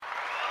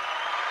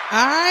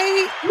All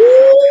right.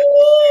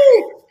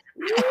 Woo!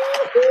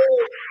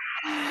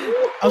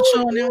 I'm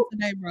showing out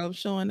today, bro. I'm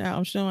showing out.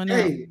 I'm showing out.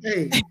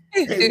 Hey,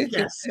 we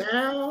got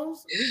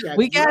sounds. We got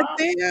We got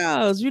drops.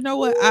 sales. You know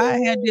what? I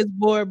had this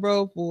boy,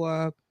 bro,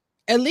 for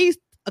at least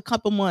a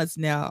couple months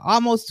now,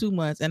 almost 2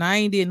 months, and I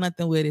ain't did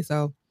nothing with it.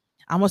 So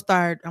I'm gonna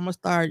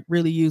start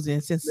really using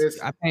it since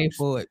Listen, I paid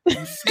for it.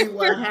 you see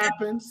what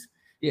happens?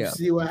 You Yeah.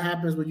 see what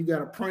happens when you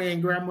got a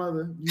praying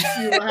grandmother? You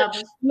see what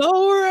happens?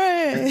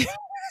 Lord.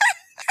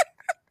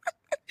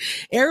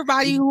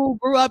 Everybody who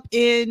grew up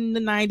in the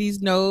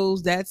 90s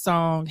knows that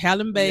song,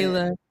 Helen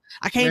Baylor.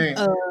 I can't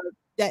Man.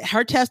 that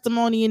her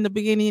testimony in the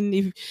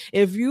beginning.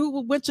 If you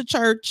went to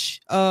church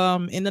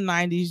in the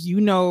 90s, you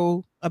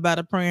know about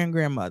a praying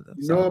grandmother.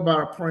 You know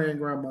about a praying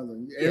grandmother.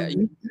 Yeah,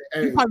 you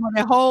Hey, probably know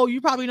that whole.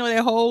 You probably know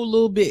that whole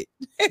little bit.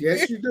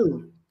 yes, you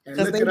do. And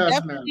Because look they at us now.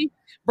 definitely,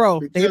 bro,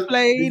 they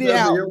played it Because of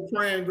out. your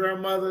praying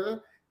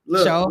grandmother.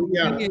 Look, Show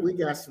we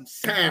got some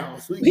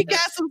sounds. we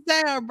got some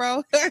sound,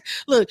 bro.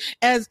 Look,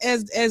 as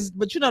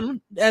but you know,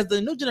 as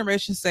the new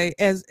generation say,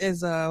 as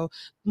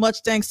much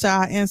thanks to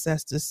our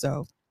ancestors.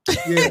 So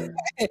yeah,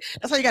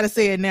 that's how you got to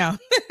say it now.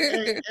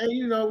 and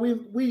you know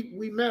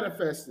we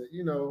manifest it.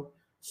 You know,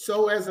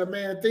 so as a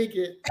man think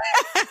it,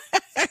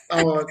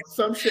 or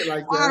some shit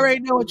like that. I already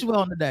know what you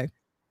want today.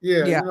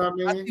 Yeah, Yeah, you know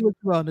what I I mean. see what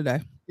you want today.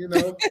 You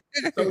know,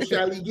 so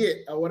shall he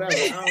get or whatever.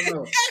 I don't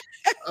know.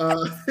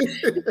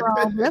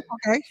 That's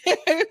okay.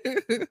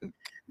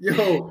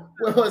 Yo,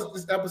 what was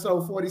this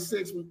episode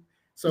 46?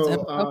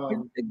 So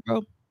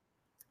bro.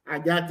 I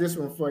got this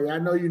one for you. I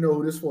know you know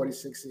who this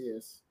 46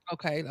 is.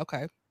 Okay.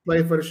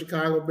 Played for the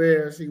Chicago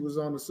Bears. He was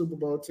on the Super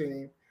Bowl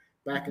team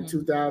back in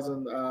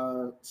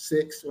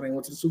 2006 when they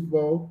went to the Super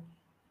Bowl.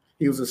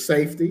 He was a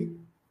safety,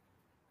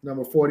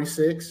 number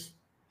 46.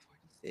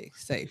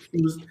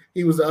 Safety.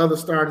 He was the other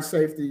starting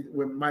safety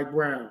with Mike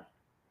Brown.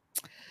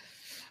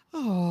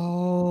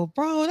 Oh,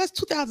 bro, that's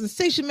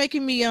 2006. You're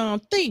making me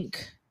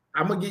think.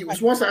 I'm gonna get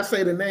once I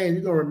say the name,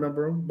 you're gonna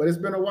remember him. But it's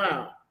been a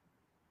while.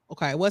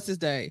 Okay, what's his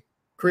name?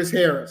 Chris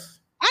Harris.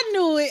 I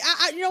knew it.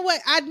 I you know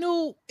what? I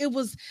knew it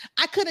was.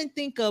 I couldn't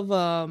think of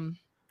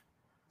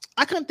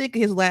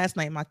his last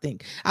name. I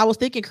think I was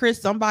thinking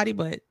Chris somebody,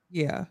 but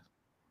yeah.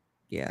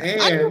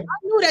 And I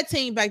knew that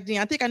team back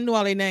then. I think I knew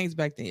all their names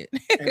back then.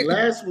 And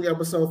last week,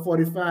 episode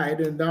 45, it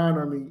didn't dawn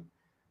on me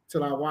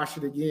till I watched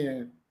it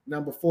again.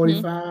 Number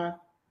 45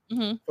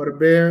 for the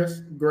Bears,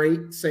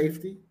 great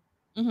safety.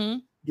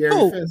 Gary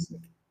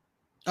Fensick.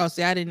 Oh,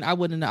 see, I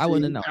wouldn't know. I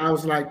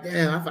was like,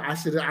 damn, I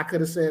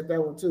could have said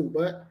that one too,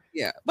 but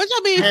yeah. But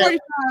y'all being 45,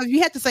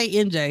 you had to say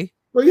MJ.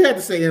 Well, you had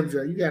to say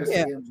MJ. You got to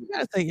say MJ. You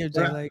got to say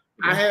MJ.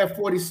 I had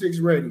 46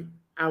 ready.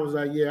 I was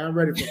like, yeah, I'm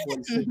ready for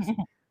 46.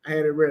 I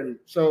had it ready.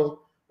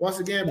 So once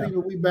again,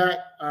 people, we back.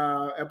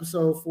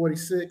 Episode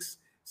 46.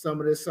 Some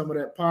of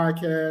that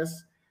podcast.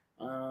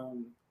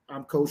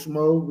 I'm Coach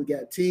Mo. We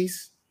got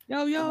Tease.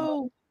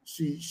 Yo.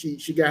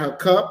 She got her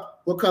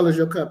cup. What color is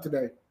your cup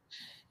today?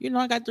 You know,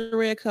 I got the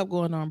red cup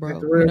going on, bro.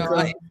 Cup.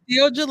 It's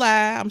still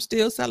July. I'm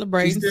still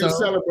celebrating.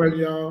 Celebrating,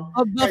 y'all.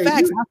 But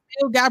facts, I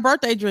still got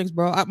birthday drinks,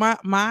 bro.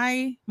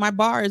 My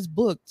bar is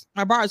booked.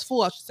 My bar is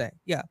full, I should say.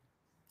 Yeah.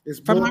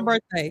 It's for my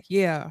birthday.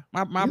 Yeah.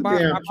 My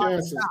bar.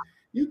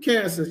 You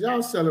Kansas,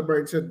 y'all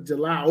celebrate till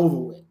July over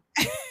with.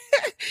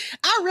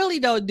 I really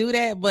don't do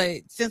that,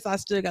 but since I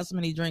still got so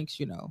many drinks,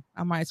 you know,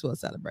 I might as well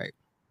celebrate.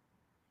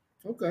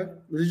 Okay.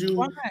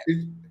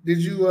 Did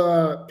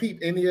you peep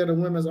any of the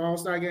women's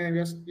All-Star game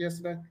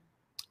yesterday?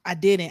 I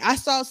didn't. I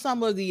saw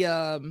some of the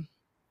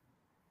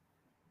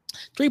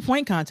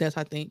 3-point contest,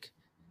 I think.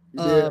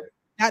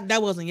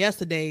 That wasn't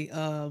yesterday.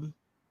 I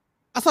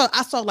saw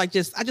I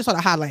just saw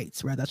the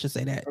highlights, rather I should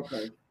say that.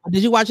 Okay.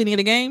 Did you watch any of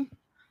the game?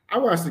 I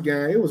watched the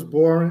game. It was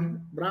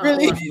boring, but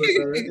really? I watched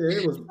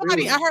it. It was.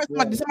 I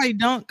heard somebody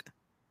dunk.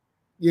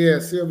 Yeah,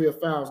 Sylvia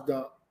Fowles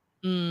dunk.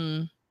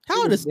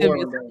 How old is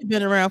Sylvia? She's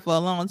been around for a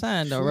long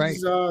time, though, right?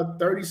 She's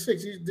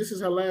 36. This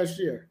is her last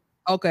year.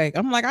 Okay,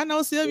 I'm like, I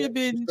know Sylvia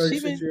been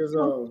 36 years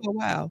old for a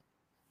while.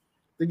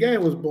 The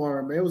game was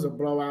boring, man. It was a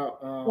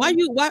blowout.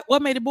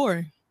 What made it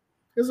boring?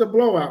 It was a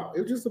blowout.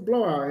 It was just a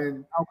blowout,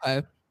 and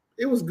okay,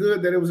 it was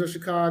good that it was in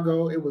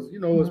Chicago. It was, it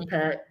was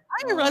packed.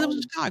 I didn't realize it was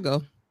in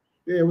Chicago.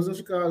 Yeah, it was in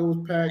Chicago. It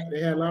was packed.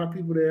 They had a lot of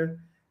people there.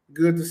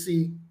 Good to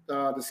see.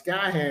 The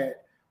Sky had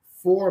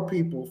 4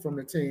 people from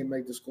the team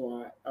make the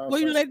squad. Well,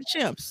 you like the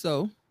champs,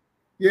 so.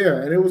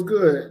 Yeah, and it was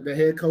good. The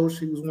head coach,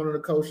 he was one of the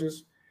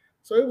coaches,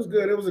 so it was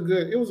good. It was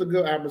a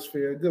good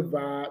atmosphere, good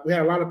vibe. We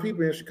had a lot of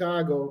people in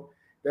Chicago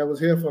that was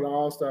here for the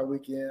All-Star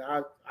weekend.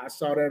 I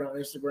saw that on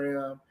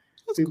Instagram.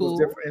 That's people's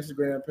cool. Different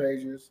Instagram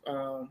pages.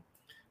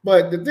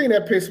 But the thing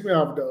that pissed me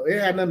off though,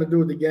 it had nothing to do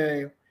with the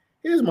game.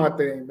 Here's my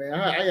thing, man.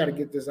 I got to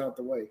get this out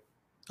the way.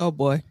 Oh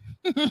boy,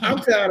 I'm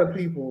tired of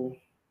people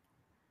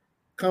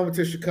coming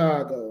to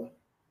Chicago,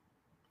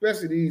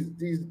 especially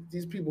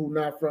these people who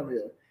not from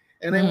here,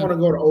 and they want to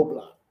go to O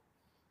Block.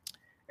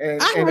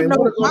 And they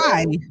want to go.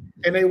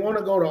 And they want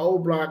to go to O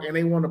Block, and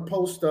they want to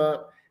post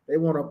up. They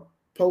want to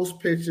post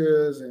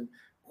pictures and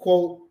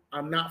quote,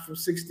 "I'm not from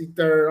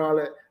 63rd." All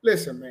that.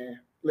 Listen, man.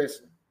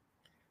 Listen.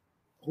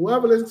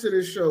 whoever listens to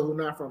this show who's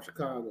not from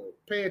Chicago,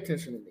 pay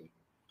attention to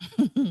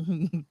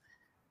me.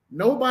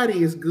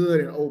 Nobody is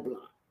good in O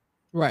Block.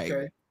 Right.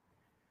 Okay.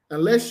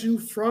 Unless you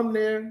from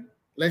there,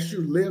 unless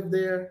you live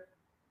there,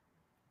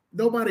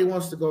 nobody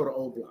wants to go to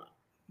O Block.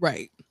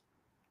 Right.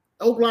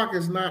 O Block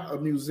is not a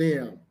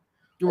museum.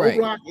 Right. O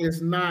Block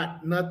is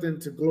not nothing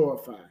to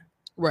glorify.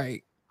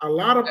 Right. A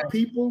lot of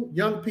people,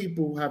 young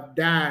people, have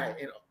died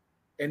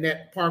in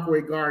that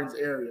Parkway Gardens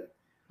area.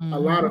 A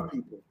lot of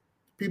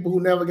people who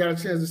never got a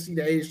chance to see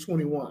the age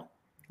 21.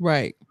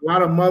 Right. A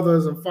lot of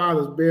mothers and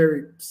fathers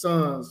buried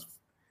sons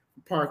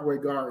in Parkway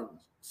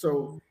Gardens.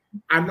 So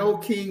I know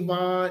King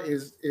Von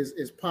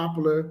is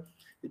popular.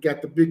 You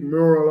got the big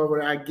mural over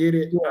there. I get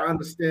it. I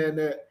understand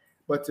that.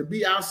 But to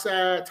be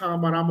outside talking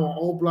about I'm on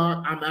O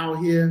Block, I'm out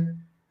here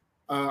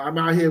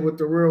with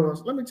the real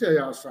ones. Let me tell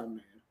y'all something,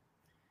 man.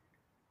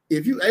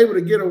 If you're able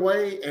to get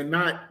away and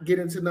not get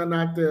into nothing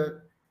out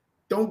there,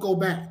 don't go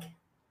back.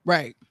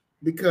 Right.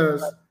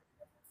 Because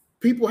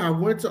people have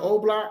went to O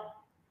Block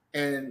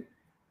and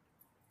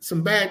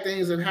some bad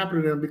things have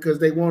happened to them because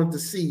they wanted to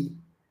see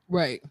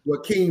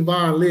what King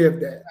Von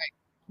lived at.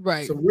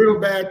 Right. Some real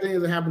bad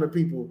things that happen to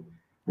people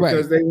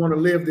because they want to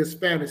live this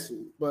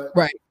fantasy. But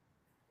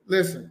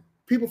listen,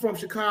 people from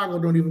Chicago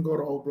don't even go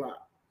to O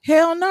Block.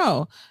 Hell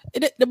no.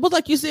 But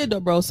like you said though,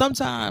 bro,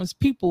 sometimes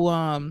people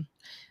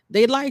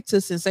they like to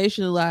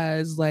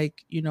sensationalize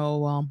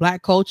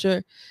Black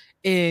culture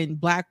and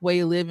Black way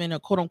of living or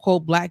quote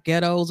unquote Black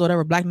ghettos or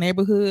whatever, Black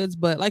neighborhoods.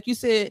 But like you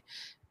said,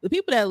 the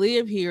people that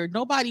live here,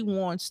 nobody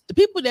wants the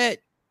people that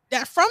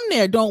from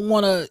there don't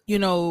want to,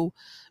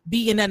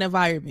 be in that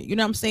environment. You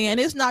know what I'm saying?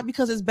 It's not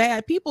because it's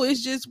bad people.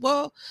 It's just,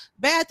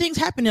 bad things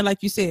happening.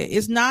 Like you said,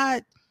 this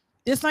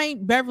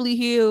ain't Beverly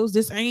Hills.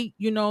 This ain't,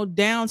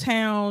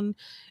 downtown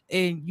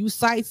and you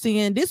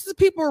sightseeing. This is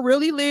people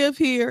really live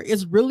here.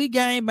 It's really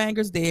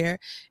gangbangers there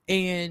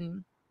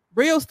and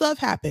real stuff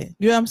happen.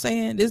 You know what I'm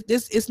saying?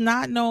 It's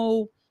not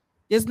no,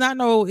 I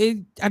know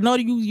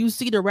you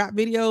see the rap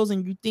videos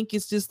and you think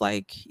it's just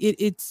like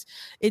it's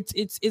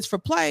for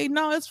play.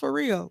 No, it's for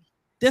real.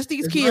 That's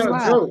these kids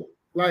live.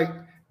 Like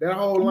that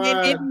whole line.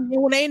 And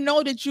when they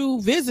know that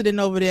you visiting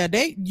over there,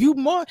 you're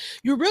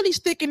really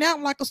sticking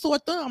out like a sore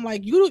thumb.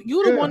 Like you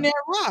the one that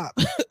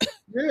robbed.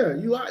 Yeah,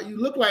 you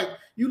look like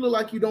you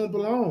don't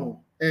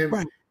belong. And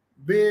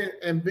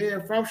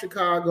being from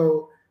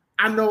Chicago,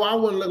 I know I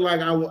wouldn't look like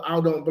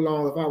I don't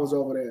belong if I was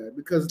over there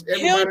because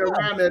everybody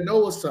around there know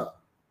what's up.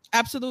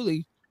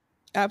 Absolutely.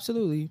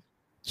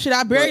 Should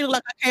I bury it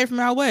like I came from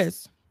out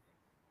west?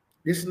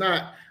 It's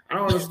not. I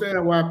don't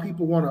understand why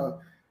people want to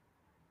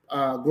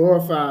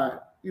glorify,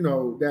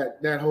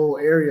 that whole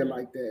area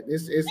like that.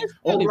 It's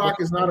O Block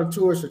is not a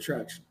tourist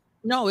attraction.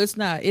 No, it's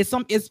not.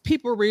 It's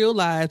people real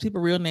lives,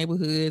 people real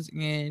neighborhoods,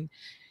 and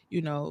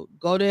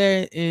go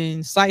there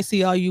and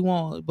sightsee all you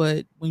want.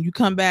 But when you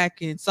come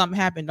back and something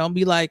happened, don't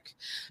be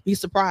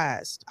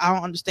surprised. I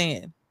don't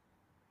understand.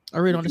 I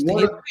really don't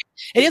understand.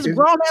 It is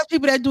grown ass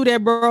people that do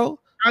that, bro.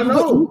 I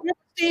know.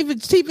 Steven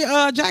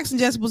Jackson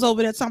just was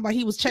over there talking about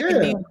he was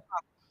checking in.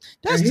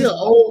 That's he an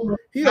old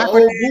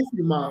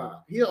goofy mod.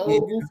 He an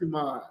old goofy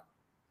mod.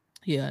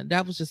 Yeah,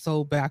 that was just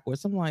so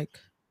backwards. I'm like,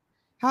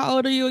 how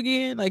old are you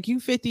again? Like you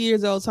 50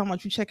 years old talking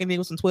about you checking in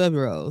with some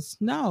 12-year-olds.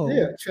 No.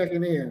 Yeah,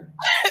 checking in.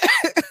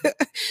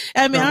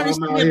 I mean, I'm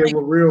out here with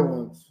real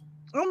ones.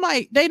 I'm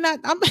like, they not.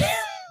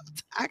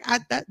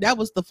 That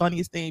was the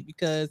funniest thing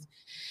because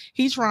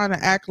he's trying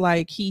to act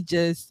like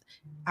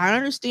I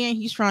understand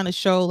he's trying to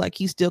show like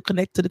he's still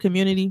connected to the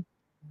community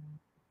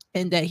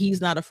and that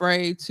he's not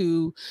afraid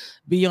to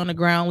be on the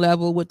ground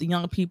level with the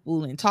young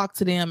people and talk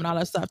to them and all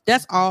that stuff.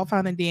 That's all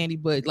fine and dandy,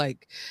 but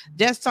like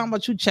just talking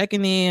about you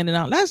checking in and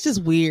all, that's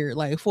just weird.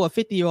 Like for a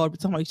 50-year-old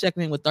talking about you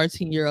checking in with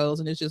 13-year-olds,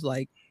 and it's just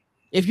like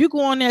if you go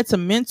on there to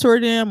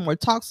mentor them or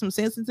talk some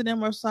sense into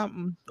them or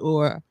something,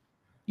 or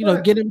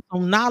get them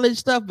some knowledge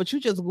stuff, but you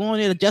just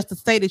going there just to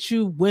say that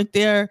you went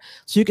there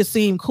so you can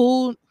seem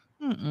cool.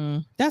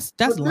 That's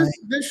lame.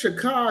 This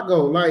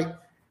Chicago, like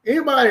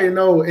anybody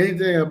know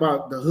anything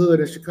about the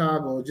hood in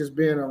Chicago, just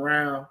being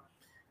around,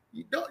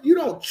 you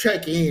don't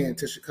check in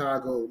to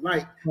Chicago.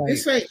 Like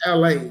this ain't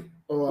LA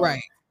or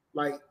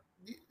like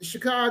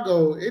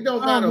Chicago. It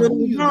don't matter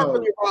who you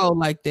know.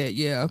 Like that,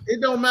 yeah.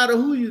 It don't matter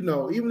who you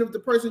know. Even if the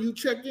person you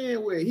check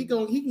in with, he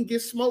can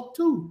get smoked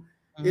too.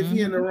 If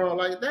he in the wrong,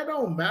 like that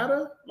don't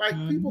matter. Like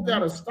people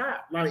gotta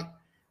stop. Like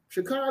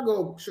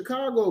Chicago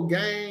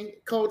gang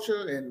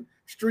culture and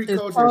street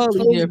culture is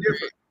totally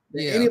different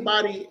than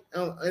anybody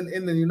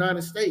in the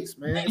United States,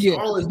 man. It's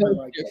always been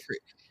like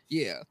different.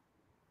 That.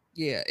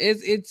 Yeah.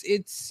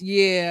 It's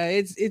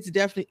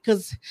definitely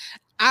because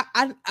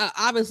I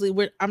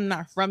obviously I'm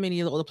not from any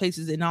of the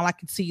places, and all I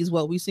can see is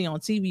what we see on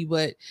TV.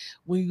 But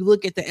when you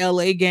look at the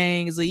LA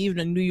gangs or even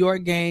the New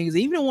York gangs,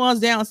 even the ones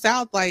down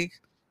south, like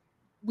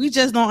we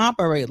just don't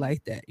operate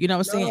like that. You know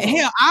what I'm saying?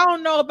 Hell, I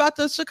don't know about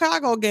the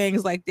Chicago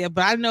gangs like that,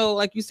 but I know,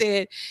 like you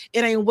said,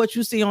 it ain't what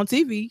you see on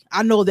TV.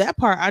 I know that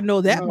part. I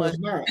know that much.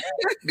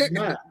 It's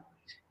not.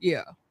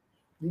 Yeah.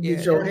 You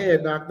get your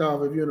head knocked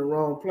off if you're in the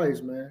wrong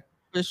place, man.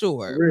 For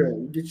sure. For real.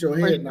 You get your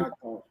head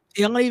knocked off.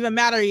 It don't even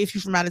matter if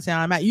you're from out of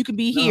town. You can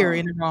be here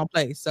in the wrong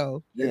place.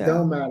 So it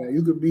don't matter.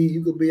 You could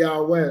be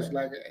out west,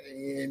 like,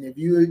 and if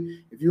you're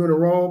in the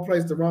wrong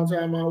place, the wrong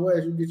time out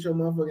west, you get your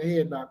motherfucking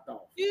head knocked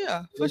off.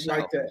 Yeah, just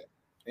like that.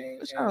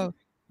 And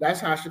that's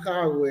how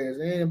Chicago is.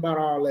 It ain't about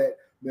all that.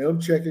 Man, I'm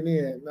checking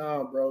in.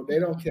 No, bro, they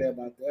don't care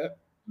about that.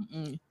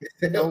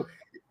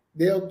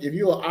 If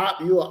you're an op,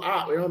 you're an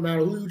op. It don't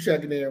matter who you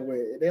checking in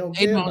with. They don't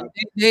care about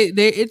that.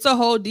 It's a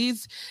whole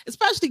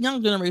especially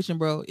young generation,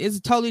 bro. It's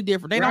totally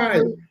different.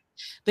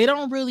 They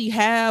don't really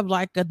have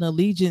like an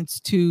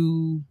allegiance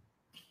to,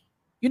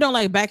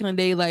 like back in the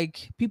day,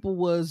 like people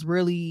was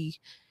really,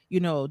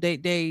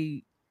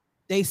 they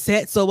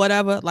sets or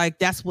whatever. Like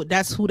that's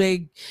who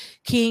they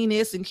king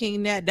this and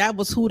king that. That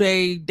was who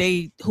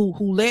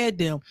who led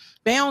them.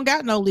 They don't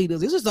got no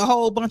leaders. It's just a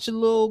whole bunch of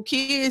little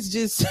kids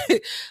just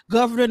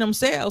governing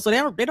themselves. So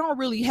they don't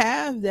really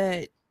have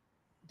that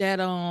what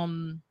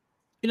I'm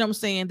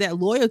saying, that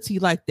loyalty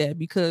like that,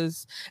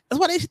 because that's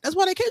why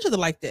they kill each other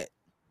like that.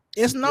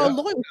 It's no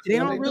loyalty.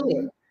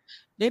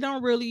 They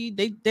don't really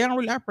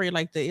operate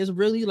like that. It's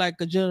really like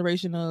a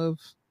generation of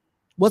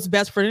what's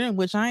best for them,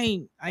 which I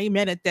ain't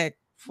mad at that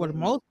for the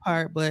most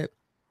part, but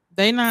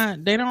they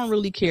don't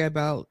really care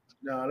about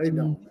they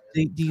don't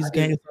these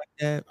games like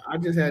that. I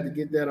just had to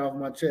get that off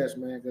my chest,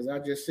 man, because I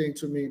just seen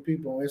too many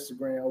people on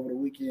Instagram over the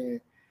weekend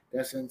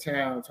that's in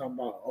town talking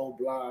about O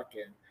Block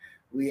and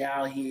we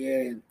out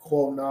here and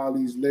quoting all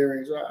these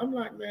lyrics. I'm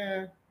like,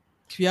 man,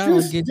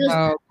 just say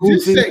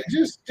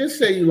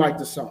you like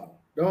the song.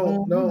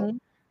 Don't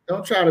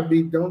try to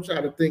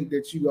think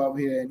that you out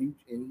here and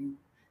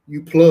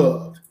you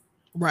plugged.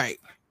 Right.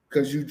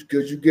 Because you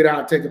get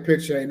out, take a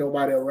picture, ain't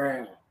nobody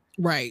around.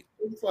 Right.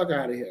 Get the fuck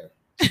out of here.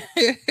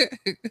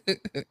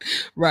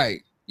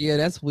 Right. Yeah,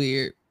 that's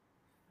weird.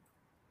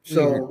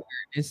 So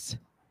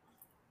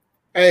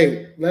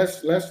hey,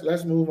 let's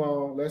move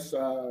on. Let's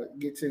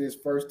get to this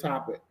first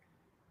topic.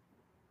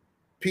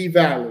 P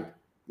Valley.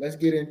 Let's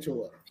get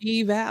into it.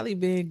 P Valley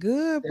been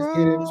good, bro. Let's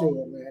get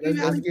into it, man.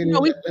 Let's get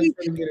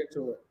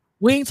into it.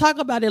 We ain't talk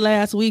about it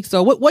last week,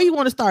 so what you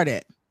want to start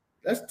at?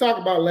 Let's talk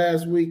about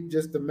last week,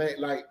 just to make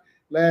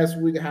last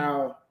week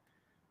how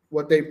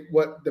what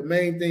the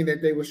main thing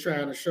that they was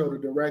trying to show, the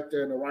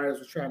director and the writers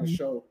was trying to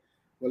show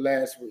with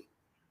last week.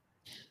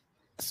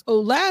 So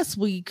last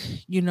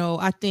week,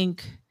 I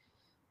think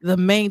the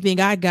main thing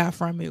I got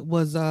from it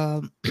was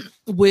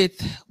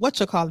with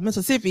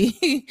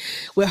Mississippi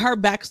with her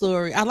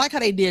backstory. I like how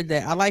they did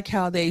that. I like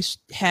how they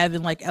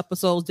having like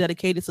episodes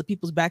dedicated to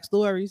people's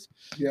backstories,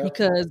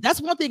 because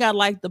that's one thing I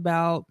liked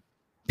about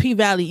P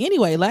Valley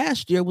anyway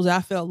last year, was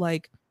I felt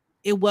like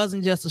it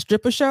wasn't just a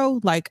stripper show.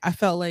 Like I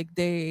felt like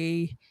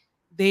they're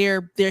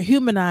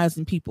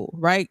humanizing people,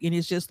 right? And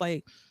it's just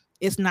like,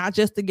 it's not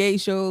just a gay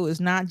show, it's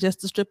not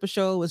just a stripper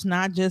show, it's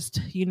not just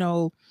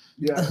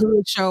a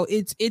hood show.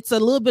 It's a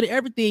little bit of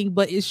everything,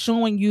 but it's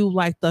showing you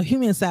like the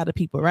human side of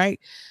people, right?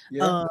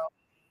 And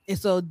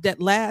so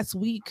that last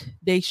week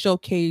they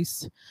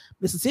showcased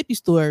Mississippi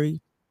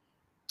story,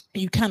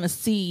 and you kind of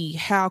see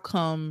how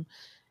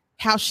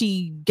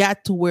she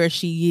got to where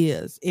she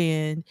is,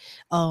 and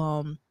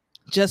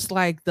just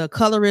like the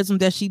colorism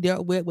that she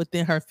dealt with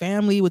within her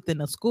family, within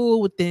the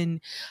school, within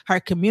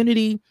her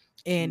community,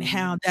 and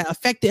how that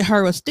affected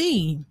her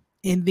esteem.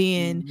 And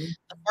then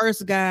the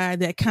first guy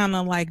that kind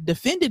of like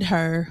defended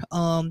her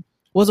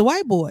was a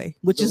white boy,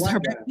 which is her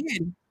back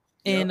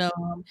then.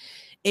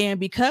 And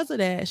because of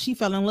that, she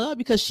fell in love,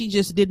 because she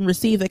just didn't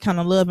receive that kind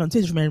of love and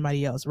attention from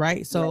everybody else,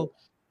 right? So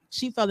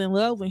she fell in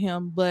love with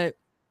him, but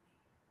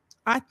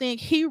I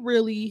think he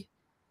really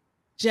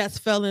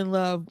just fell in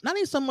love, not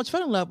even so much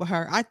fell in love with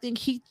her. I think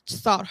he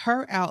sought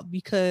her out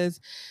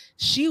because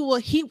she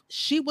was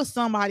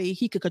somebody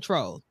he could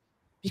control,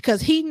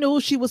 because he knew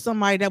she was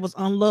somebody that was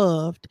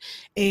unloved,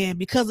 and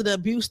because of the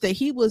abuse that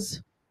he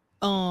was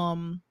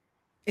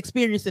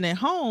experiencing at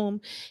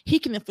home, he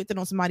can inflict it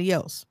on somebody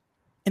else.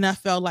 And I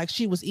felt like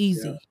she was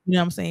easy, you know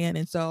what I'm saying?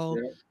 And so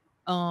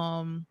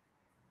the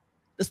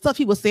stuff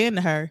he was saying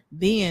to her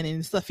then and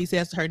the stuff he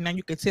says to her now,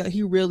 you could tell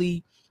he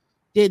really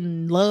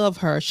didn't love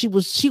her. She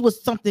was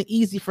something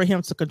easy for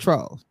him to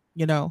control,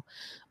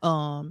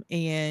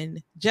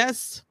 and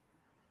just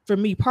for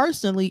me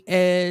personally,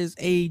 as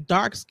a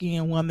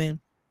dark-skinned woman,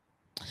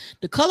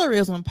 the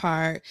colorism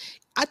part,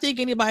 I think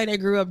anybody that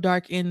grew up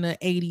dark in the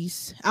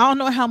 80s, I don't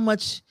know how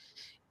much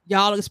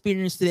y'all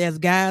experienced it as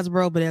guys,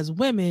 bro, but as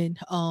women,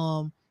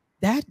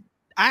 that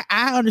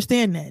I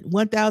understand that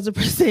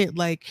 1000%.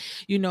 Like,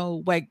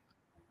 like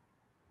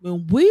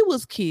when we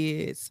was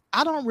kids,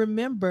 I don't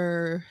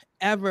remember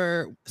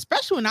ever,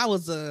 especially when I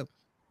was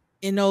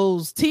in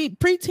those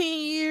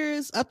preteen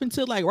years up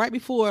until like right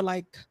before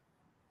like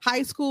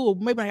high school,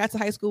 maybe when I got to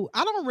high school,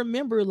 I don't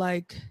remember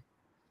like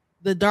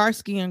the dark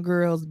skinned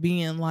girls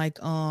being like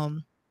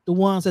the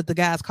ones that the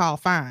guys call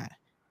fine.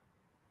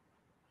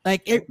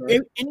 Like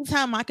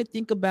anytime I could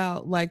think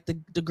about like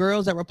the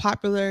girls that were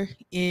popular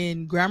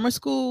in grammar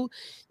school,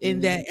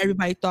 and that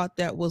everybody thought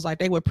that was like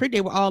they were pretty,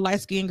 they were all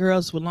light skinned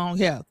girls with long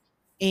hair.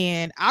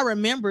 And I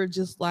remember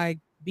just like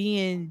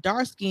being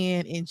dark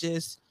skinned and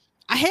just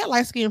I had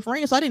light skinned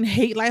friends, so I didn't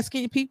hate light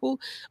skinned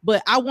people,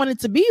 but I wanted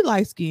to be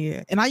light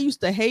skinned. And I used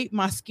to hate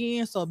my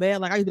skin so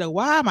bad. Like I used to be like,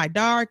 why am I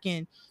dark?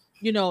 And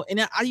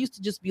and I used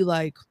to just be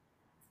like,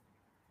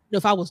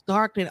 if I was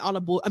dark, then all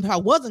the boys, if I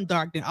wasn't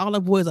dark, then all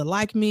the boys are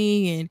like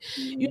me. And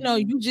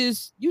you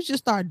just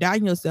start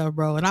doubting yourself,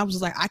 bro. And I was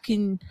just like, I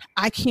can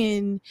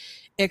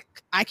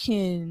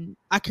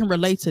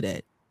relate to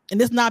that. And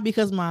it's not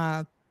because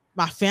my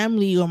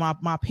family or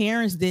my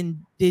parents didn't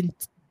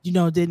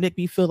make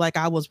me feel like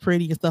I was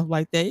pretty and stuff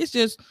like that. It's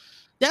just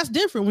that's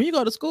different when you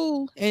go to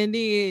school and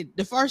then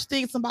the first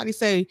thing somebody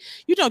say,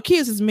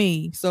 kids is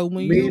mean. So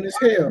when mean as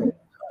hell.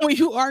 When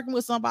you arguing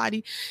with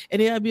somebody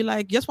and they'll be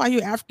like, guess why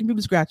you're African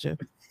booty scratcher?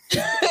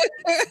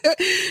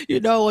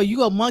 Or you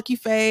go monkey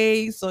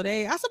face. So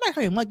somebody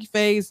call you monkey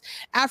face,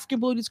 African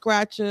booty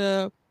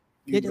scratcher.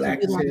 You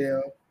black as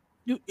hell.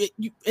 You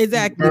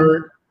exactly.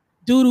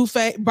 Doo-doo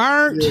face,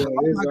 burnt. Yeah,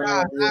 oh my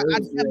God. I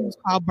was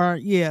called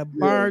burnt. Yeah,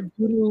 burnt,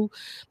 doo-doo.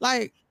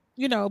 Like,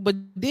 but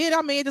then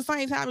at the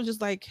same time, it's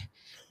just like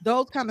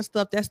those kind of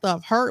stuff, that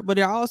stuff hurt, but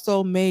it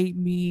also made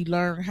me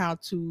learn how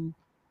to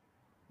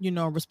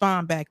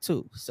respond back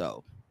too.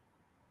 So,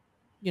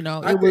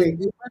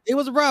 it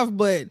was rough,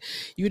 but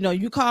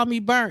you call me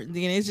burnt,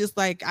 then it's just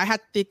like I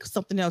had to think of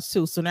something else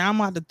too. So now I'm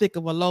going to think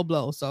of a low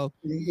blow. So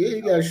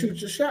you gotta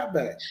shoot your shot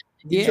back.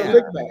 Get your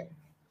lick back.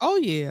 Oh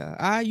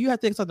yeah. You have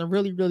to think something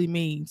really, really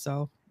mean.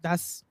 So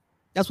that's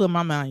where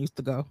my mind used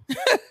to go.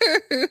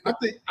 I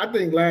think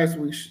the last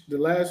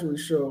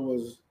week's show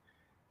was,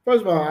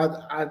 first of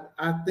all,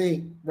 I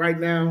think right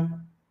now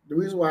the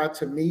reason why,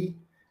 to me,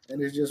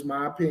 and it's just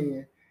my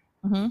opinion,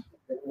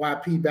 why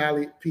P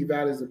Valley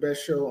is the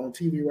best show on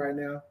TV right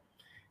now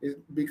is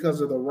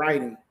because of the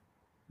writing,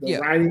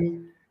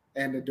 writing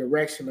and the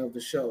direction of the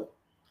show.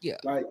 Yeah,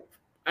 like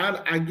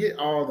I get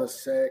all the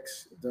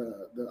sex,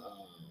 the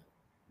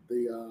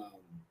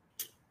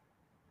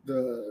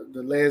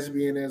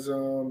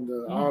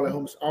lesbianism, all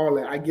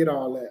that. I get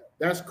all that.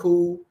 That's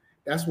cool.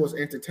 That's what's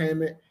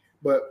entertainment.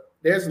 But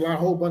there's a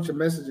whole bunch of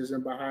messages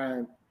in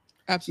behind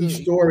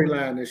each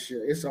storyline this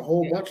year. It's a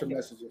whole bunch of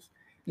messages.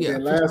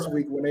 And last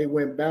week when they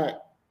went back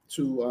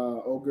to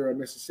old girl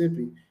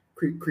Mississippi,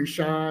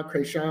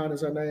 Kreayshawn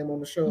is her name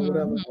on the show,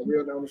 whatever, her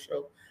real name on the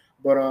show.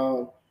 But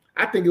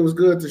I think it was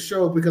good to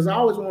show because I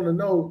always want to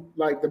know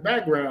like the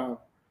background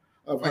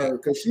of her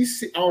because she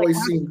always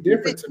seemed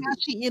different to me. How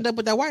she ended up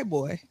with that white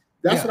boy?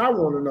 That's what I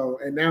want to know.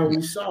 And now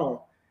we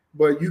saw,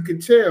 but you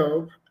could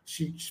tell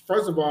she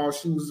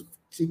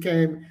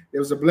came. It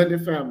was a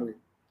blended family.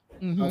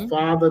 Her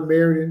father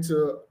married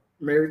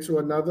to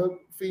another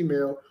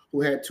female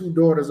who had two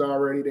daughters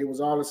already. They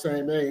was all the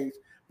same age,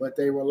 but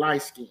they were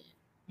light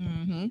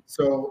skinned.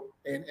 So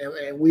and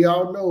we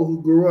all know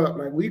who grew up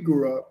like we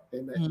grew up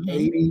in the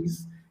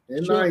 80s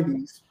and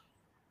 90s.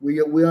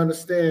 We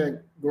understand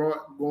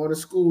going to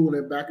school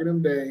and back in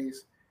them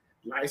days,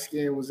 light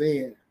skin was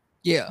in.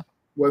 Yeah.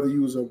 Whether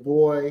you was a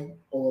boy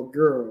or a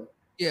girl.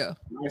 Yeah.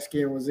 Light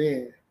skin was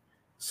in.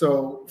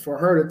 So for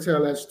her to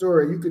tell that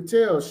story, you could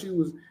tell she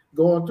was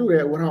going through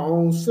that with her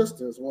own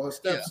sisters or her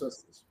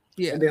stepsisters.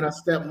 Yeah. And then her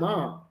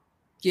stepmom.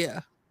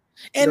 Yeah.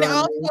 And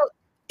also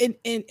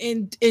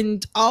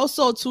and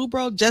also too,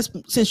 bro, just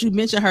since you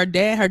mentioned her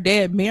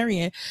dad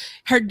Marion,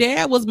 her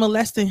dad was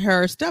molesting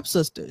her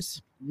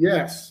stepsisters.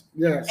 Yes.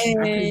 And I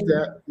think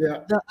that,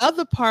 the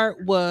other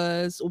part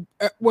was,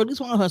 well, at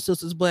least one of her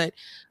sisters, but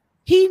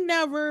he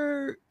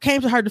never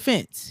came to her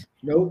defense.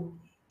 Nope.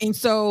 And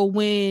so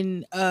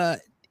when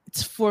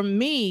for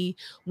me,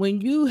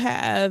 when you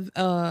have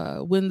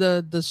when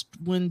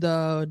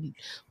the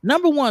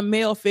number one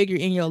male figure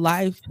in your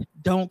life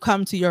don't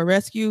come to your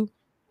rescue,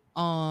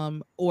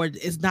 or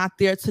is not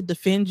there to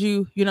defend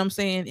you, you know what I'm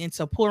saying, and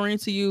to pour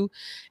into you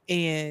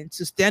and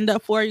to stand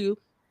up for you,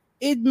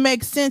 it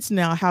makes sense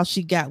now how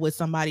she got with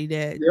somebody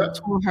that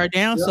tore her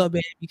down so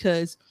bad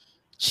because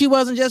she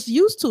wasn't just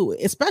used to it,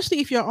 especially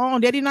if your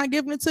own daddy not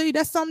giving it to you.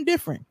 That's something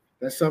different.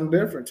 That's something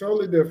different,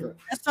 totally different.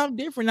 That's something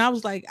different. I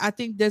was like, I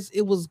think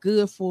it was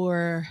good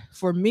for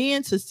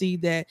men to see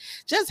that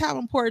just how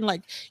important,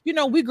 like,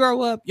 we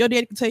grow up, your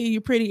dad can tell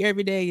you're pretty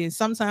every day, and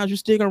sometimes you're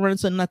still gonna run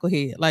into a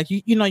knucklehead. Like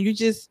you're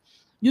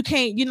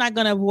not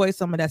gonna avoid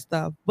some of that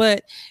stuff.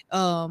 But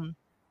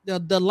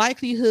the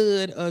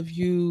likelihood of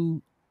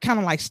you kind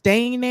of like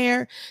staying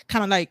there,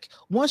 kind of like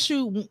most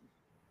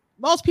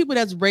people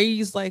that's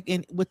raised like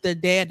with their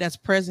dad that's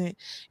present,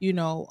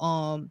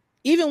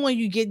 even when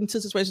you get into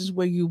situations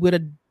where you with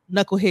a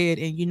knucklehead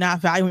and you're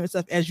not valuing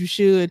yourself as you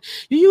should,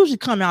 you usually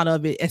come out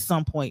of it at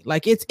some point.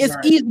 Like it's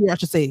easier, I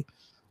should say.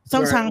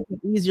 Sometimes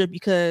it's easier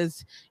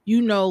because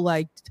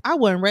like I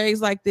wasn't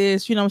raised like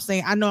this, you know what I'm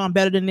saying? I know I'm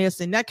better than this,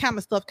 and that kind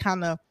of stuff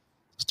kind of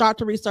start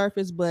to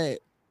resurface, but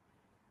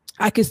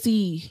I could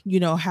see,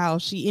 how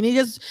and it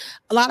just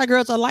a lot of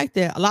girls are like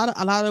that. A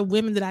lot of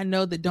women that I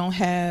know that don't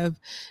have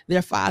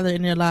their father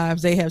in their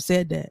lives, they have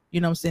said that,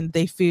 you know what I'm saying?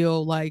 They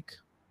feel like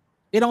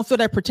they don't feel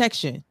that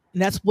protection.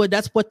 And that's what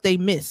they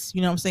miss,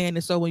 you know what I'm saying?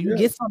 And so when you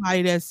get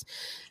somebody that's,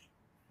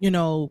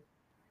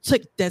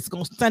 that's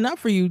gonna stand up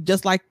for you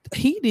just like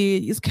he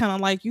did, it's kind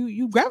of like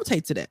you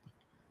gravitate to that.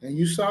 And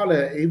you saw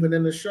that even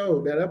in the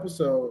show, that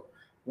episode,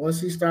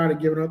 once he started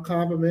giving her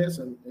compliments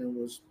and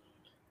was,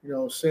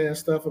 saying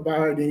stuff about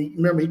her,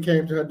 then he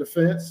came to her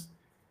defense.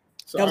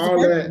 So all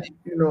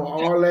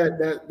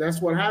that,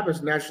 that's what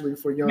happens naturally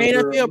for young girls. Made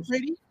her feel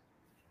pretty.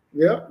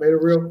 Yep, made her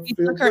real. He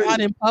took her out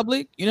in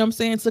public. You know what I'm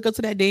saying? Took her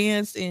to that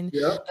dance, and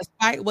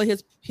despite what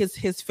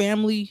his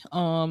family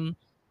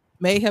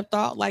may have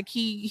thought, like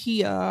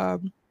he did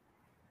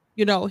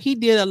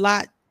a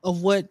lot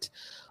of what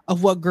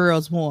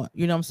girls want.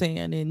 You know what I'm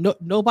saying? And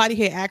nobody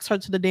had asked her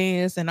to the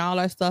dance and all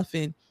that stuff,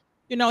 and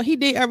he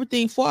did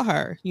everything for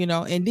her.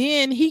 And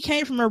then he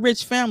came from a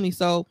rich family,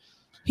 so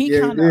he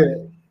kind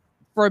of,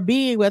 for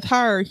being with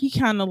her, he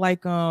kind of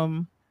like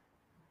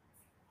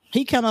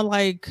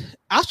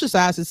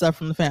ostracized himself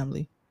from the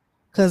family,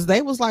 because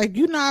they was like,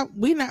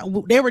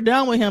 they were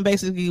done with him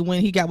basically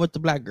when he got with the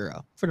black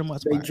girl for the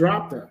most part. They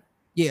dropped her.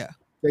 Yeah.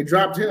 They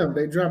dropped him.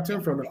 They dropped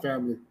him from the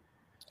family.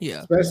 Yeah.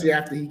 Especially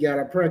after he got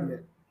her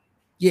pregnant.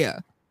 Yeah.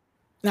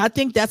 And I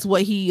think that's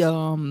what he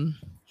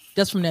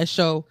just from that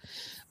show,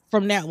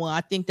 from that one,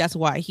 I think that's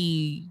why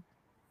he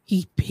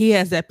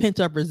has that pent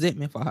up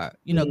resentment for her,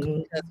 because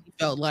he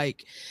felt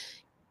like,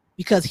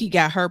 because he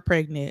got her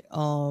pregnant,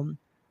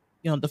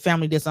 the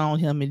family disowned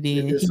him, and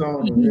then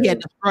he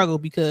had to struggle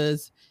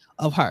because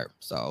of her.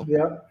 So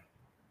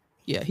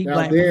yeah, he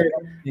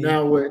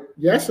now with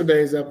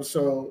yesterday's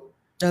episode,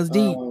 that's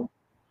deep.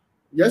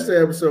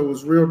 Yesterday's episode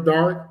was real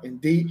dark and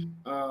deep.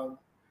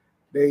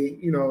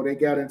 They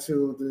got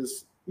into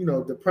this,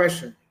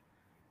 depression,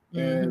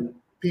 and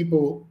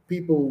people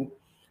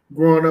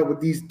growing up with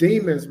these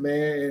demons,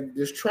 man, and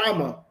this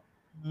trauma.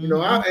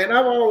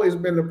 I've always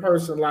been the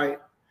person, like,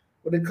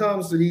 when it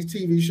comes to these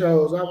TV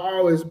shows, I've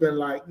always been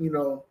like,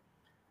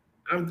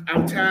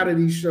 I'm tired of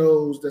these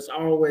shows that's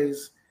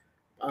always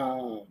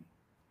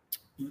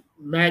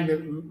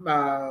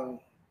magnifying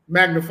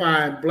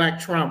black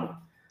trauma.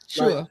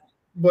 Sure.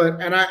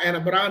 But I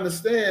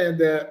understand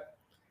that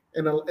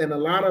in a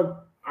lot of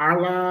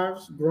our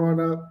lives growing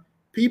up,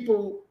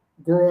 people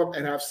grow up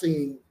and have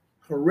seen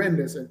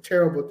horrendous and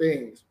terrible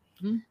things.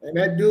 And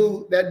that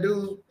dude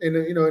in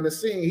the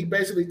scene, he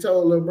basically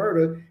told Lil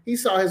Murda he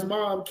saw his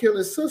mom kill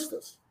his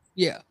sisters.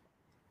 Yeah.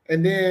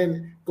 And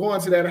then going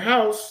to that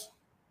house,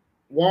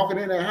 walking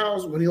in that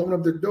house, when he opened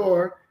up the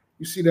door,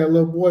 you see that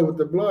little boy with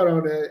the blood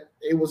on it.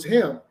 It was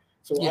him.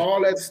 So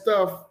all that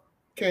stuff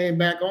came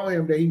back on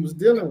him that he was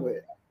dealing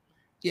with.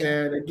 Yeah.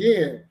 And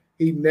again,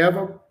 he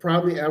never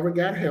probably ever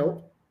got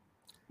help.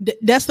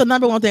 That's the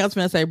number one thing I was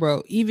going to say,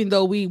 bro. Even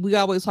though we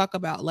always talk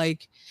about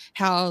like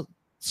how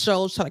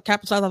shows try to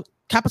capitalize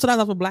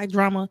off of black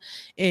drama,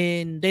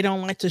 and they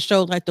don't like to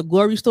show like the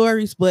glory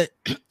stories, but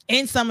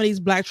in some of these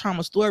black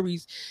trauma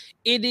stories,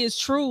 it is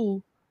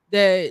true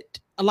that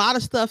a lot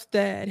of stuff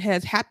that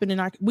has happened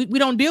in we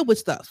don't deal with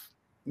stuff.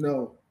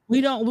 No, we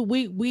don't.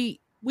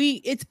 We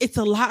it's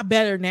a lot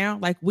better now.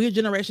 Like, we're a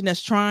generation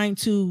that's trying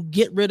to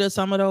get rid of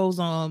some of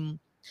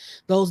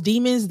those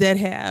demons that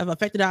have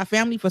affected our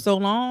family for so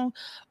long,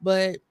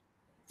 but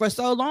for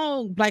so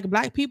long, like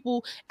black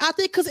people, I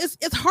think, because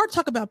it's hard to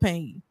talk about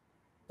pain.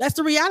 That's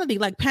the reality.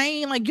 Like,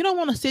 pain, like, you don't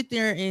want to sit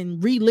there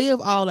and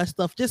relive all that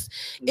stuff. Just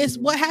it's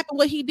what happened,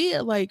 what he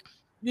did. Like,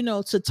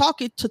 to talk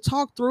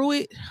through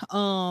it.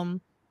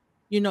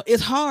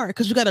 It's hard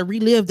because you got to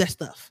relive that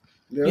stuff.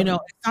 Yeah.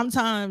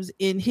 Sometimes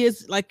in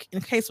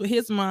the case with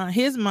his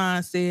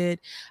mind said,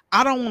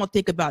 I don't want to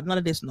think about none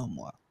of this no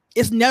more.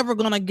 It's never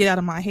gonna get out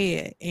of my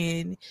head,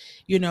 and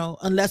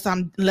unless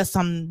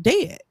I'm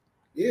dead.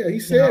 Yeah, he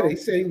said it. He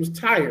said he was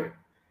tired.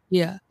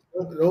 Yeah,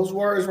 those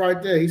words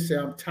right there. He said,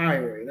 "I'm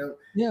tired."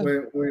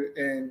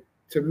 And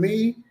to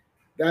me,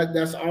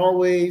 that's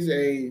always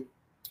a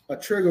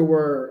trigger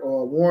word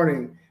or a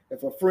warning.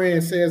 If a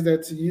friend says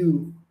that to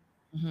you,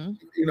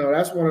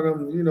 that's one of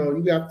them.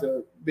 You have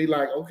to be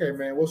like, okay,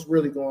 man, what's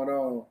really going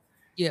on?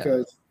 Yeah.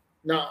 Because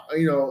now,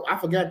 I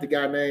forgot the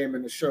guy name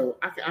in the show.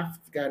 I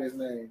forgot his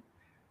name.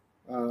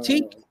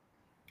 Teak.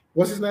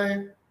 What's his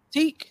name?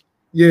 Teak.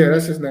 Yeah,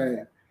 that's his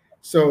name.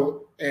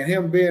 So, and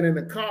him being in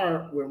the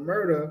car with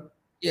Murda.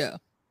 Yeah.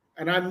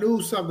 And I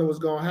knew something was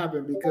going to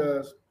happen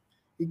because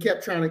he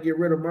kept trying to get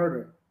rid of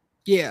Murda.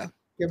 Yeah.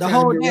 The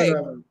whole day.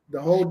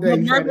 The whole day.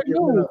 Murda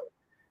knew.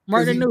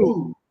 Murda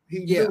knew.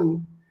 He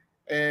knew,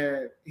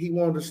 and he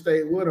wanted to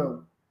stay with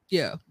him.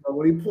 Yeah. But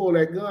when he pulled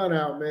that gun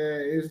out,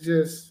 man, it's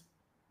just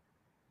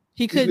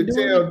you could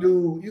tell,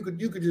 dude.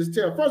 You could just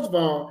tell. First of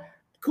all,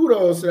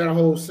 kudos to that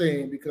whole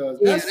scene, because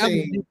that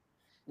scene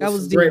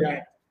was some great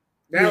acting.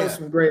 That was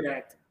some great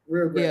acting.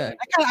 Real great. Yeah.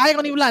 I ain't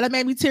gonna even lie. That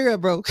made me tear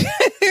up, bro.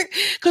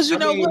 Because what?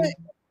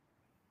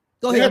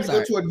 Go ahead. They had to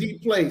go to a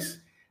deep place.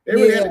 They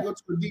really had to go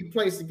to a deep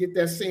place to get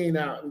that scene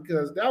out,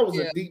 because that was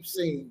a deep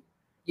scene.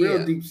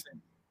 Real deep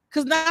scene.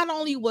 Because not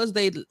only was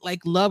they like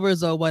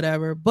lovers or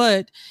whatever,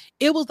 but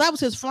that was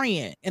his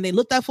friend, and they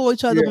looked out for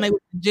each other when they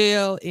went to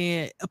jail,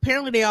 and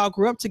apparently they all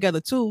grew up together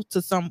too,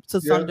 to some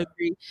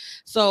degree.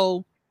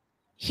 So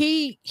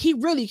he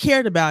really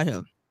cared about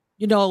him.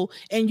 you know,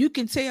 and you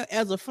can tell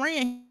as a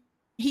friend,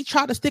 he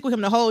tried to stick with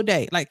him the whole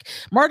day. Like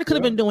Murder could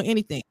have been doing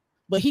anything,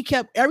 but he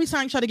kept every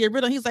time he tried to get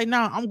rid of him, he's like,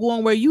 "Nah, I'm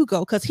going where you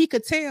go," because he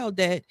could tell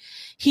that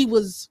he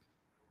was.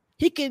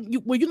 He can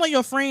when you know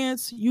your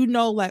friends, you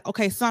know, like,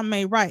 okay, something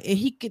ain't right, and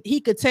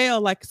he could tell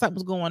like something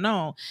was going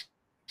on,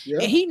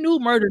 and he knew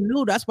Murder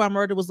knew. That's why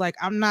Murder was like,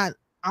 I'm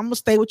gonna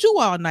stay with you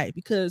all night,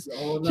 because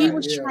he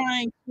was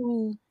trying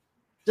to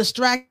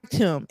distract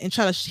him and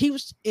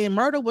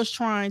Murder was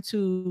trying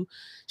to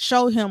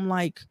show him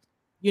like,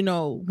 you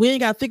know, we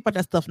ain't gotta think about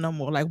that stuff no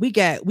more. Like we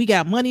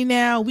got money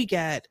now, we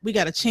got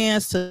a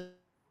chance to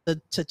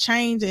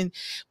change, and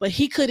but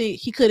he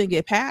couldn't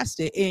get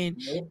past it, and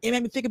it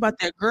made me think about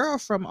that girl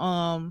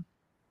from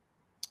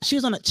she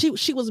was on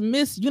she was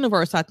Miss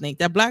Universe, I think,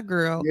 that black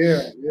girl.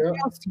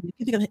 Chelsea.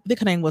 I think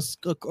her name was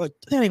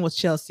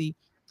Chelsea.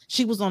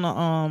 She was on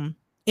on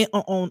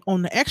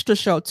the extra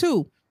show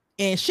too,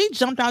 and she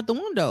jumped out the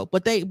window.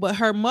 But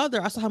her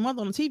mother, I saw her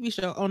mother on the TV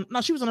show.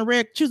 She was on a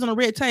red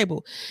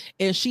table,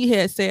 and she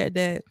had said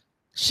that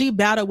she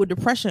battled with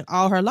depression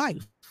all her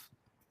life,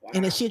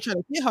 and that she had tried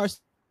to kill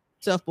herself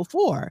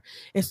before.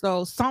 And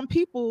so some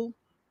people,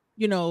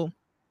 you know,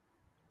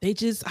 they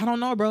just, I don't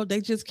know, bro.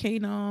 They just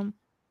can't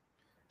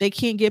they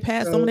can't get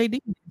past some of their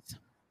demons.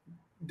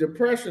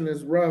 Depression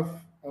is rough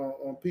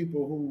on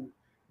people who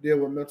deal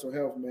with mental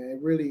health, man.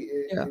 It really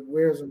it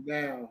wears them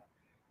down.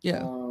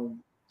 Yeah.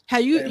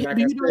 Have you know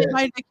anybody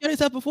that killed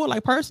himself before,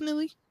 like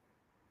personally?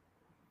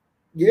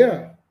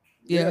 Yeah.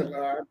 And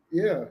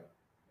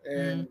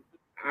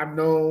I've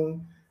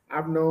known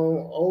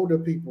older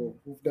people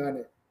who've done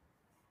it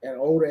at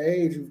older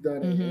age who've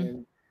done it.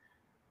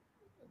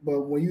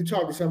 But when you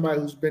talk to somebody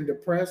who's been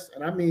depressed,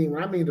 and when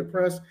I mean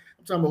depressed,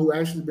 I'm talking about who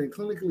actually been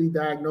clinically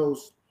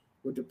diagnosed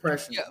with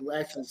depression, who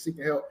actually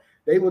seeking help,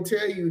 they will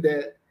tell you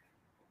that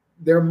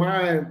their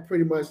mind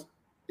pretty much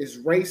is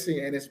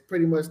racing and it's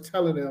pretty much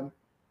telling them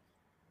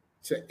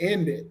to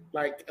end it.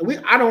 Like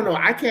I don't know.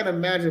 I can't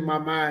imagine my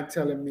mind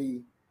telling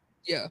me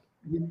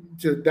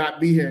to not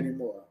be here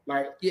anymore.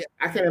 Like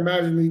I can't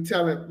imagine me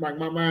telling my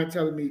mind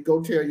telling me, go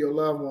tell your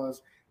loved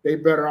ones they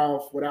better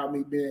off without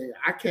me being here.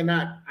 I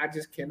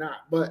just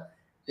cannot. But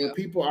when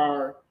people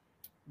are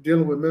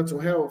dealing with mental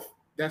health,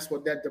 that's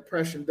what that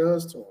depression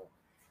does to them.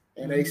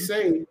 And they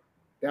say,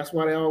 that's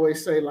why they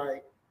always say,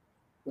 like,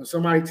 when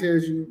somebody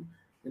tells you,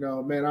 you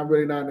know, man, I'm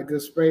really not in a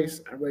good space,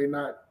 I'm really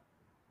not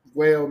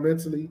well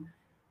mentally,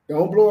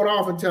 don't blow it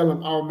off and tell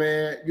them, oh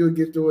man, you'll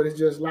get through it, it's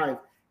just life.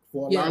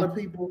 For a lot of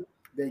people,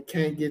 they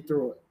can't get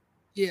through it.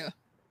 Yeah.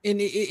 And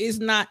it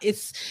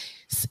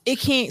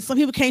can't, some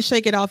people can't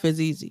shake it off as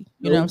easy.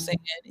 You know what I'm saying?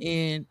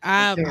 And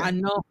I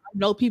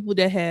know people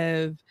that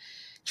have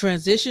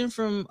transitioned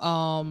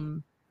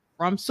from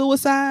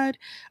suicide.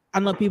 I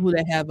know people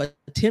that have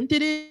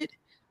attempted it.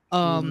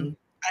 I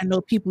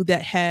know people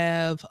that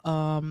have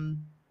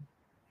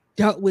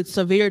dealt with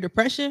severe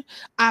depression.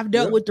 I've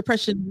dealt with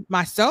depression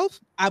myself.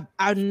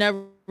 I've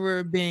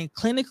never been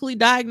clinically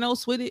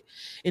diagnosed with it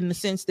in the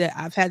sense that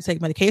I've had to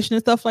take medication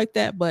and stuff like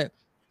that, but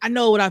I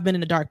know what I've been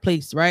in a dark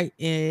place, right?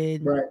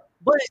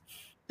 But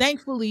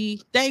thankfully,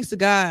 thanks to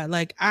God,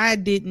 like I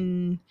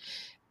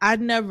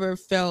never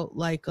felt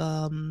like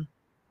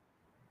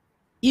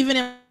even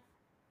in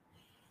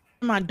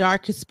my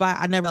darkest spot,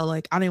 I never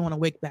like I didn't want to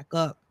wake back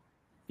up.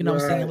 You know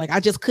what I'm saying? Like I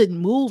just couldn't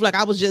move. Like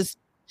I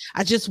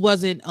just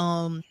wasn't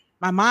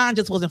my mind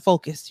just wasn't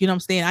focused. You know what I'm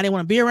saying? I didn't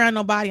want to be around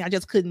nobody. I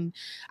couldn't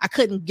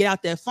get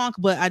out that funk,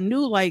 but I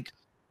knew like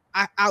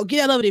I'll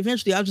get out of it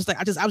eventually. I was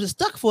just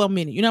stuck for a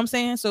minute. You know what I'm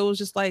saying? So it was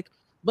just like,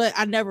 but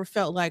I never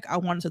felt like I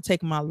wanted to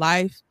take my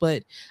life.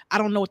 But I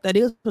don't know what that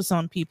is for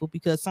some people,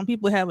 because some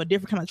people have a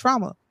different kind of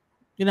trauma.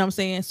 You know what I'm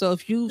saying? So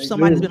if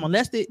somebody's been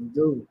molested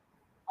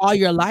all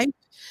your life,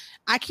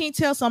 I can't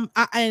tell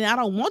and I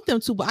don't want them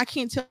to, but I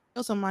can't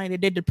tell somebody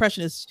that their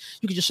depression is,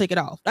 you can just shake it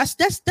off. That's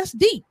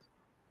deep.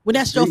 When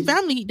that's your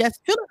family, that's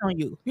feeling on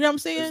you. You know what I'm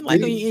saying?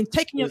 Like in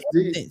taking your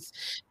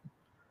evidence.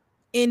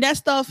 And that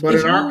stuff. But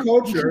in our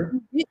culture,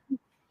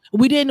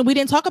 we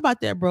didn't talk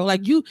about that, bro.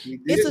 Like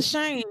it's a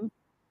shame.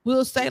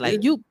 We'll say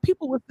like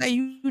people would say,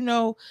 you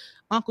know,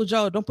 Uncle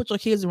Joe, don't put your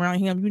kids around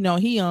him. You know,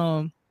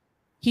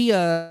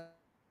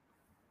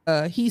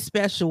 he's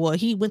special, or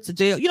he went to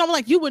jail. You know,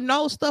 like you would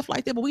know stuff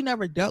like that, but we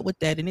never dealt with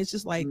that. And it's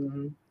just like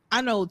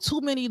I know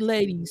too many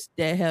ladies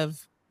that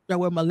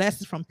were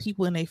molested from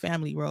people in their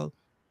family, bro.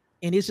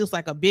 And it's just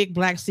like a big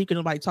black secret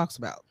nobody talks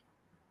about.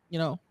 You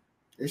know,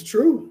 it's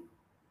true.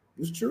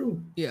 It's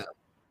true. Yeah.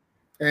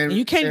 And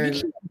you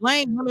can't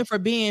blame women for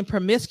being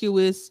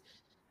promiscuous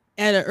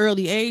at an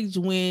early age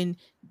when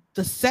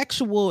the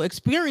sexual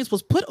experience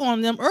was put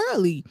on them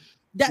early.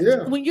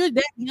 When you're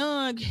that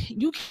young,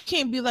 you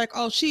can't be like,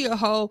 oh, she a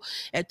hoe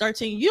at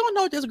 13. You don't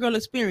know what this girl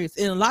experienced.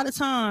 And a lot of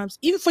times,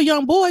 even for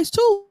young boys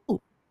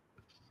too,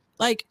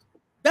 like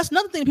that's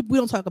another thing we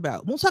don't talk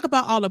about. We don't talk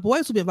about all the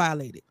boys who've been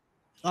violated.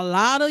 A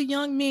lot of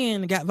young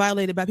men got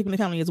violated by people in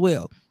the family as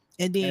well.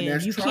 And then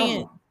you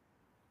can't.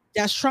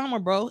 That's trauma,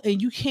 bro.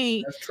 And you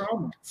can't. That's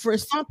trauma. For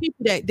some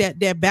people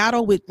that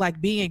battle with like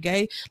being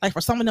gay, like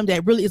for some of them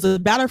that really is a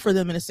battle for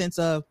them in a sense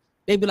of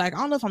they'd be like, I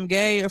don't know if I'm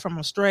gay or if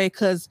I'm straight,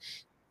 because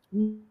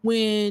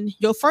when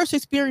your first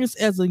experience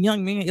as a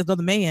young man, as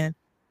another man,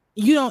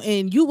 you don't,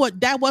 and you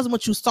what that wasn't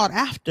what you sought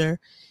after.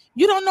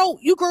 You don't know.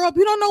 You grow up.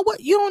 You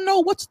don't know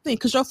what to think,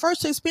 because your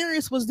first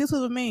experience was this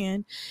with a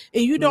man,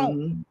 and you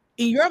don't.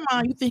 In your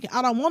mind, you think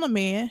I don't want a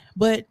man,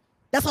 but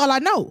that's all I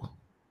know.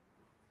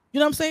 You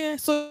know what I'm saying?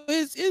 So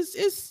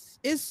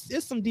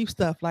it's some deep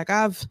stuff. Like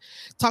I've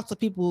talked to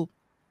people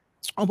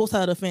on both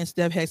sides of the fence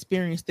that have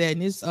experienced that,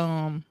 and it's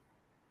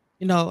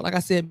you know, like I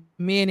said,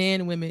 men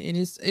and women, and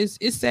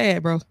it's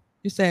sad, bro.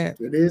 It's sad.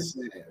 It is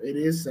sad. It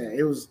is sad.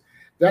 It was.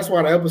 That's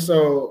why the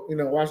episode, you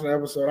know, watching the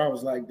episode, I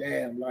was like,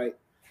 damn, like,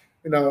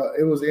 you know,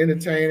 it was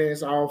entertaining.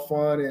 It's all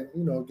fun and,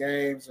 you know,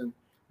 games and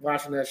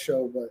watching that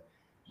show. But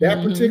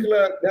that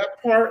particular,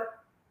 that part,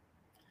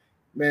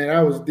 man,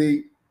 that was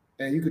deep.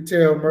 And you could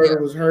tell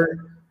Murder was hurt.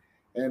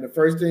 And the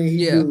first thing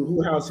he do,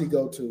 who house he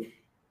go to?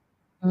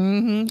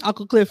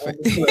 Uncle Clifford.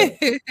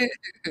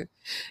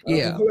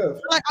 Yeah.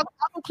 Like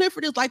Uncle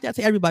Clifford is like that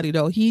to everybody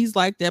though. He's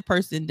like that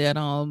person that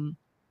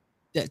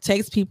that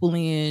takes people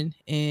in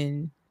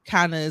and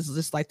kind of is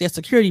just like their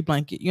security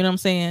blanket. You know what I'm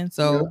saying?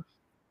 So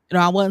you know,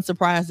 I wasn't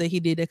surprised that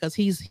he did that, because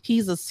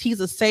he's a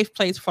safe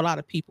place for a lot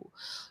of people.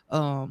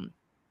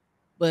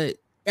 But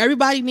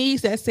everybody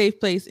needs that safe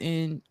place.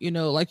 And, you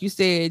know, like you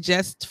said,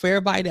 just for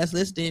everybody that's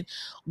listening,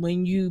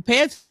 when you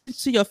pay attention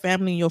to your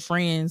family and your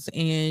friends,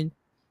 and,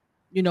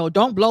 you know,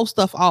 don't blow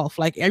stuff off.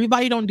 Like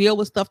everybody don't deal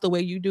with stuff the way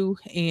you do.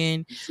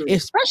 And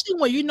especially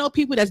when you know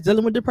people that's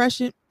dealing with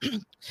depression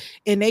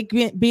and they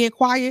being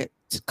quiet,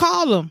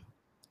 call them.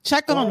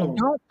 Check on them.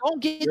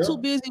 Don't get too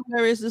busy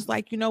where it's just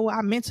like, you know,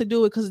 I meant to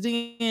do it, because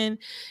then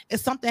if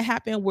something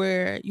happened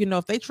where, you know,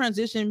 if they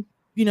transition,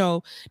 you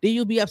know, then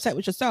you'll be upset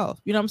with yourself.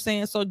 You know what I'm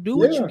saying? So do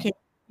what you can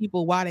for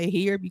people while they're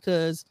here,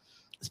 because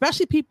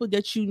especially people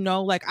that you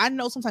know, like I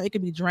know sometimes it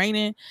can be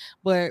draining,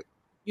 but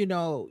you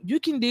know, you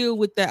can deal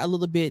with that a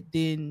little bit.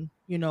 Then,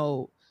 you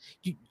know,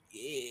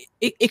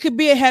 it could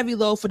be a heavy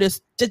load for this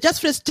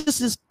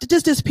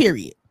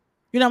period.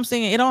 You know what I'm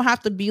saying? It don't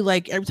have to be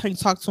like every time you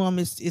talk to them,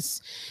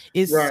 it's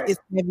heavy,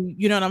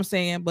 you know what I'm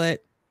saying?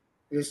 But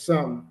it's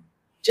something.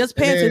 Just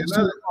pay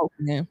attention.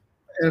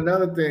 And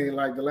another thing,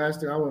 like the last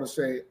thing I want to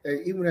say,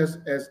 even as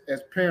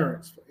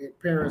parents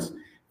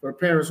for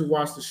parents who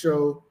watch the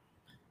show,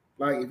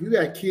 like if you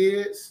got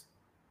kids,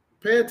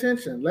 pay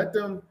attention. Let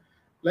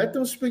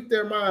them speak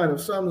their mind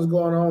if something's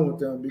going on with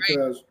them,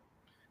 because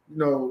you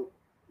know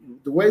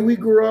the way we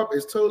grew up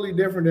is totally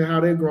different than how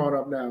they're growing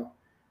up now.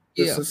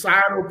 The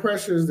societal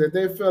pressures that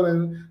they're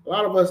feeling, a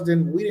lot of us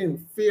didn't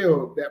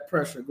feel that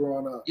pressure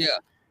growing up.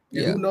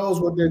 Who knows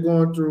what they're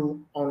going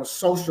through on a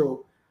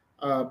social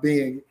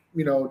being.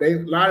 You know,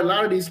 a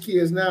lot of these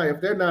kids now, if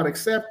they're not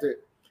accepted,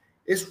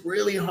 it's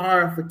really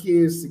hard for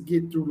kids to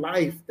get through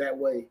life that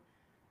way.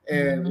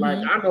 And like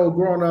I know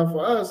growing up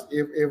for us,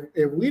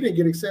 if we didn't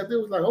get accepted,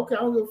 it was like, okay, I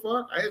don't give a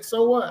fuck.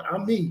 So what?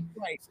 I'm me.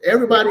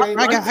 Everybody ain't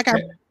like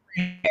that.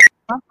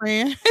 My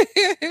friend.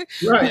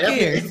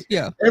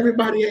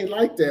 Everybody ain't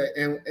like that.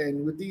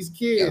 And with these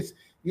kids,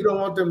 you don't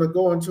want them to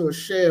go into a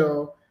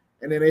shell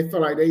and then they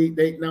feel like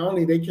they not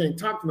only they can't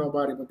talk to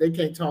nobody, but they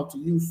can't talk to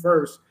you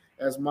first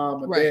as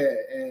mom or dad.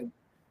 And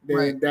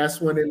then that's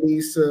when it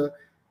leads to,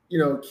 you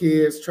know,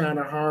 kids trying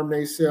to harm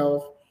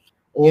themselves,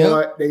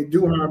 or they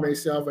do harm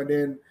themselves, and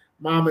then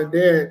mom and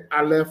dad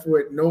are left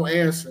with no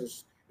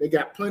answers. They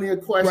got plenty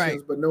of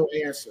questions, but no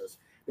answers.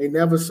 They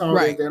never saw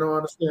it. They don't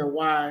understand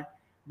why.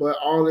 But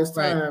all this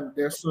time,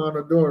 their son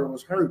or daughter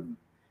was hurting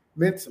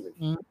mentally.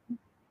 You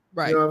know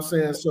what I'm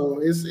saying? So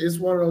it's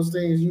one of those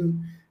things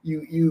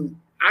you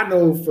I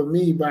know for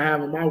me, by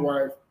having my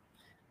wife,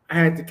 I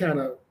had to kind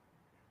of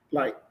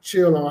like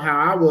chill on how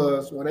I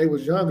was when they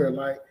was younger,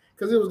 like,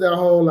 because it was that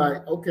whole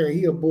like, okay,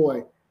 he a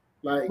boy,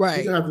 like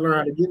you have to learn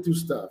how to get through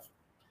stuff.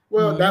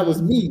 Well, that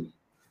was me.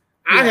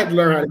 I had to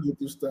learn how to get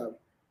through stuff.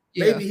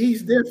 Maybe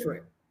he's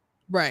different.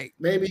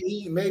 Maybe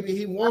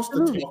he wants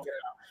to talk it out.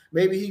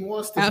 Maybe he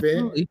wants to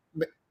vent.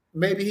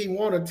 Maybe he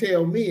want to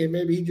tell me, and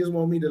maybe he just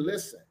want me to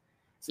listen.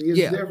 See,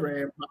 it's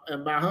different.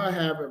 And by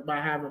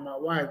having my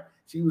wife,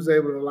 she was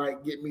able to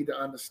like get me to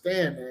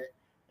understand that.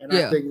 And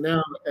I think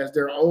now, as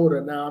they're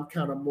older, now I'm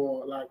kind of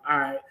more like, all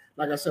right,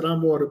 like I said, I'm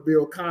more the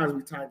Bill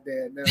Cosby type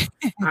dad now.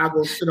 I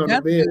go sit on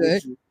the bed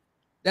with you.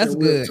 That's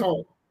good. We'll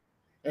talk.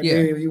 And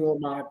then if you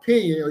want my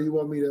opinion or you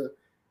want me to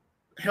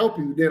help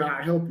you, then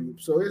I help you.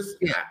 So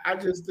I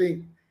just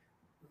think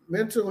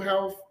mental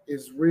health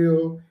is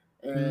real.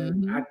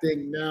 And I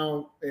think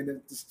now,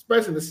 and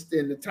especially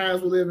in the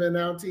times we live in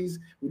now,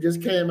 we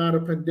just came out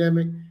of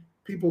pandemic.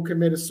 People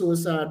committed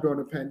suicide during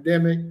the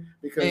pandemic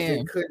because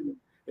they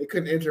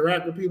couldn't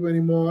interact with people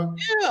anymore.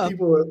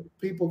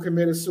 People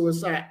committed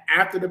suicide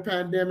after the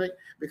pandemic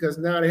because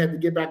now they had to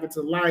get back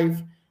into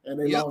life, and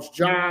they lost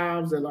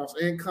jobs, they lost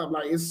income.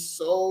 Like, it's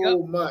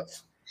so much.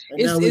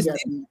 And now we got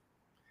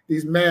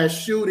these mass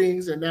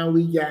shootings, and now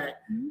we got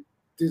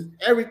this,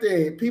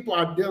 everything. People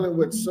are dealing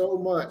with so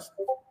much.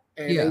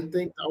 And they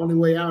think the only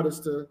way out is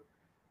to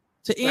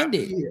end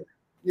it.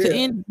 to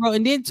end, bro.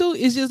 And then too,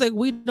 it's just like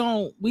we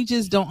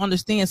just don't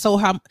understand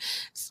how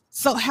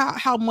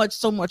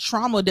much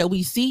trauma that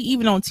we see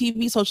even on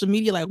TV, social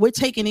media. Like we're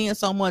taking in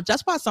so much.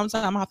 That's why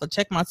sometimes I have to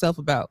check myself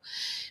about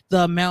the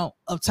amount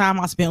of time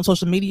I spend on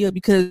social media,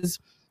 because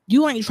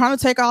you ain't trying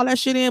to take all that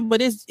shit in,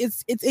 but it's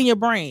in your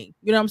brain.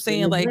 You know what I'm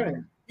saying? Like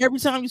every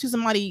time you see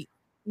somebody,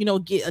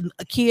 get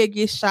a kid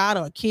get shot,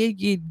 or a kid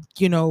get,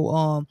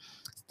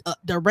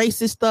 the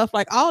racist stuff,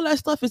 like all that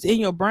stuff is in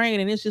your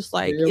brain, and it's just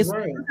like it's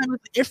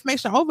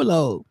information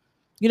overload.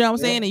 You know what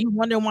I'm saying? And you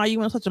wonder why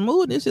you in such a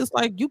mood. It's just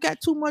like you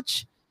got too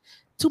much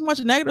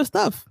negative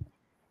stuff.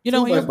 In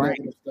your brain.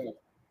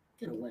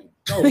 Get away.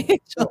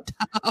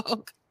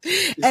 Dog.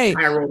 Hey,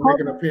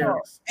 making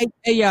appearance.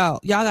 Hey, y'all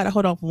gotta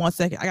hold on for 1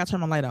 second. I gotta turn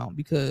my light on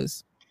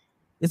because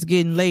it's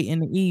getting late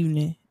in the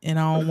evening, and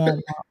I don't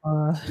want.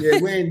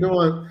 Yeah, we ain't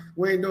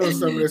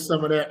doing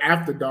some of that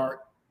after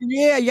dark.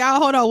 Yeah,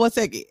 y'all hold on 1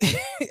 second.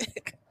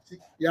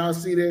 Y'all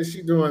see that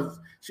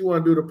she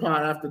want to do the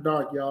pod after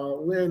dark,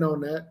 y'all. We ain't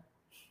on that.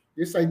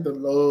 This ain't the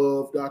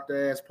Love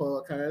Dr. Ass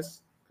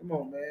podcast. Come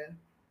on, man.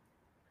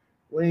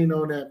 We ain't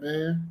on that,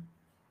 man.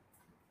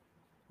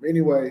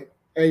 Anyway,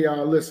 hey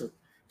y'all, listen.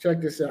 Check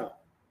this out.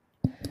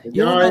 If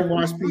y'all ain't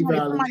watched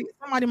P-Valley,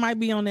 somebody might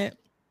be on that.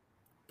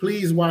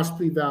 Please watch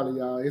P-Valley,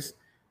 y'all. It's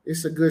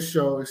a good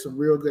show. It's some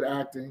real good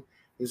acting.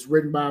 It's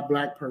written by a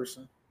Black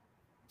person.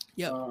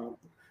 Yeah.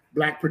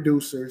 Black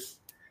producers.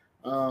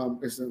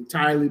 It's an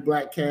entirely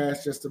Black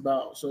cast, just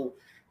about. So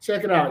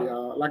check it out,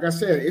 y'all. Like I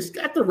said, it's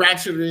got the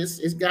ratchetness,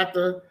 it's got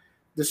the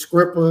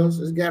scrippers,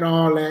 it's got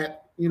all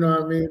that. You know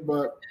what I mean?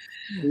 But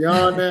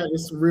beyond that,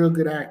 it's some real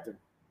good acting.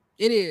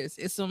 It is.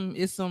 It's some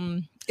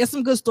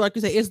good story. Like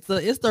you say, it's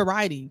the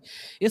writing.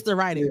 It's the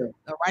writing. Yeah.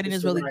 The writing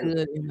is really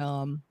good.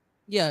 And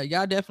yeah,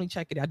 y'all definitely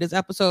check it out. This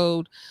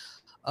episode,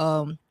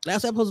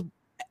 last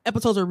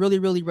episodes are really,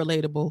 really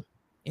relatable,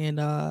 and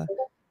I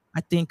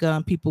think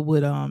people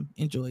would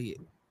enjoy it.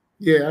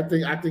 Yeah, I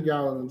think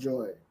y'all will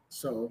enjoy it.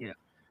 So yeah.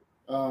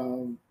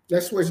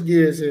 Let's switch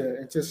gears here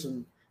into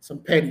some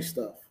petty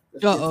stuff.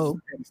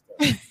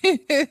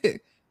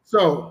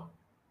 So,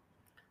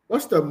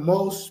 what's the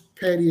most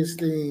pettiest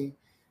thing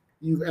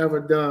you've ever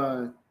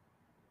done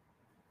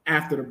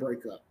after the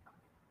breakup?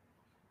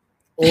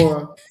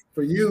 Or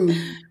for you,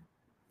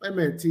 hey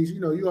man, Teach,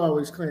 you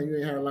always claim you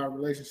ain't had a lot of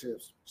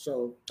relationships.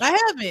 So I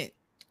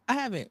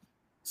haven't.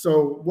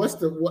 So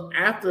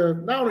after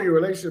not only your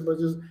relationship, but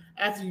just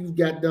after you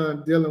got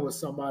done dealing with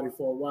somebody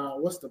for a while,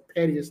 what's the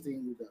pettiest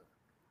thing you've done?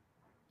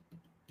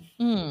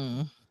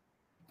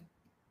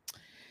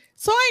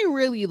 So I ain't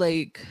really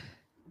like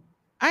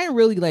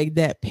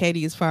that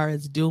petty as far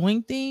as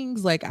doing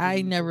things. Like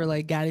I never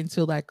like got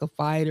into like a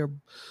fight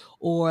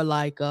or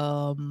like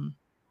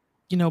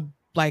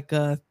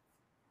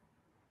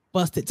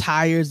busted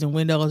tires and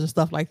windows and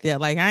stuff like that.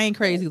 Like I ain't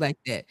crazy like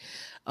that.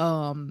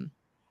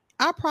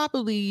 I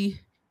probably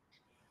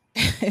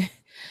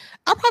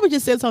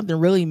just said something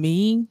really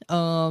mean.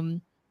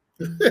 If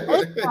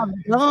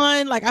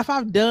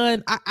I've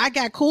done, I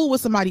got cool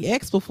with somebody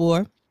ex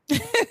before. Okay,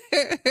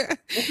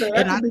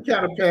 that can be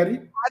kind of petty.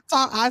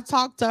 I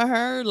talked to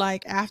her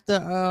like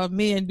after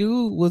me and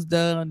dude was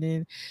done,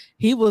 and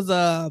he was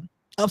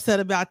upset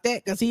about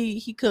that because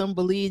he couldn't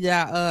believe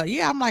that.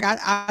 I'm like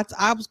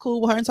I was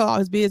cool with her and told all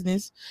his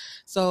business,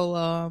 so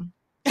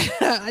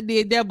I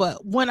did that.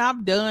 But when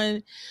I'm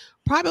done,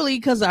 probably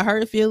because of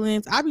hurt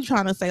feelings, I be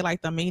trying to say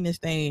like the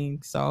meanest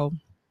thing. So,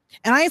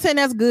 and I ain't saying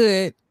that's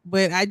good,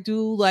 but I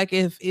do like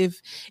if it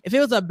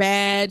was a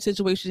bad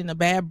situation, a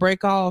bad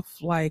break off,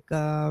 like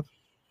I'll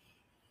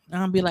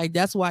be like,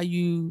 that's why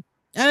you.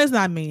 And it's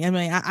not me. I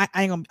mean, I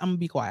ain't gonna. I'm gonna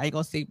be quiet. I ain't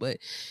gonna say, but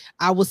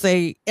I will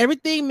say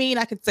everything mean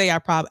I could say.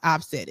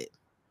 I've said it.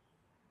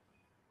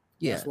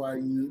 Yeah.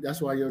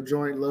 That's why your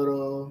joint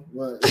little.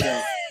 What?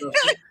 Yeah.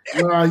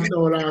 Well, you know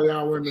what all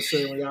y'all want to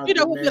say when y'all. You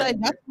know, be like,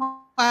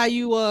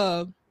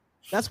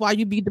 that's why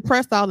you be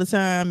depressed all the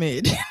time,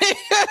 and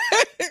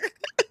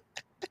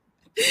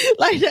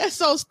like that's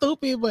so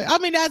stupid. But I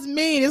mean, that's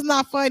mean. It's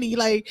not funny.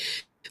 Like.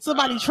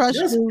 Somebody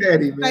trusts you,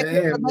 petty,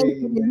 man.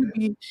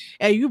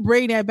 And you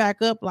bring that back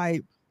up,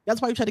 like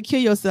that's why you try to kill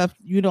yourself,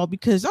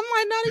 because I'm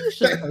like, no, you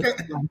shouldn't like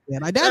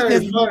that. Like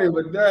that's funny,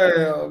 but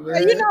damn,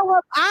 man. You know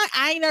what?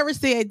 I ain't never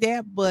said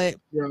that, but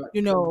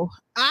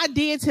I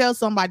did tell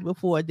somebody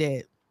before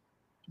that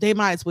they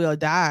might as well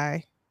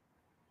die.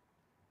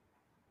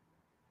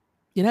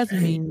 Yeah, that's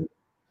mean.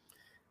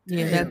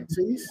 Yeah,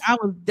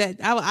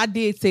 I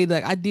did say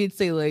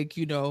like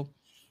you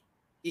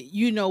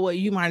know what,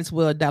 you might as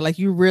well die. Like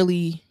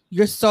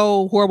you're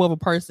so horrible of a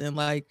person.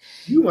 Like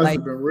you must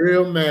have been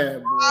real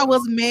mad, bro. I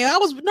was mad. I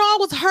was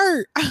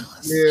hurt.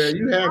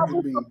 You have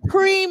to be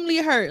supremely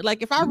hurt.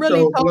 Like if I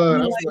really told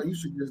blood, that's why you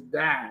should just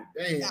die.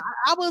 Damn.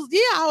 I was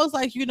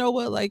like, you know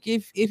what? Like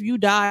if you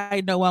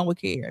died, no one would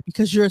care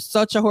because you're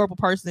such a horrible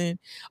person.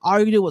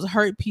 All you do was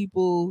hurt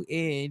people,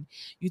 and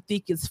you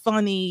think it's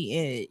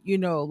funny,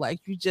 and like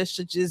you just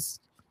should just.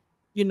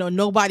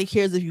 Nobody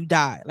cares if you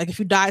die. Like if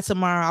you died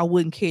tomorrow, I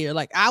wouldn't care.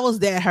 Like I was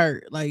that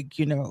hurt, like,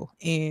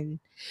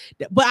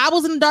 but I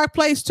was in a dark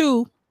place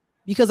too.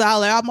 because I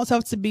allow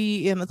myself to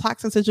be in a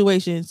toxic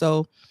situation.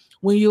 So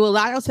when you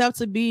allow yourself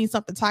to be in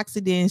something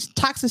toxic, then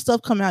toxic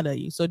stuff come out of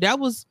you. So that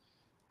was,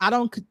 I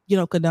don't,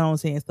 condone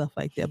saying stuff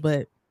like that,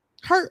 but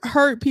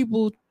hurt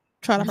people,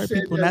 try to You hurt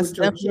said people. And that that's with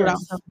your definitely what I was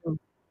chest. talking about.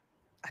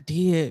 I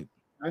did.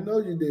 I know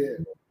you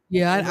did.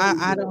 Yeah,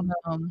 I don't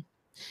know.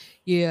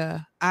 Yeah,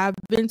 I've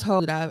been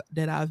told that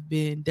I've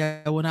been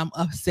that when I'm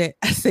upset,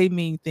 I say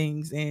mean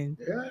things, and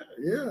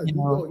Yeah. you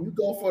know, You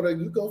go for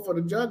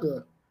the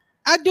juggler.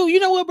 I do. You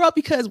know what, bro?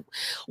 Because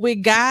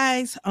with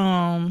guys,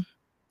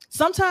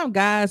 sometimes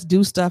guys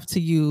do stuff to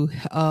you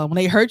when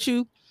they hurt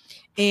you,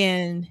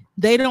 and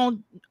they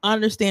don't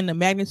understand the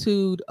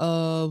magnitude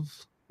of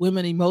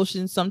women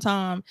emotions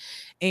sometimes.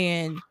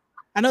 And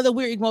I know that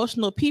we're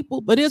emotional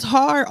people, but it's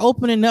hard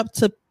opening up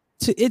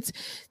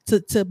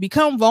to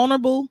become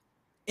vulnerable.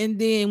 And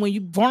then when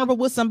you vulnerable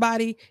with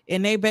somebody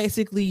and they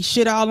basically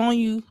shit all on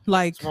you,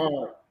 like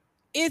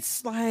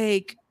it's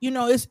like,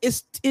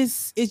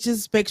 it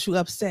just makes you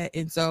upset.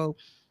 And so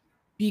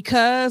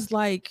because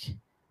like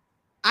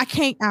I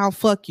can't out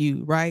fuck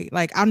you, right?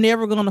 Like I'm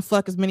never gonna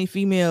fuck as many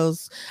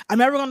females. I'm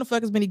never gonna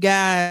fuck as many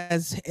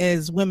guys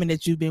as women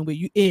that you've been with.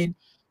 You and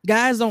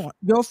guys don't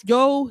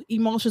your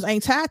emotions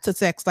ain't tied to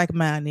sex like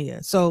mine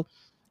is. So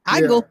I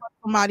can go fuck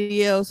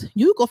somebody else.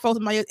 You go fuck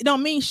somebody else. It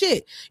don't mean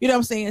shit. You know what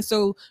I'm saying?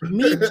 So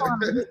me trying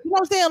to, you know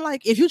what I'm saying?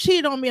 Like if you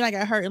cheated on me and I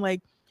got hurt,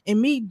 and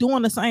me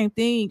doing the same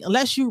thing,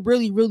 unless you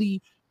really,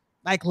 really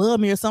like love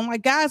me or something,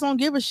 like guys don't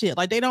give a shit.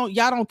 Like y'all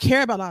don't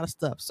care about a lot of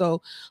stuff.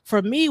 So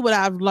for me, what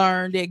I've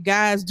learned that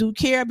guys do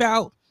care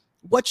about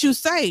what you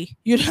say.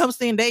 You know what I'm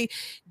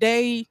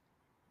saying?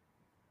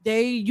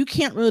 You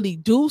can't really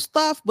do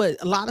stuff, but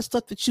a lot of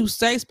stuff that you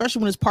say,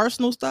 especially when it's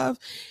personal stuff,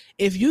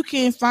 if you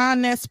can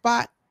find that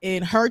spot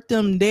and hurt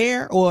them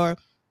there or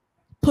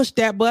push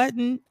that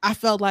button, I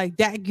felt like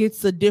that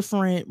gets a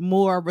different,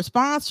 more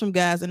response from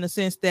guys in the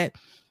sense that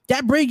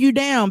bring you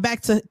down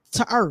back to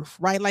earth,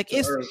 right? Like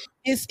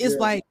it's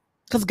like,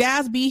 because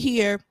guys be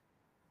here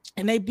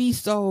and they be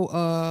so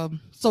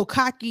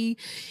cocky,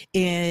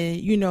 and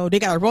they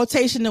got a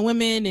rotation of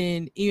women,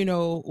 and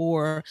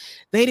or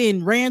they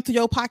didn't ran through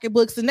your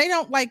pocketbooks, and they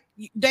don't like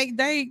they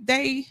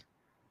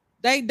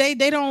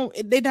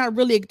don't, they're not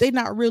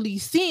really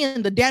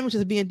seeing the damage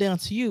that's being done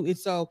to you. And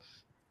so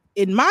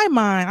in my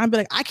mind, I'm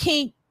like,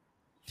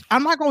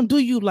 I'm not gonna do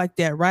you like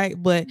that, right?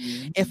 But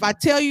if I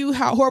tell you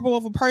how horrible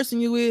of a person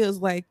you is,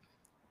 like,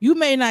 you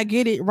may not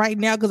get it right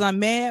now because I'm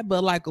mad,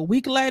 but like a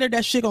week later,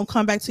 that shit gonna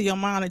come back to your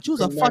mind that you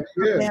was a fucked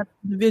up bad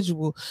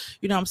individual.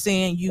 You know what I'm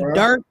saying? You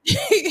dirt.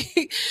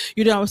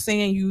 You know what I'm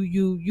saying?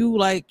 You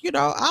like,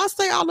 I'll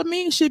say all the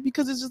mean shit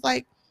because it's just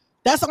like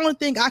that's the only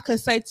thing I could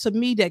say to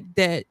me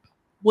that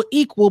will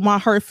equal my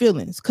hurt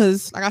feelings.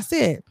 Cause like I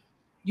said,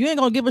 you ain't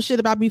gonna give a shit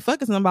about me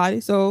fucking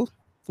somebody. So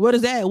what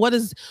is that? What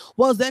is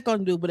that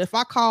gonna do? But if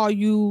I call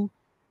you,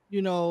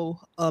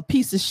 a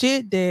piece of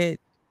shit that,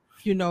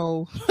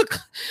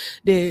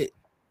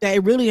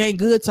 that really ain't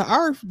good to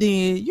earth,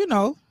 then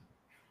and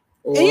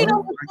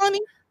what's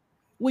funny?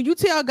 When you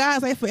tell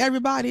guys ain't for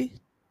everybody,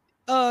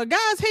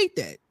 guys hate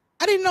that.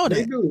 I didn't know that.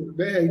 They do.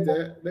 They hate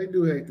that. They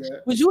do hate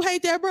that. Would you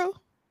hate that, bro?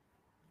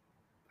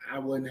 I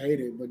wouldn't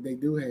hate it, but they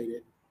do hate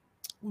it.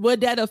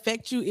 Would that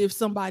affect you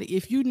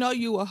if you know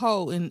you a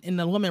hoe and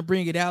the woman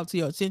bring it out to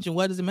your attention?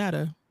 What does it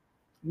matter?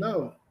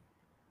 No,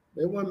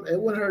 it wouldn't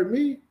hurt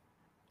me.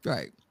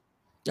 Right.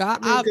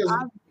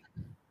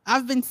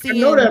 I've been seeing. I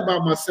know that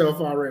about myself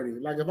already.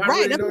 Like if I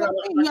really know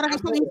that, you gotta have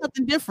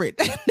something different.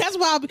 That's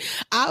why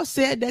I've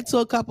said that to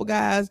a couple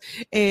guys,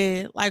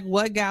 and like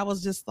one guy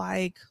was just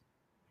like,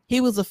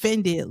 he was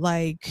offended.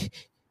 Like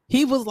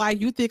he was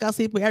like, "You think I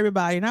sleep with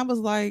everybody?" And I was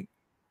like,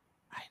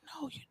 "I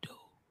know you do."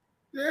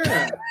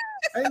 Yeah,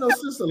 ain't no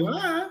sister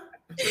lying.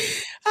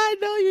 I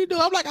know you do.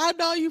 I'm like, I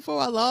know you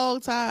for a long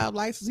time,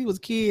 like since he was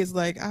kids.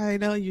 Like I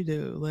know you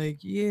do. Like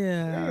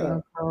yeah.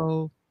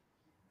 So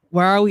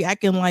why are we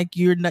acting like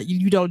you're not?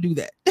 You don't do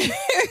that.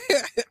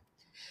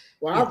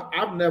 Well,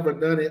 I've never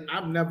done it.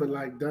 I've never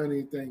like done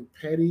anything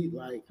petty.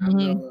 Like I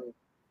think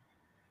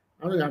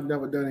I've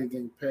never done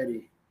anything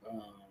petty.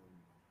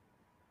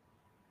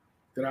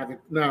 That I could.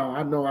 No,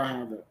 I know I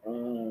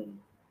haven't.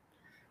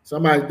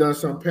 Somebody's done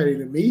something petty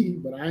to me,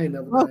 but I ain't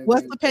never done.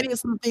 What's the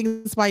pettiest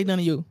thing somebody done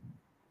to you?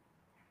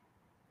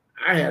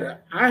 I had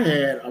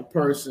a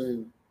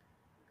person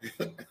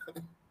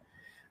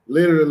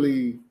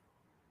literally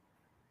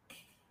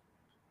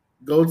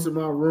go to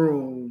my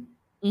room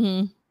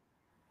and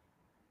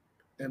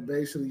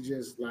basically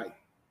just like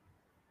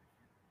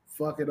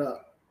fuck it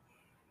up.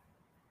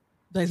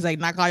 They like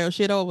knock all your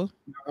shit over,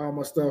 knock all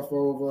my stuff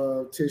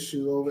over,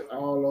 tissue over,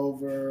 all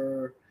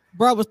over.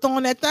 Bro was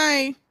throwing that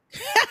thing.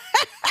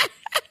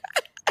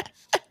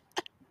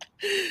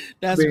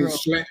 That's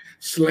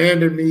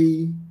slander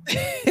me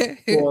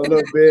for a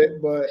little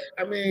bit, but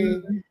I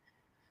mean,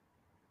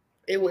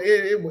 it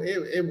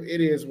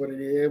is what it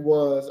is. It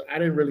was. I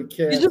didn't really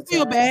care. Did you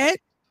feel bad?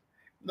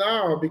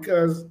 No,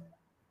 because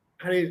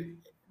I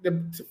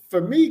didn't.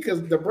 For me,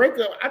 because the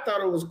breakup, I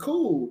thought it was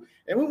cool,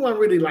 and we weren't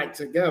really like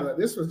together.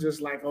 This was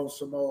just like on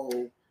some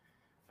old.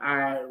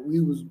 we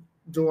was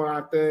doing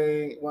our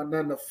thing. Wasn't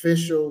nothing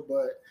official,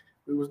 but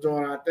we was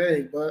doing our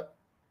thing. But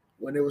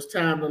when it was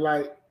time to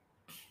like,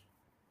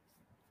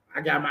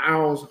 I got my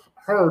hours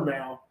heard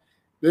now.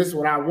 This is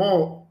what I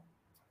want.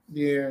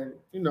 Then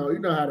you know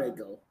how they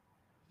go.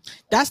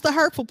 That's the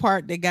hurtful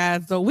part, that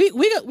guys. So we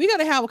got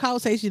to have a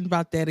conversation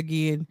about that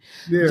again.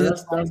 Yeah,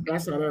 that's how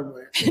that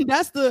went.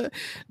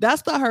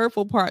 that's the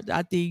hurtful part that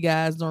I think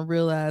guys don't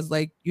realize.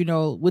 Like,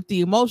 with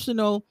the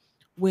emotional,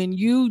 when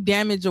you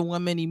damage a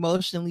woman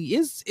emotionally,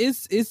 it's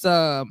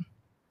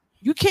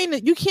you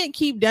can't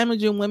keep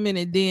damaging women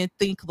and then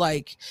think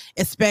like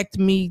expect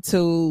me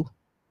to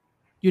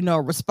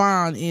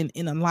respond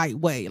in a light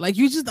way. Like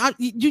you just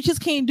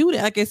can't do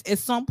that. Like at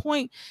some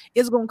point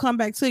it's gonna come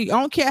back to you. I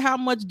don't care how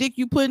much dick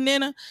you putting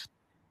in her.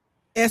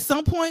 At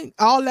some point,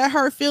 all that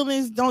hurt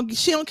feelings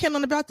she don't care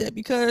nothing about that,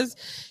 because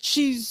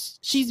she's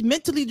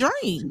mentally drained.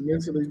 She's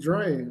mentally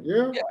drained.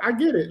 Yeah, I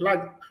get it.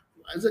 Like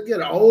as I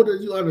get older,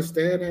 you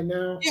understand that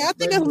now. Yeah, I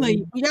think that's like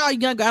y'all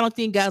younger. I don't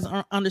think guys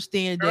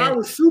understand that. I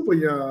was super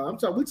young.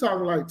 We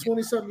talking like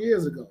 20-something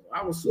years ago.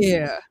 I was super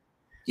young.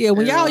 Yeah,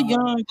 when y'all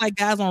young, like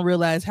guys don't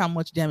realize how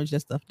much damage that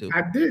stuff do.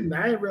 I didn't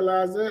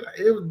realize that.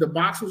 The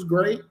box was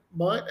great,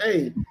 but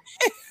hey,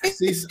 I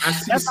see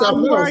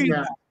something else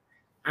now.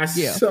 I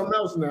see something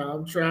else now.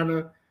 I'm trying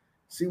to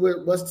see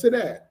what's to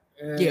that.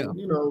 And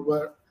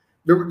but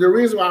the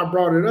reason why I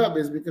brought it up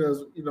is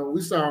because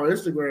we saw on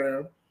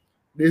Instagram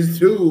this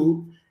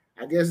dude.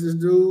 I guess this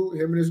dude,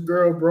 him and his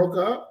girl broke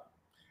up.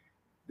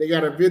 They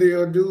got a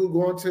video of dude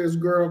going to his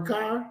girl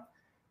car.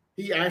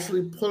 He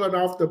actually pulling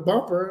off the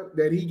bumper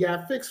that he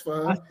got fixed for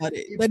her.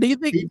 But do you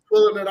think he's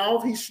pulling it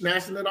off? He's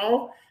snatching it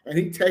off, and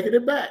he taking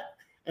it back.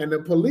 And the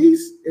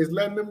police is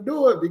letting him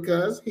do it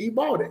because he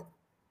bought it.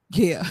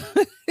 Yeah.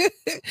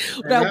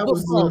 That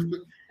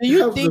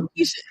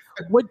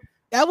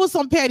was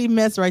some petty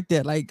mess right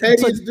there. Like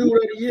pettiest dude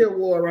of the year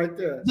award right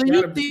there. Do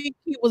you think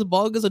he was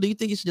bogus, or do you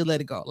think you should have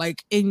let it go?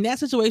 Like in that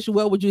situation,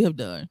 what would you have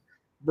done?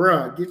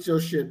 Bruh, get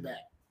your shit back.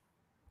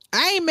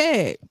 I ain't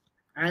mad.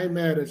 I ain't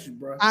mad at you,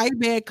 bro. I ain't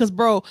mad because,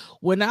 bro,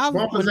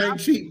 bumpers ain't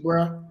cheap,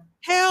 bro.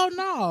 Hell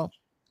no.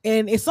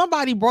 And if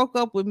somebody broke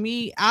up with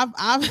me, I've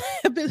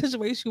been in a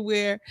situation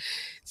where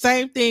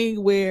same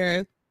thing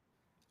where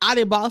I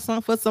did bought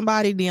something for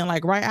somebody. Then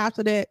like right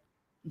after that,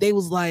 they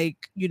was like,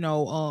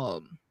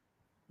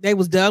 they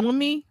was done with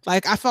me.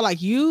 Like I felt like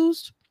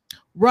used.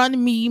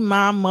 Run me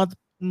my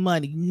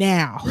money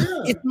now.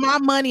 Yeah. It's my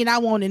money and I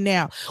want it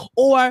now.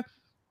 Or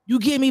you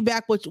give me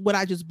back what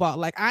I just bought.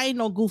 Like I ain't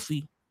no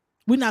goofy.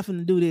 We're not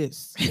finna do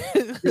this. Get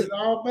it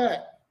all back.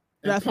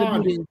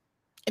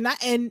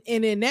 And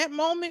in that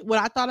moment, what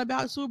I thought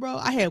about too, bro,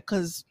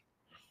 because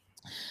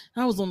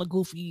I was on a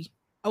goofy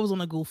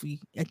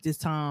at this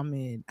time,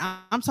 and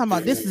I'm talking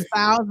about this is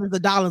thousands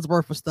of dollars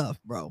worth of stuff,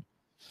 bro.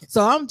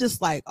 So I'm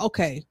just like,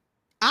 okay.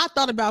 I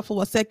thought about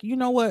for a second, you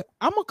know what?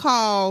 I'm gonna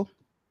call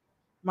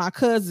my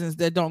cousins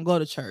that don't go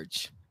to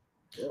church.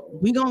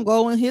 We gonna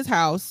go in his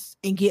house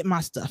and get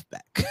my stuff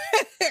back.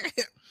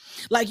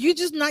 Like you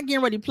just not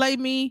getting ready to play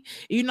me.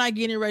 You're not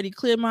getting ready to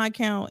clear my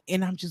account,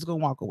 and I'm just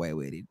gonna walk away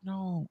with it.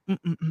 No,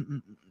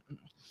 you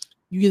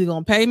either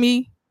gonna pay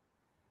me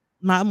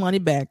my money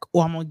back,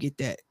 or I'm gonna get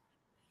that.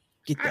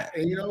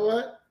 And you know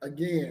what?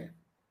 Again,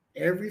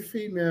 every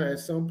female at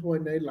some point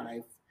in their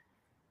life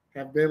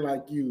have been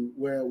like you,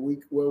 where we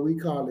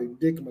call it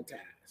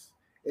dickmatized.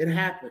 It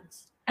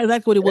happens. And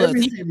that's what it was.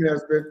 Every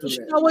female's been through that.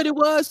 You know what it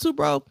was too,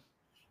 bro?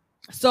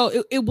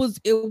 So it was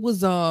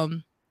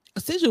a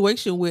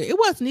situation where it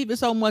wasn't even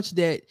so much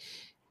that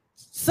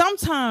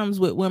sometimes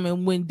with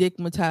women when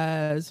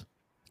dickmatized,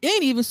 it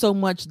ain't even so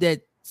much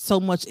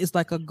it's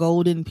like a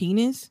golden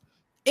penis.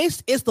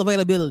 It's the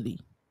availability.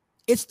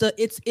 It's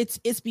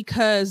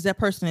because that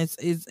person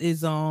is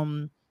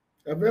available.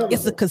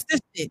 It's a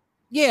consistent.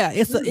 Yeah,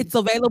 it's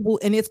available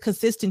and it's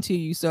consistent to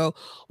you. So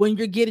when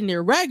you're getting it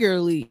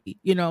regularly,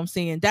 you know what I'm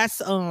saying?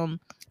 That's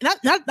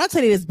not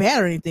saying it's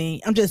bad or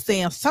anything. I'm just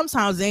saying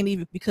sometimes it ain't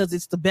even because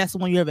it's the best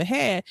one you ever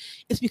had.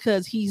 It's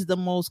because he's the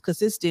most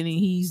consistent and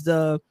he's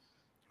the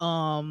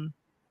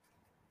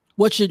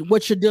what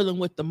you're dealing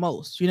with the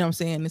most. You know what I'm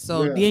saying? And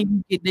so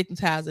then you get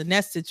dignitized in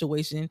that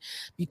situation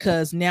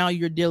because now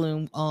you're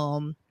dealing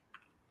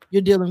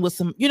with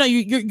some,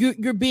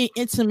 you're being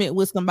intimate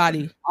with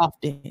somebody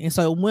often. And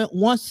so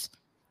once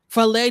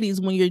for ladies,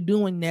 when you're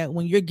doing that,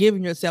 when you're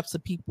giving yourself to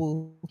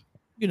people,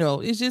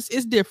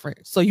 it's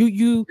different. So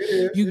you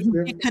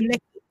get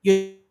connected,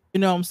 you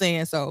know what I'm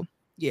saying? So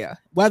yeah,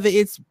 whether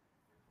it's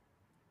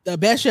the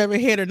best you ever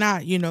had or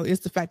not,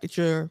 it's the fact that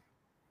you're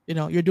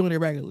doing it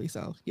regularly.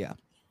 So yeah.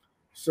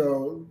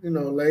 So,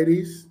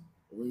 ladies,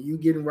 when you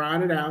getting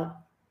rotted out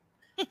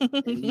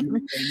and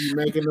you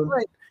making them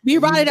be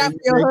rotted out for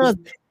your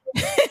husband.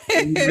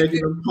 You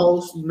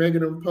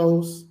making them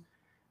post,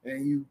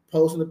 and you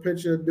posting a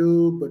picture of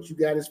dude, but you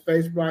got his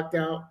face blocked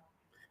out.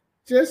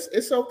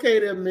 It's okay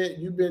to admit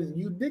you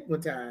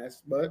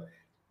dickmatized, but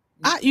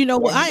I ain't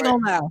gonna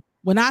lie.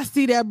 when I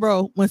see that,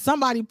 bro, when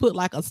somebody put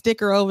like a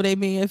sticker over their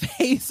man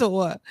face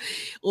or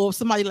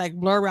somebody like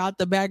blur out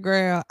the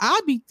background,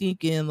 I'll be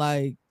thinking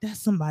like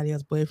that's somebody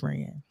else's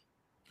boyfriend.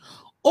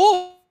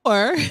 Or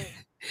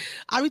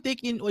I be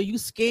thinking, or you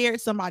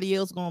scared somebody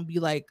else gonna be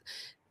like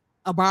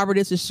a barber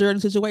this is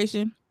certain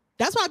situation.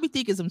 That's what I be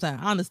thinking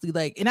sometimes, honestly.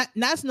 Like, and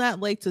that's not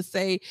like to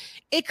say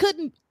it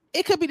could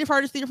be the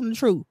furthest thing from the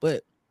truth,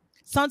 but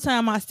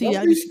sometimes I see.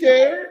 Don't be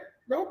scared.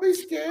 Don't be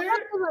scared.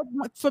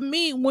 Like, for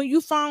me, when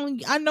you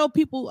finally, I know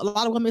people, a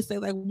lot of women say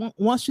like,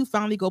 once you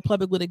finally go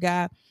public with a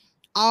guy,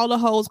 all the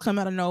hoes come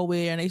out of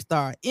nowhere and they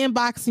start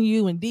inboxing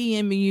you and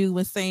DMing you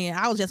and saying,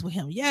 I was just with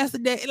him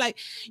yesterday. Like,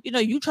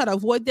 you try to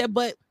avoid that.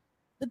 But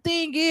the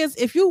thing is,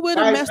 if you with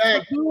a mess,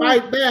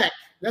 fight back.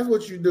 That's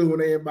what you do when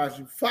they inbox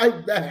you.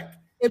 Fight back.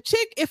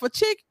 If a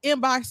chick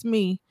inbox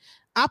me,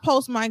 I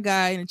post my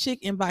guy and a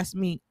chick inbox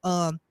me,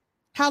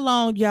 how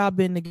long y'all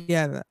been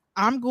together?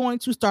 I'm going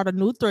to start a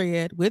new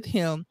thread with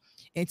him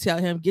and tell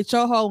him, get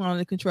your hoe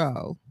under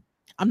control.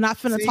 I'm not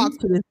finna talk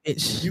to this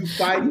bitch. You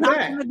fight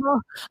back.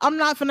 I'm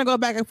not finna go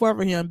back and forth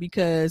with him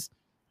because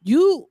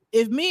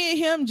if me and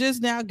him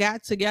just now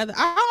got together,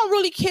 I don't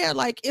really care.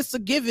 Like, it's a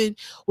given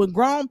when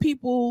grown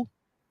people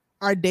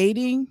are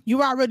dating,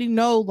 you already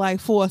know, like,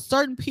 for a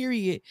certain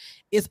period,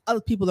 it's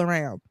other people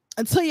around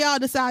until y'all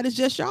decide it's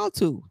just y'all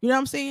two. You know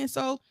what I'm saying?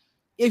 So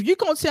if you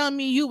gonna tell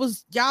me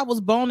y'all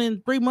was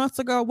boning 3 months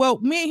ago, well,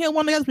 me and him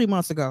went together 3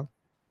 months ago.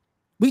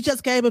 We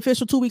just gave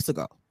official 2 weeks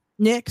ago.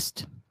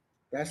 Next.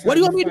 What do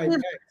you want me to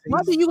do?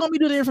 What do you want me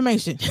to do the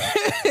information?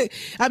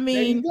 I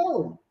mean,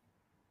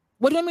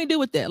 what do you want me to do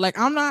with that? Like,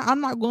 I'm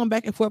not going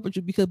back and forth with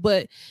you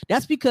but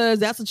that's because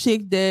that's a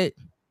chick that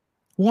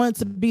wanted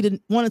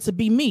to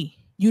be me.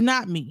 You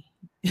not me.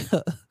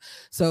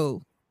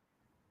 So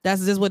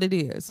that's just what it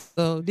is.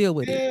 So deal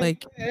with it.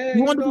 Like,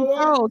 you want to be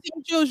cold, he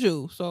choose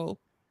you. So,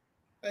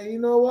 and you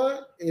know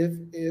what? If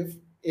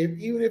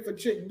even if a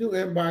chick do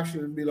inbox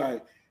you and be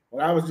like,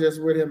 well, I was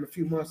just with him a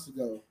few months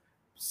ago.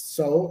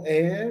 So,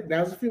 and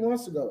that was a few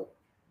months ago.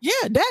 Yeah,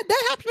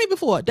 that happened to me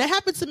before. That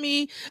happened to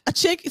me. A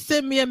chick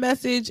sent me a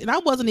message, and I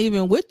wasn't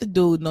even with the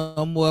dude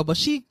no more. But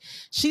she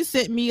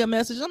sent me a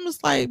message. I'm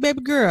just like,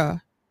 baby girl,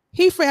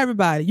 he for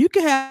everybody. You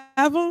can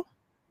have him.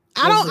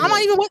 I'm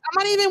not even with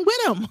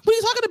him. What are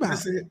you talking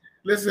about?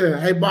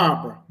 Listen. Hey,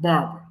 Barbara.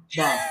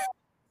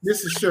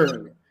 This is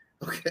Shirley.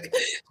 Okay.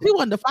 She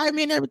wanted to fight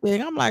me and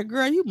everything. I'm like,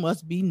 girl, you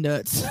must be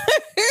nuts.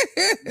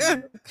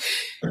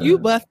 You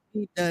must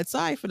be nuts.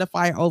 I ain't finna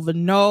fight over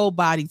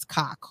nobody's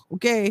cock,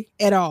 okay?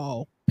 At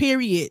all.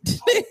 Period.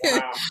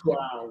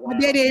 Wow. My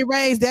daddy ain't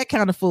raised that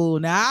kind of fool.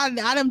 Now,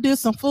 I done do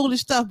some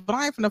foolish stuff, but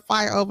I ain't finna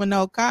fight over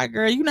no cock,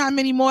 girl. You not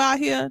many more out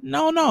here?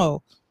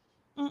 No.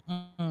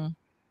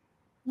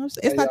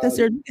 It's not that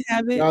serious. You can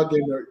have it.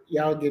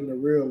 Y'all getting the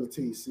real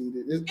Latisse.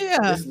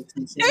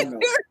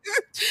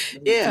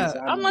 Yeah,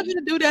 I'm not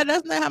gonna do that.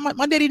 That's not how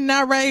my daddy did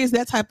not raise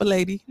that type of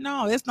lady.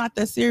 No, it's not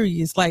that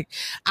serious. Like,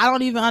 I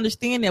don't even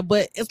understand that,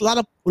 but it's a lot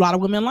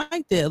of women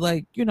like that.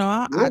 Like,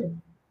 I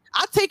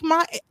take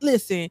my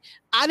listen.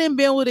 I didn't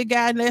been with a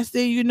guy next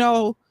thing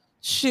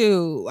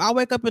shoot. I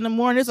wake up in the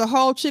morning. There's a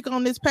whole chick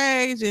on this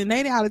page, and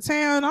they out of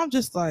town. I'm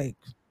just like,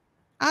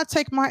 I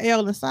take my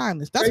L in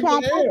silence. That's why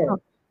I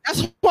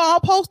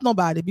don't post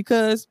nobody,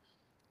 because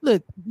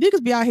look,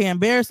 niggas be out here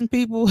embarrassing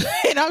people,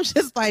 and I'm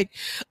just like,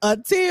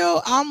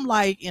 until I'm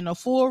like in a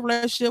full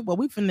relationship where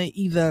we finna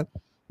either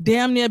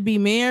damn near be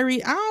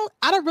married, I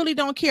really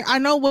don't care. I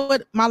know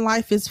what my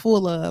life is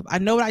full of. I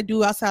know what I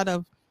do outside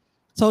of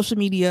social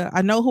media.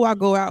 I know who I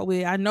go out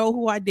with. I know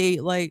who I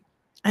date. Like,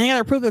 I ain't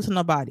gotta prove it to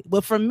nobody.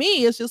 But for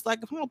me, it's just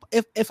like,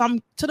 if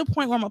I'm to the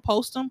point where I'm gonna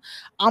post them,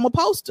 I'm gonna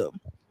post them.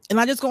 And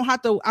I just I'm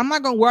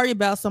not gonna worry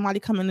about somebody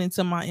coming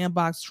into my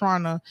inbox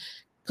trying to,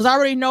 because I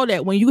already know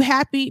that when you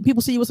happy,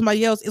 people see you with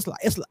somebody else. It's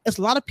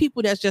a lot of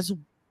people that's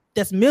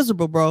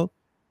miserable, bro.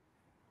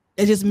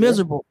 They're just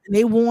miserable. And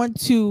they want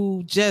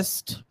to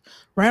just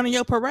run on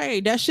your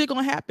parade. That shit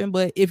gonna happen.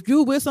 But if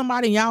you with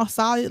somebody and y'all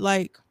solid,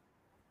 like,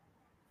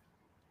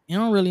 it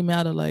don't really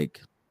matter.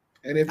 Like,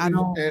 and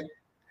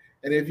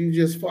if you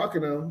just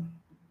fucking them,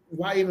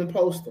 why even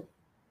post them?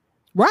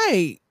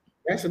 Right.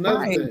 That's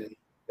another thing.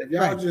 If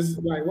y'all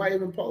just like, why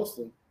even post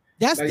them?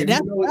 That's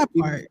that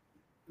part.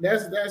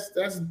 That's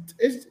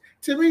it's,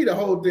 to me, the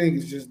whole thing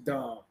is just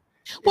dumb.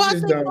 Well, I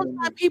think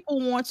sometimes people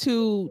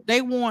they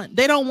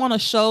don't want to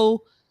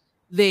show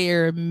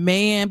their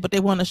man, but they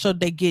want to show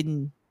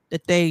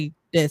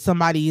that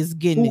somebody is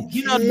getting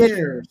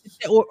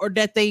it. Or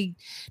that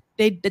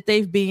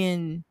they've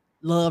been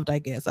loved, I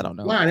guess. I don't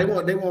know. Why they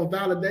want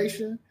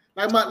validation?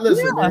 Like my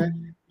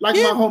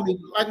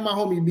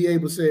homie be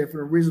able to say it for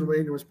the Reasonable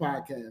Ignorance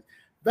podcast.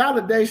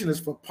 Validation is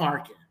for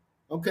parking.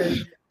 Okay.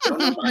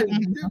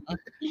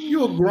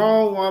 You're a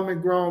grown woman,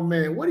 grown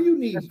man. What do you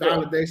need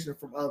validation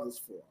from others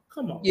for?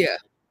 Come on. Yeah.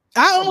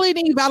 I only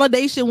need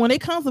validation when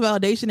it comes to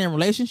validation in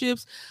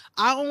relationships.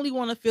 I only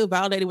want to feel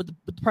validated with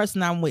the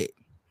person I'm with.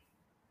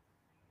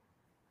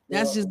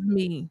 That's just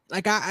me.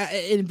 Like,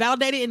 I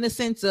validated in the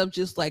sense of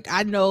just like,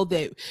 I know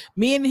that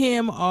me and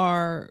him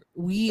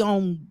we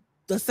on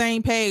the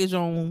same page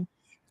on,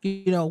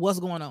 what's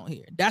going on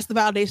here. That's the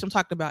validation I'm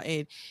talking about.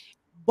 And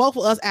both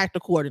of us act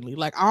accordingly.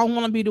 Like, I don't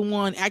want to be the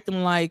one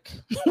acting like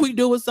we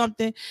doing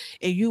something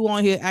and you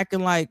on here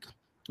acting like,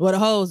 what the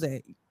hoes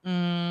at?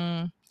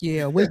 Yeah,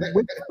 you know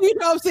what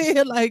I'm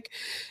saying? Like,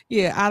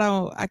 yeah,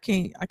 I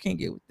can't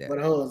get with that. What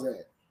the hoes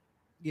at?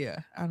 Yeah,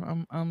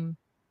 I'm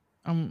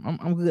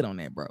good on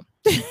that, bro.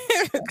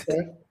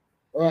 Okay.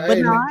 Well, but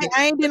no,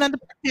 I ain't been under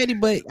petty,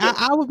 but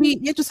I would be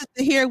interested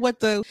to hear what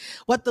the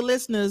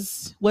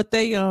listeners, what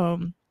they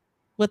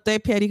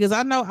petty, because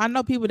I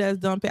know people that's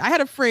done petty. I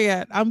had a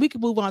friend, we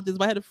can move on to this,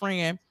 but I had a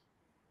friend,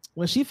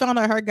 when she found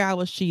out her guy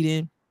was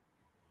cheating,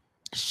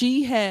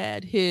 she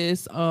had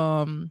his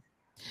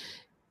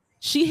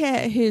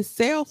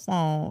cell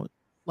phone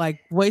like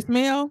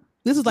voicemail.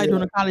 This is like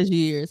during the college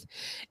years.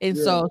 And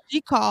so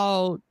she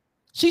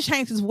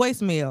changed his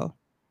voicemail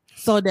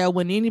so that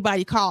when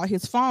anybody called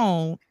his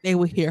phone, they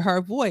would hear her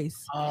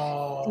voice.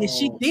 Oh. And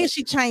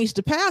she changed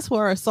the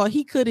password so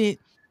he couldn't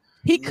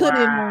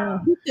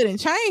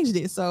change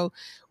it. So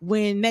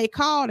when they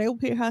called, they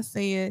would hear her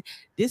saying,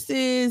 "This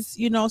is,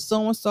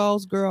 so and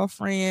so's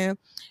girlfriend.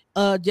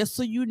 Just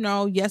so you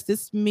know, yes,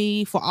 it's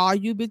me. For all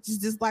you bitches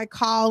just like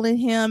calling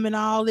him and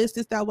all this,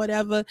 that,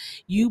 whatever.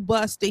 You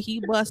busted,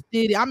 he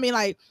busted." I mean,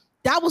 like,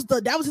 that was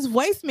his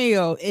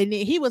voicemail, and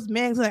then he was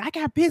mad. He's like, "I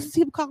got business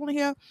people calling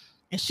here,"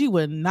 and she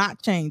would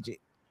not change it.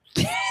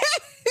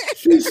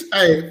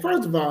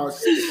 First of all,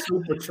 she's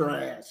super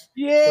trash.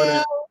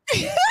 Yeah.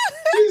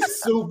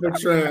 She's super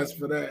trash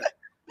for that.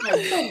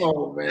 Like, come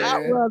on, man.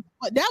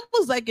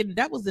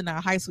 That was in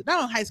our high school.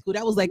 Not in high school.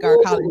 That was like our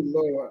college.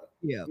 Lord.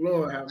 Yeah.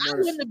 Lord have mercy. I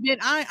wouldn't have been.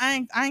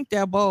 I ain't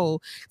that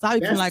bold. So I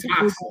feel like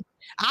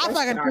I feel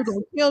like a dude gonna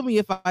kill me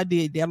if I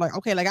did that. Like,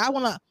 okay, like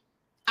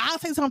I'll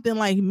say something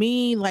like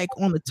mean, like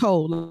on the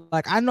toe.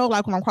 Like, I know,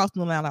 like when I'm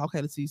crossing the line, like,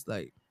 okay, let's see,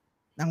 like,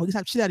 now when this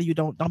type of shit out of you,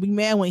 don't be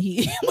mad when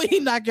he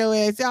knock your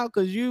ass out,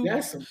 because you.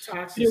 That's some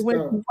toxic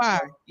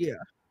stuff. Yeah.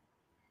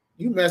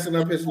 You messing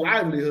up his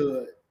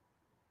livelihood.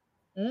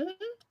 Mm-hmm.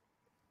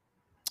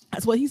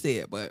 That's what he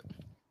said. But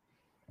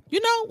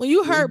when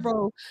you hurt,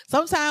 bro,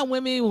 sometimes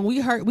women, when we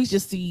hurt, we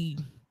just see.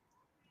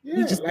 Yeah,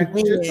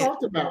 we just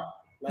talked about.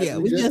 We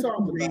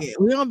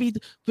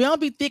don't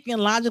be thinking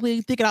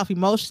logically, thinking off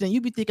emotion. You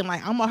be thinking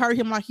like, I'm gonna hurt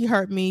him like he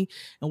hurt me,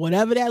 and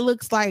whatever that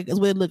looks like is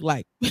what it look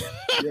like.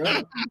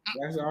 Yeah,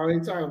 that's all they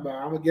talking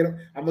about. I'm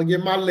gonna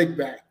get my lick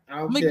back. I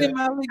don't care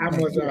how much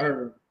I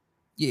hurt him.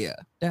 Yeah,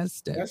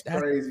 that's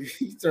crazy.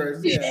 He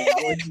turns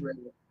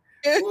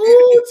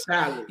Ooh,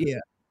 Charlie. Yeah.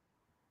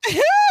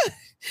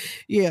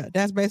 Yeah,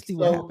 that's basically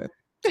what happened.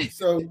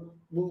 So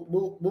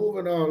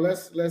moving on,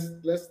 let's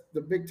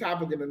the big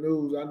topic in the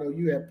news. I know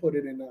you had put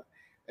it in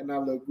our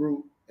little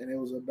group, and it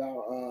was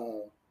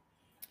about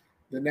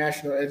the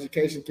National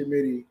Education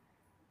Committee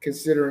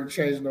considering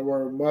changing the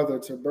word mother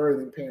to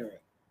birthing parent.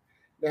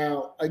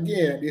 Now,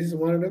 again, this is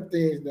one of them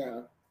things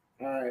now.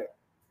 All right.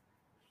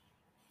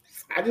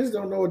 I just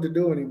don't know what to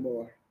do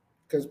anymore,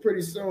 because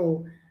pretty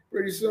soon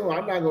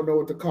I'm not gonna know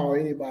what to call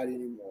anybody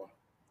anymore,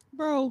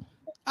 bro.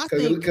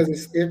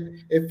 Because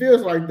it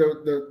feels like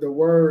the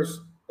words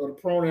or the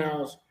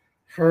pronouns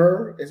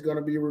her is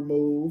gonna be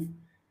removed,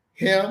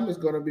 him is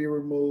gonna be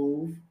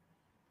removed.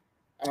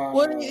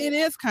 Well, it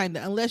is kind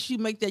of, unless you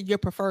make that your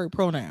preferred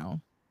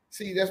pronoun.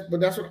 See,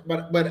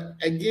 but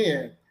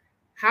again,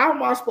 how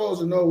am I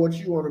supposed to know what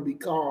you want to be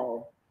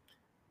called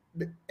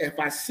if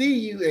I see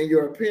you and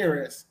your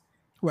appearance?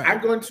 Right.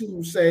 I'm going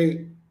to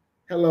say,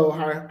 "Hello,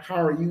 how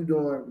are you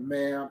doing,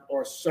 ma'am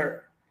or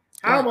sir?"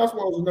 How am I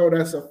supposed to know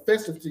that's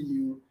offensive to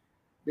you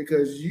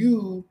because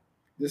you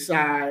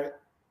decide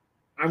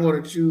I'm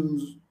going to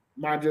choose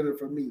my gender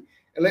for me?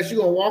 Unless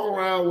you're going to walk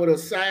around with a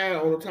sign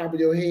on the top of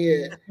your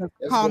head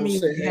that's call me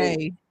say,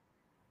 hey.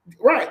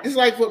 Right. It's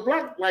like for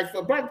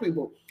black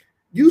people,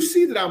 you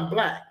see that I'm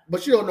black,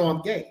 but you don't know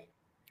I'm gay.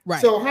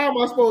 Right. So how am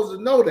I supposed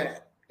to know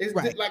that? It's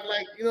like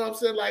you know what I'm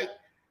saying? Like,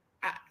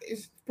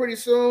 it's pretty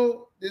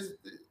soon.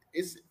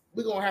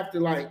 We're gonna have to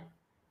like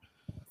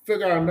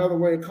figure out another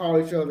way to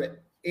call each other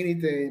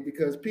anything,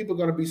 because people are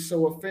gonna be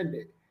so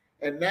offended.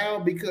 And now,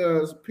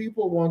 because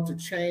people want to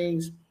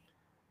change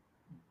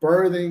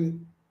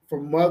birthing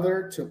from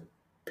mother to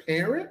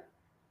parent,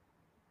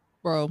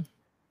 bro,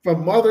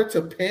 from mother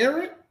to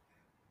parent,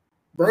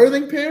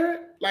 birthing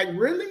parent, like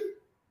really?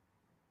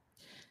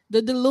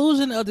 The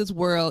delusion of this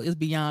world is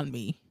beyond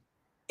me.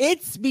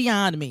 It's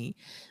beyond me.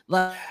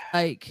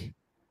 Like,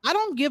 I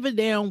don't give a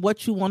damn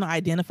what you want to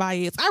identify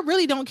as. I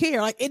really don't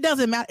care. Like, it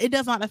doesn't matter. It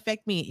does not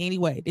affect me in any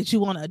way that you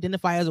want to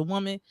identify as a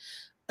woman,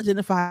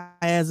 identify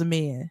as a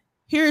man.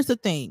 Here's the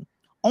thing.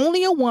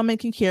 Only a woman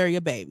can carry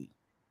a baby.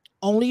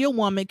 Only a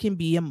woman can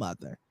be a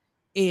mother.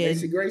 And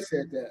Macy Gray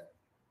said that.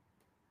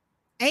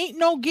 Ain't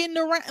no getting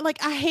around.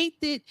 Like, I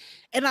hate that.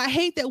 And I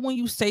hate that when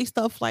you say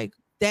stuff like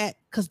that,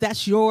 because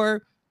that's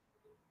your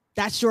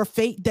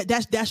fate.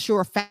 That's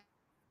your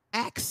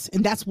facts.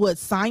 And that's what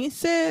science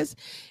says.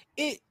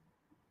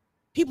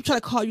 People try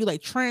to call you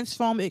like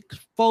transphobic,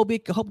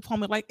 phobic,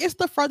 homophobic. Like, it's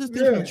the furthest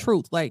thing from the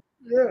truth. Like,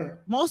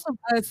 most of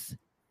us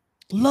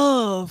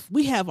love.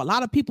 We have a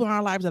lot of people in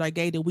our lives that are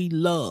gay that we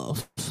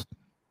love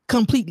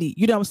completely.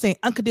 You know what I'm saying?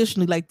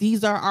 Unconditionally. Like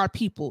these are our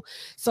people.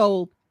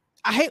 So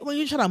I hate when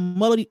you try to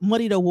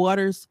muddy the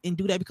waters and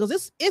do that,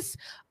 because it's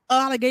a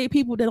lot of gay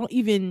people that don't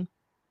even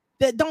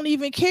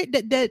care,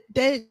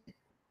 that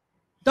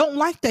don't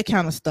like that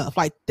kind of stuff.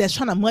 Like that's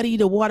trying to muddy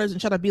the waters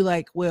and try to be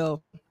like,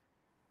 well,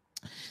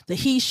 the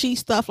he she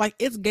stuff. Like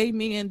it's gay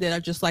men that are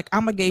just like,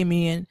 I'm a gay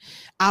man,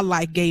 I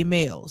like gay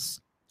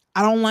males.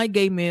 I don't like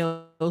gay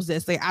males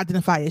that say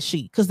identify as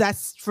she, because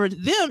that's for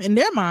them in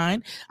their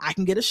mind. I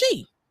can get a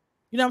she.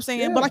 You know what I'm saying?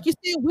 Yeah. But like you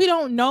said, we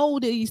don't know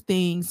these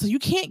things, so you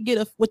can't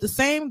get with the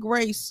same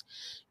grace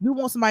you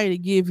want somebody to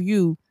give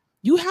you.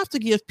 You have to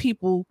give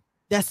people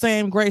that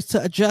same grace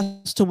to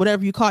adjust to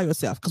whatever you call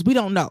yourself, because we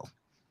don't know.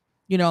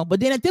 You know, but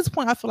then at this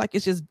point, I feel like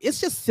it's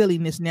just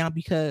silliness now,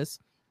 because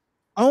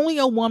only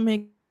a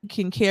woman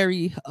can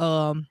carry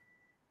a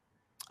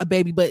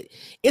baby. But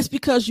it's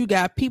because you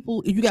got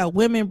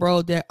women,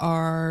 bro, that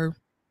are,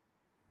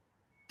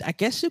 I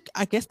guess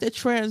they're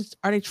trans.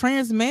 Are they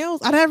trans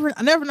males? I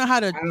never know how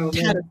to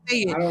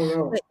say it. I don't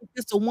know.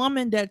 It's a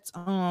woman that's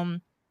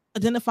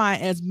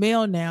identifying as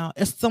male now,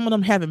 as some of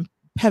them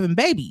having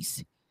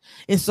babies,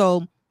 and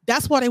so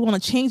that's why they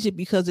want to change it,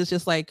 because it's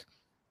just like,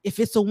 if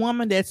it's a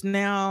woman that's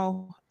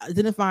now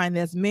identifying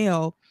as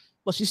male,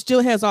 but she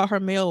still has all her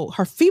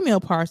female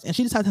parts, and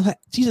she decides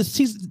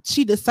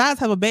to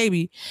have a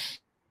baby,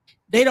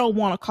 they don't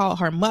want to call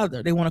her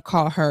mother. They want to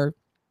call her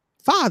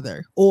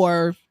father,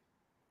 or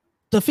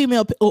the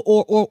female,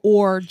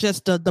 or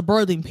just the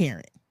birthing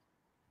parent.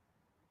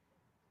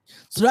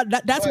 So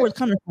that's where it's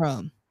coming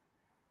from.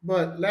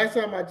 But last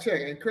time I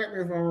checked, and correct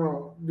me if I'm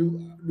wrong,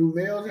 do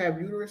males have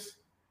uterus?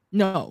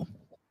 No.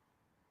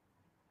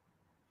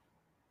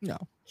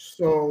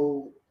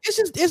 So it's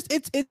just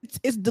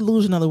it's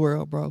delusion of the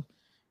world, bro.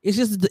 It's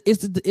just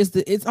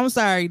it's I'm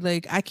sorry,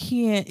 like I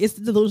can't. It's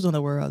the delusion of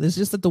the world. It's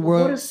just that the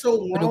world. What is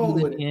so wrong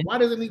with it? Why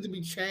does it need to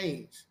be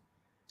changed?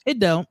 It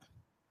don't.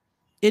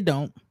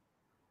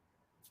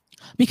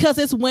 Because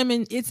it's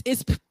women.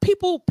 It's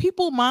people.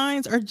 People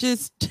minds are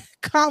just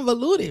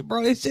convoluted,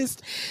 bro. It's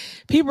just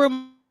people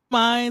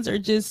minds are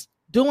just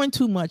doing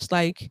too much.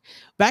 Like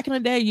back in the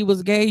day, you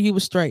was gay, you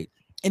was straight.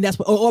 And that's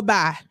what, or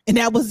bi, and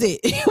that was it.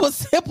 It was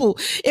simple.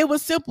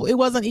 It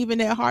wasn't even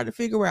that hard to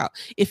figure out.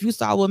 If you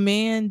saw a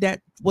man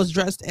that was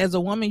dressed as a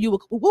woman,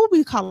 what would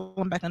we call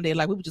him back in the day?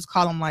 Like we would just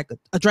call him like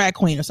a drag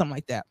queen or something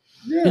like that.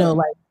 Yeah. You know,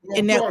 like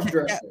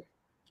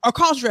or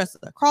cross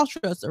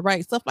dresser,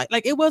 right? Stuff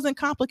like it wasn't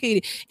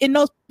complicated. And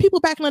those people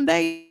back in the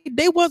day,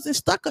 they wasn't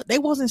stuck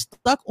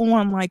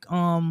on like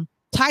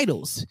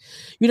titles.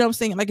 You know what I'm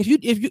saying? Like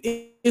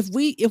if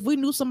we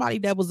knew somebody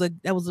that was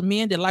a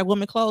man that liked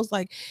women clothes,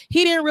 like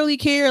he didn't really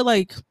care.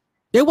 Like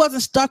they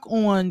wasn't stuck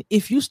on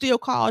if you still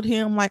called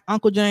him like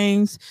Uncle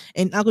James,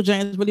 and Uncle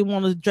James really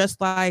wanted to dress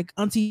like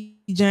Auntie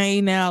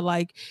Jane now.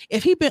 Like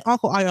if he been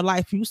uncle all your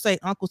life, you say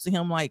uncle to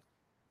him, like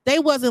they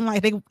wasn't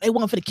like they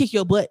want for to kick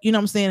your butt. You know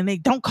what I'm saying? And they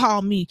don't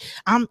call me.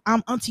 I'm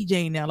Auntie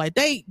Jane now. Like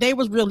they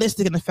was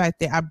realistic in the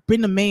fact that I've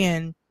been a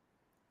man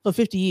for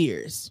 50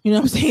 years. You know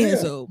what I'm saying? Yeah.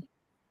 So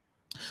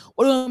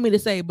what do you want me to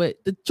say? But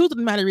the truth of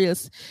the matter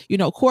is, you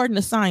know, according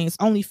to science,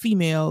 only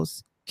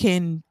females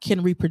can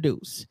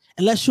reproduce.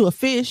 Unless you're a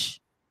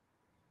fish,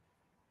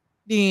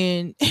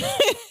 then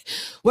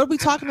what are we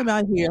talking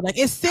about here? Like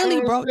it's silly,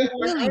 bro. It's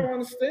silly. I don't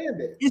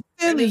understand it. It's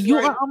silly. You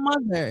are a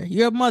mother.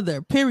 You're a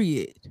mother.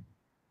 Period.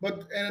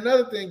 But and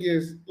another thing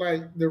is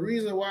like the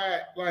reason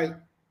why like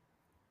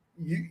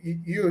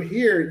you're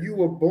here. You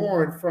were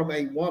born from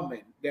a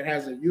woman that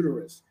has a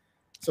uterus.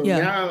 So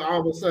now all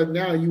of a sudden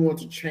now you want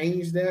to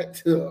change that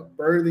to a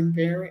birthing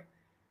parent?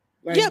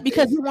 Like, yeah,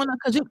 because you want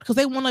to, because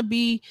they want to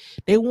be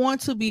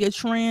a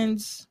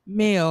trans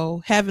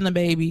male having a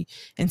baby,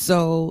 and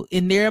so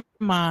in their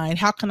mind,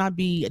 how can I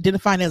be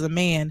identifying as a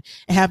man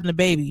and having a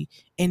baby,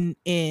 and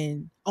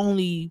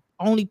only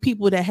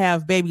people that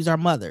have babies are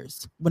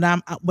mothers when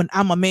I'm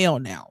a male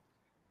now?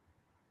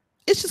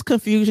 It's just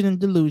confusion and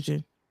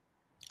delusion.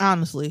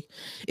 Honestly,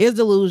 it's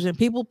delusion.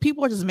 People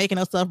are just making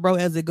up stuff, bro,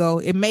 as it go.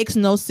 It makes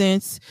no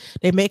sense.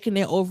 They're making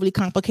it overly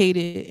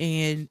complicated,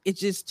 and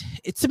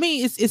to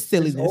me, it's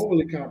silliness. It's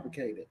overly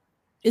complicated.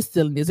 It's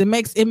silliness.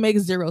 It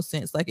makes zero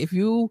sense. Like if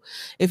you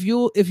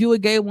a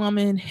gay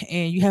woman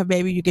and you have a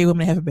baby, you're a gay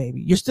woman and have a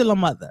baby, you're still a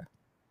mother.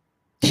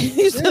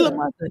 You're still a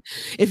mother.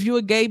 If you're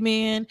a gay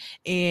man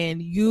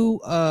and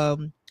you're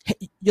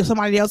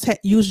somebody else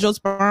used your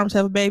sperm to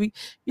have a baby,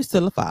 you're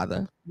still a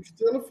father. You're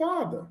still a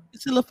father. You're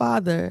still a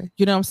father.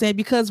 You know what I'm saying?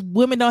 Because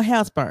women don't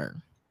have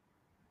sperm.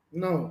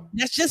 No.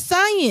 That's just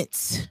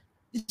science.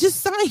 It's just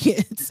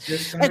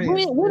science. Like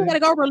we gotta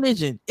go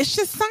religion. It's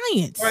just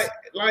science.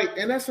 Like,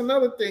 and that's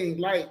another thing.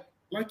 Like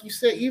you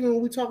said, even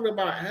when we're talking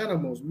about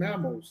animals,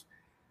 mammals,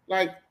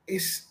 like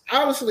it's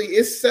obviously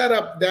it's set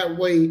up that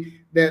way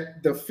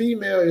that the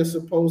female is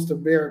supposed to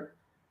bear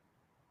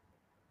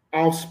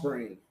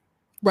offspring.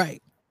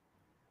 Right.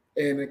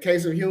 In the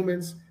case of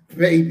humans,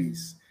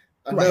 babies,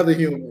 another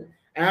human,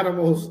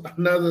 animals,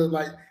 another,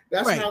 like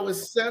that's how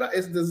it's set up.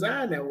 It's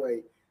designed that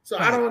way. So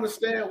I don't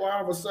understand why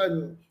all of a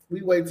sudden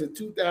we wait till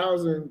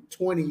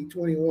 2020,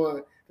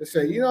 21 to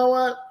say, you know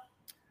what?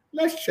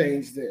 Let's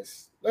change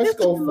this. Let's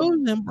go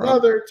from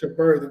mother to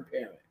birthing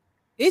parent.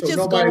 So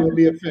nobody will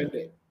be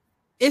offended.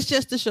 It's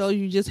just to show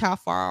you just how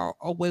far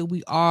away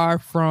we are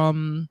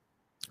from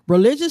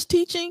religious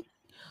teaching,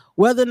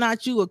 whether or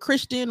not you a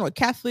Christian or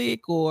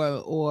Catholic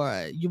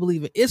or you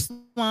believe in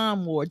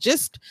Islam or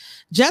just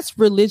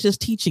religious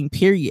teaching,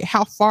 period.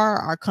 How far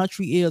our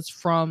country is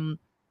from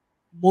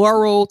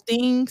moral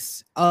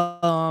things,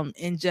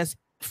 and just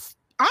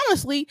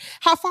honestly,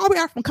 how far we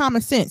are from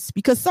common sense.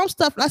 Because some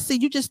stuff, I see,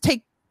 you just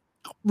take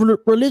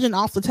religion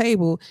off the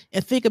table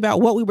and think about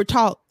what we were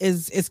taught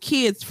as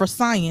kids for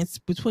science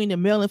between the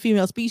male and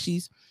female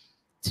species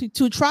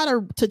to try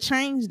to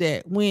change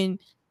that, when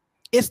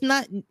it's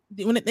not,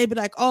 when they be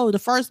like, oh, the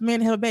first man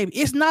to have a baby,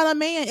 it's not a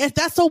man,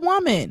 that's a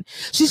woman,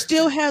 she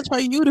still has her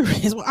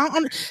uterus.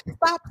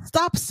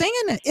 Stop saying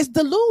that. It's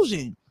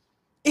delusion.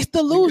 It's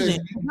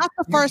delusion. Not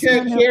the first. You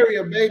can't carry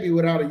a baby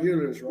without a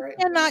uterus, right?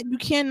 You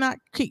cannot.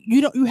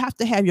 You have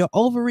to have your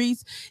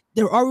ovaries.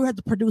 They already have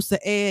to produce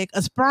the egg.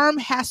 A sperm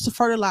has to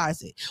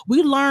fertilize it.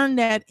 We learned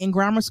that in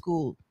grammar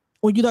school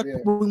when we talk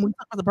about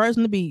the birds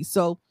and the bees.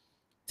 So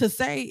to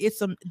say it's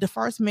the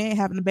first man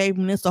having a baby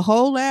when it's a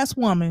whole ass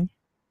woman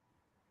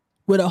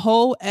with a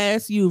whole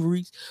ass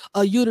uterus,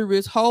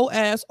 whole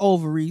ass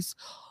ovaries,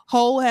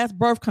 whole ass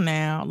birth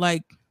canal,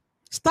 like.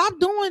 Stop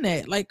doing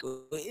that. Like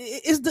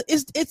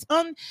it's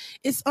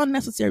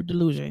unnecessary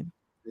delusion.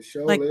 It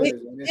sure is.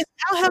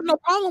 I don't have no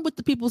problem with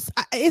the people.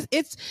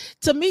 It's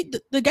to me,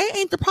 the gay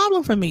ain't the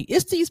problem for me.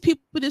 It's these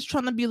people that's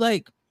trying to be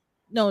like,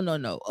 no.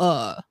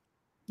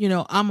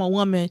 I'm a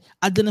woman,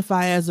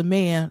 identify as a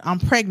man. I'm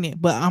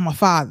pregnant, but I'm a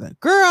father.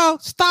 Girl,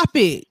 stop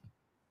it.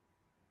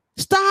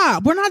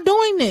 Stop. We're not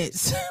doing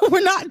this.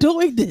 We're not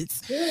doing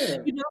this. Yeah.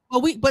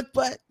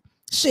 But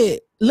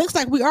shit, looks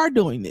like we are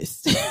doing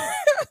this.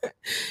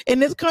 In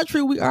this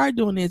country, we are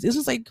doing this. It's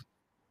just like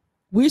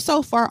we're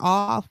so far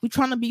off. We're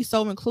trying to be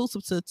so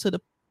inclusive to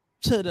the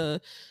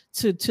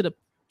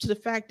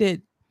fact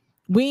that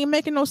we ain't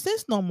making no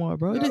sense no more,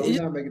 bro. No, it's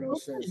not making no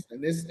sense.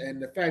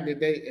 And the fact that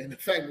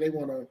they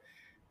want to,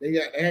 they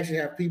actually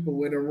have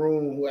people in the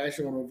room who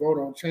actually want to vote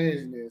on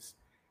changing this.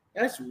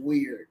 That's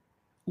weird.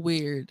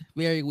 Weird,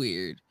 very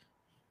weird.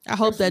 I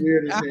hope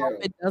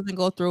it doesn't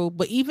go through.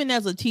 But even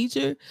as a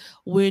teacher,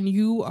 when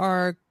you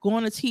are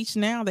going to teach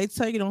now, they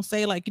tell you don't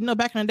say like,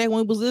 back in the day when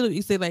we was little,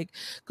 you say like,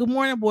 "Good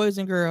morning, boys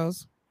and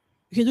girls."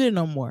 You can't do it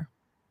no more.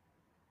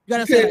 You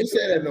gotta say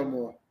that no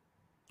more.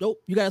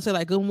 Nope. You gotta say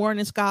like, "Good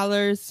morning,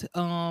 scholars."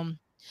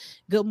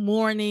 Good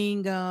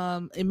morning,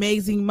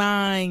 amazing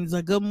minds.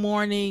 Or good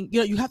morning.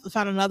 You have to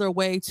find another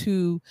way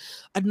to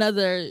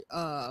another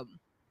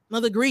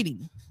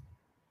greeting.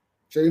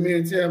 So you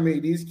mean to tell me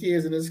these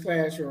kids in this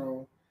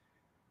classroom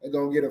are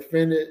gonna get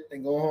offended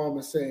and go home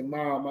and say,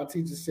 "Mom, my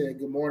teacher said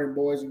good morning,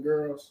 boys and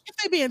girls"? If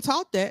they being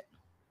taught that,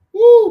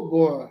 woo,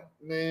 boy,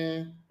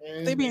 man,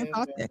 they being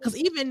taught that. Because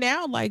even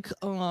now, like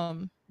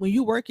when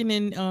you working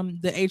in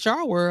the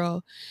HR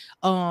world,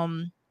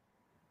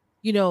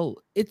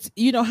 it's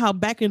how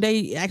back in the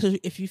day, actually,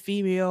 if you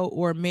female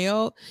or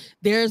male,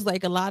 there's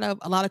like a lot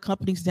of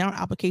companies down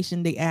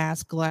application, they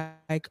ask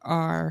like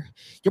are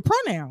your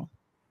pronoun.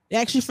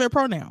 Actually for a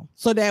pronoun,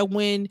 so that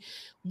when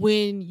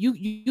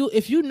you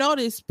if you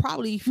notice,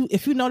 probably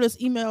if you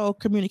notice email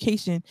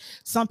communication,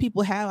 some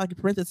people have like a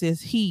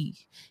parenthesis he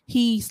 /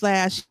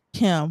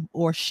 him,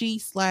 or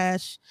she /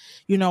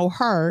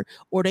 her,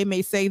 or they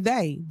may say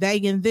they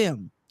and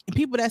them. And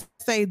people that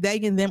say they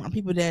and them are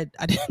people that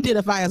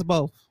identify as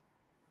both.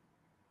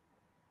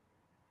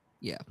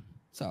 Yeah,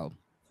 so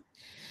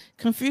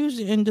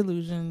confusion and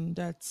delusion.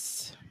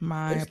 That's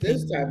my opinion.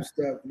 This type of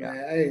stuff, man.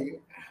 Hey,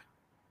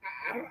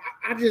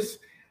 I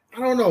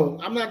don't know.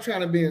 I'm not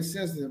trying to be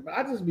insensitive, but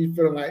I just be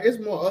feeling like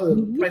it's more other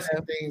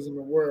pressing things in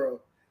the world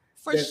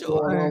that's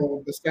going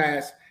on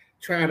besides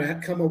trying to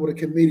come up with a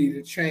committee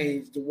to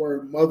change the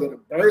word mother to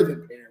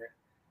birthing parent.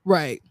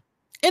 Right.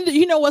 And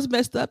you know what's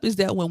messed up is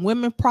that when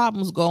women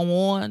problems go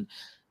on,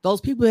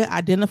 those people that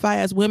identify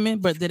as women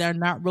but that are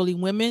not really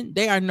women,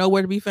 they are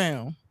nowhere to be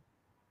found.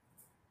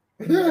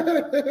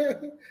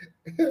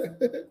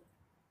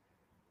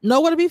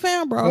 Nowhere to be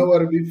found, bro. Nowhere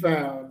to be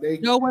found.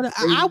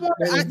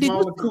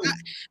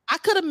 I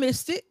could have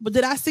missed it, but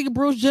did I see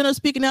Bruce Jenner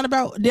speaking out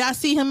about? Did I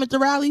see him at the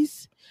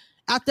rallies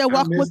out there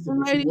walking with the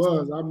ladies?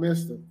 I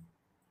missed him.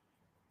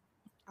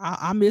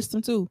 I missed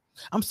him too.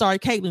 I'm sorry,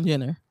 Caitlyn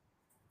Jenner.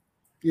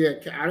 Yeah,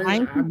 I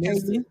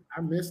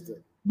missed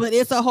it. But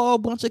it's a whole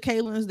bunch of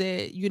Caitlyns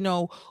that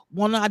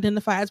want to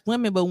identify as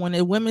women, but when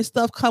the women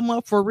stuff come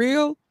up for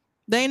real,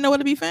 they ain't nowhere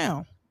to be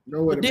found.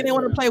 Then they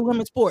want to play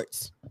women's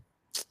sports.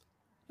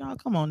 Y'all,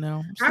 come on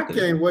now. I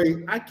can't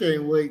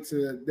wait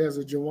till there's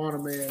a Joanna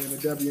man in the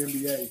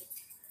WNBA.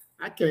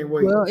 I can't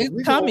wait. Well,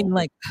 it's coming.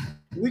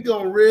 We're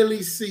gonna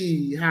really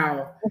see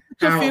how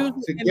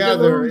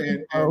together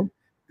and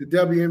the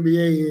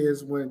WNBA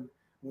is when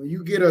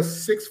you get a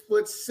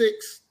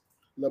 6'6"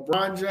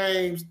 LeBron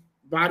James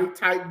body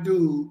type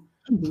dude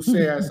who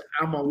says,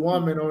 I'm a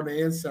woman on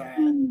the inside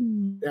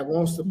that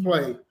wants to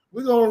play,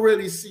 we're going to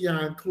really see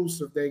how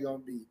inclusive they're going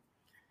to be.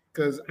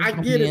 Because I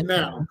get it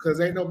now, because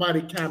ain't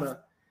nobody kind of,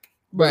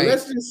 but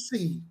let's just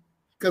see.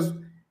 Because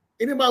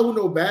anybody who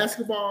know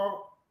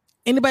basketball,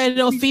 anybody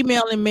know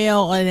female and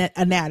male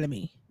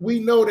anatomy, we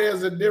know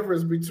there's a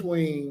difference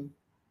between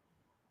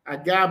a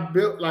guy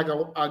built like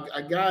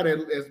a guy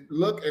that is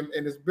look and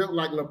is built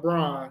like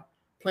LeBron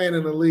playing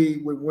in the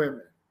league with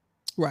women.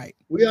 Right.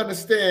 We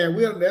understand.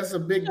 That's a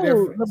big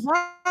difference.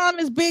 LeBron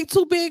is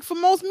too big for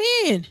most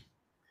men.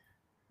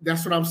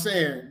 That's what I'm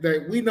saying.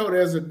 That we know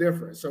there's a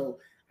difference. So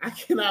I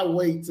cannot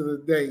wait till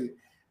the day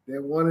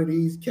that one of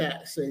these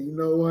cats say, you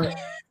know what,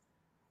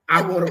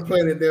 I want to play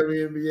in the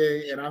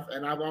WNBA,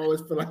 and I've always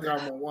feel like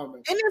I'm a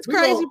woman. And it's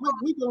crazy.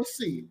 We're gonna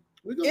see.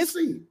 We're gonna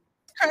see.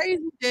 It's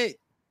crazy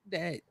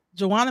that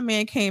Joanna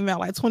Man came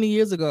out like 20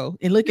 years ago,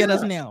 and look at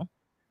us now.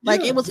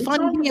 Like it was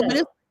funny, but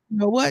you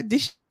know what?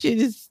 This shit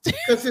is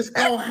because it's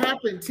gonna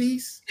happen,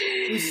 Tease.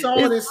 We saw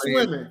it in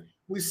swimming.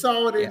 We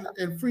saw it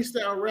in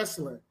freestyle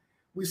wrestling.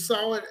 We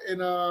saw it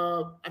in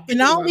all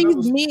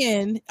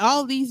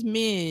these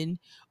men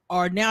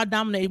are now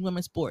dominating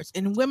women's sports,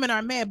 and women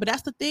are mad. But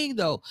that's the thing,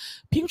 though.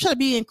 People try to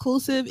be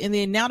inclusive, and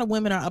then now the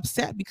women are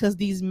upset because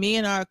these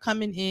men are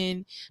coming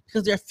in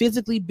because they're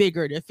physically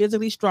bigger, they're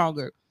physically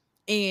stronger,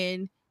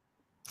 and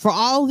for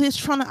all this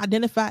trying to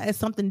identify as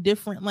something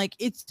different, like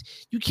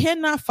you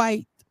cannot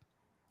fight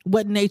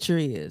what nature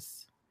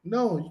is.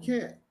 No, you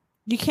can't.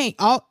 You can't.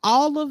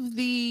 All of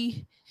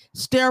the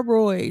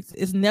steroids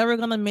is never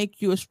gonna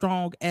make you as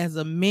strong as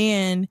a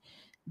man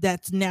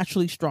that's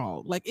naturally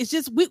strong. Like it's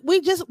just we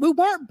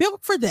weren't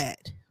built for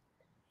that.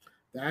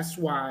 That's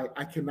why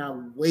I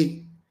cannot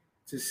wait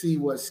to see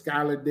what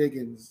Skylar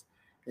Diggins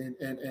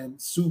and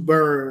Sue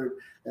Bird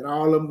and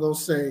all of them gonna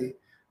say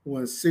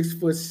when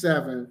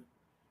 6'7"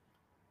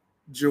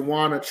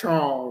 Joanna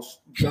Charles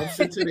jumps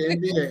into the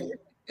NBA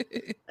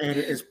and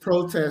is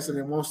protesting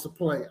and wants to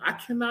play. I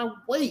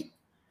cannot wait.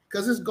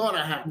 Because it's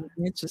gonna happen.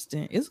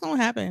 Interesting. It's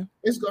gonna happen.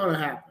 It's gonna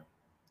happen.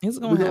 It's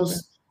gonna happen.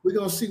 We're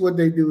gonna see what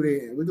they do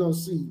there. We're gonna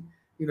see,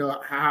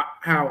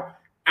 how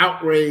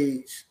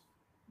outraged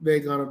they're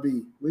gonna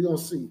be. We're gonna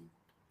see.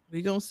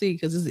 We're gonna see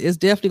because it's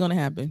definitely gonna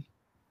happen.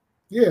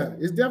 Yeah,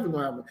 it's definitely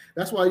gonna happen.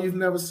 That's why you've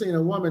never seen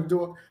a woman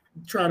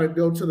try to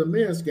go to the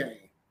men's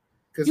game.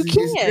 Because it's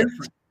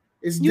different.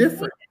 It's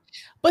different.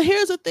 But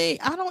here's the thing: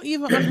 I don't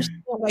even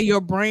understand why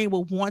your brain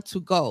would want to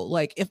go.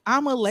 Like if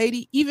I'm a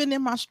lady, even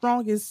in my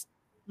strongest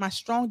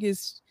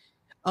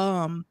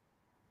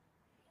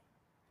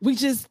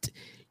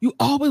you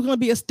always want to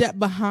be a step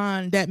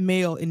behind that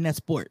male in that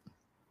sport.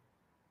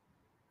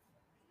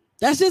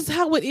 That's just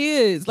how it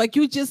is. Like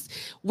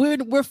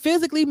we're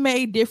physically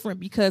made different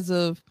because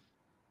of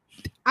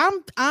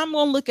I'm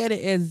gonna look at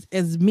it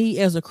as me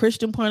as a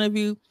Christian point of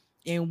view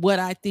and what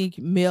I think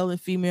male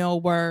and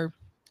female were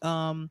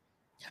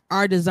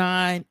our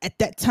design at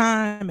that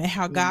time and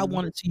how God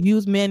wanted to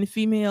use men and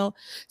female.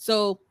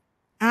 So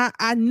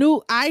I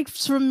knew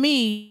for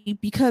me,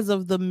 because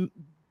of the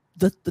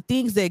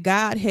things that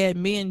God had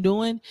men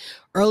doing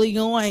early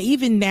on,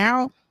 even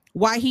now,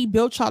 why he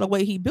built y'all the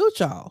way he built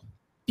y'all,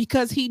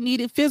 because he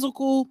needed to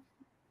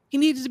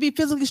be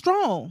physically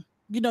strong.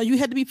 You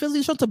had to be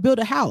physically strong to build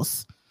a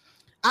house.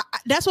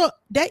 That's what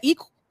that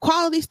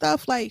equality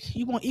stuff, like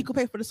you want equal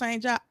pay for the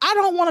same job. I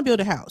don't want to build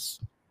a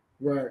house.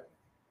 Right.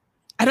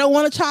 I don't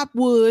want to chop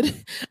wood.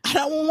 I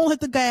don't want to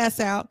let the gas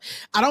out.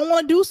 I don't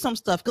want to do some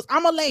stuff because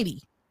I'm a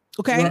lady.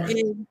 Okay, right.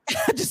 And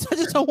I just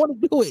don't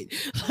want to do it.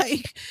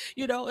 Like,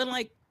 and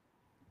like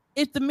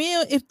if the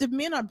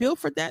men are built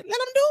for that, let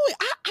them do it.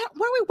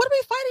 What are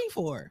we fighting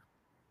for?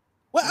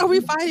 What are we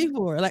fighting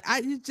for? Like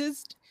it's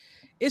just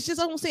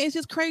I'm saying it's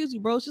just crazy,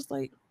 bro. It's just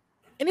like,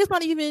 and it's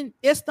not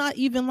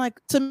even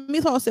like, to me,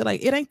 it's all said,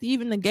 like it ain't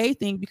even the gay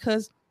thing,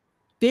 because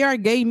there are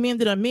gay men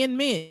that are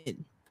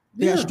men.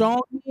 They're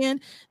strong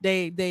men.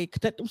 They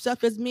conduct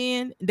themselves as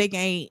men.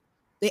 They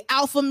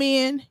alpha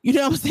men. You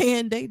know what I'm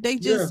saying? They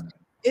just.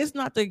 It's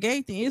not the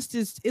gay thing. It's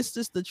just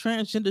the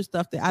transgender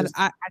stuff that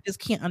I just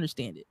can't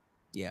understand it.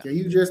 Yeah. Can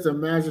you just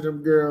imagine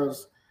them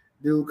girls,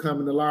 dude,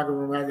 come in the locker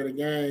room after the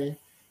game,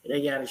 and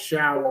they got a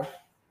shower.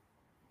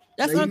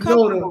 That's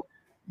uncomfortable.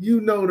 You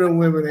know them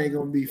women ain't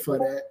gonna be for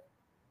that.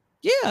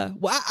 Yeah.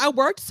 Well, I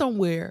worked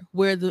somewhere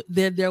where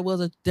there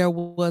was a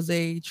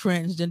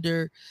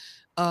transgender,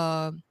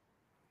 I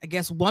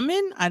guess,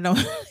 woman. I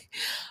don't,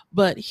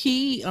 but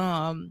he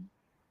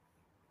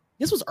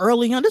this was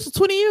early on. This was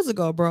 20 years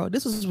ago, bro.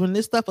 This was when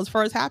this stuff was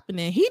first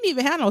happening. He didn't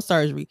even have no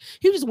surgery.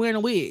 He was just wearing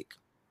a wig.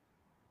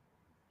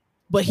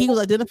 But he was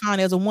identifying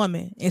as a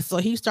woman. And so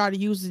he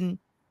started using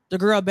the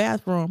girl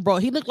bathroom. Bro,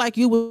 he looked like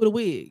you with a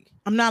wig.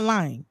 I'm not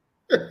lying.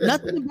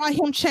 Nothing about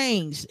him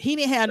changed. He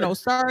didn't have no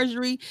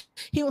surgery.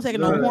 He wasn't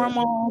taking no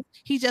hormones.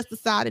 He just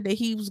decided that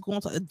he was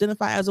going to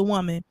identify as a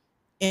woman.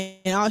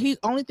 And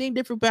only thing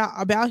different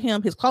about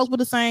him, his clothes were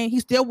the same. He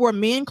still wore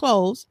men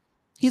clothes.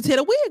 He just had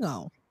a wig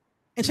on.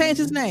 And changed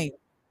his name.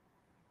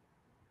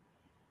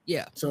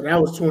 Yeah. So that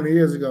was 20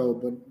 years ago,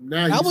 but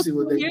now you see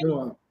what they're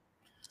doing.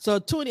 So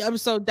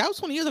so that was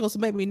 20 years ago. So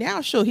maybe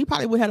now, sure, he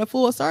probably would have had a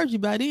full surgery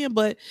by then.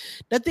 But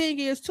the thing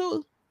is,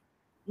 too,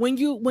 when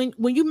you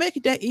make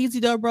it that easy,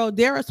 though, bro,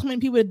 there are so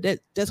many people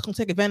that's gonna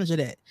take advantage of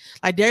that.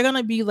 Like, they're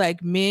gonna be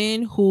like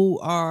men who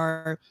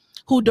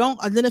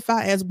don't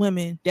identify as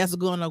women that's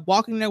gonna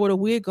walk in there with a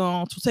wig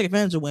on to take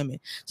advantage of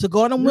women, to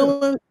go in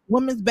a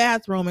women's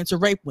bathroom and to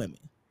rape women.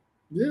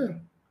 Yeah.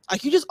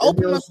 Like, you just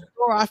open up the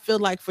door, I feel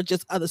like, for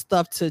just other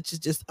stuff to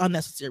just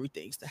unnecessary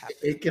things to happen.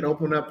 It can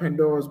open up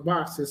Pandora's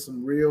box to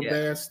some real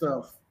bad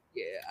stuff.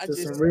 Yeah,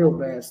 some real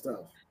bad stuff.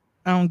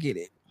 I don't get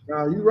it.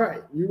 No, you're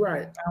right. You're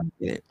right. I don't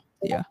get it.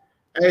 Yeah.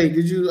 Hey,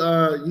 did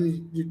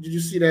you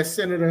see that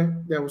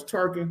senator that was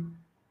twerking?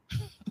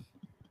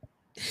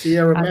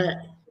 Tierra Mack.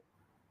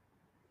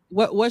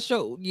 What's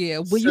your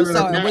when you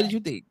saw it, what did you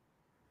think?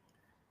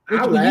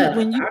 I laughed.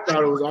 I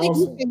thought it was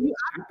awesome.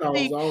 I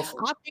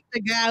think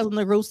the guys on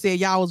the roof said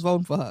y'all was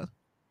voting for her.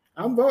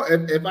 I'm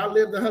voting. If I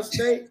lived in her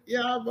state,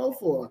 yeah, I'll vote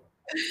for her.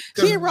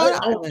 She Rhode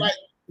Island.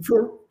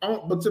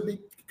 But to be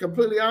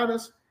completely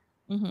honest,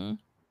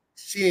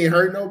 she ain't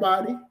hurt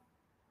nobody.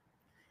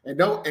 And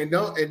don't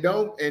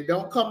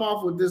come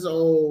off with this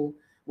old,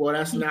 well,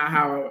 that's not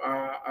how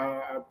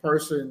a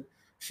person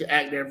should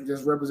act there,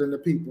 just represent the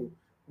people.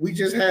 We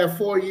just had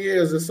 4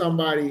 years of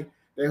somebody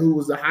who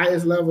was the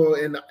highest level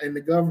in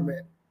the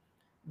government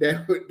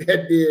that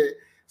did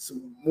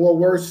some more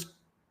worse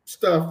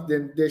stuff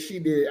than she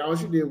did. All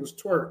she did was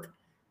twerk.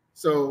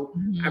 So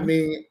I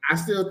mean, I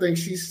still think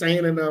she's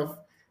sane enough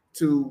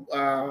to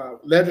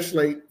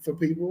legislate for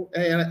people,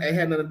 and it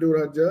had nothing to do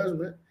with her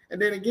judgment. And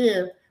then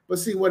again, but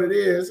see what it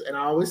is, and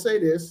I always say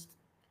this: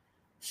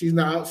 she's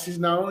not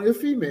only a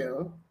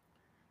female,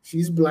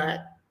 she's Black,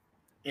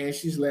 and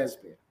she's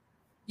lesbian.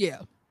 Yeah.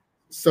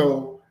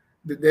 So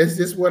that's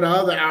just where the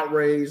other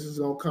outrage is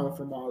gonna come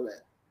from. All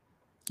that.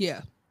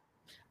 Yeah.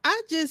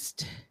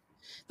 The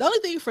only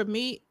thing for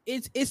me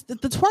is the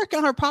twerk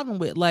on her problem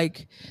with,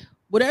 like,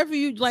 whatever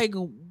you like,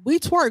 we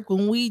twerk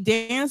when we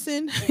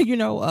dancing,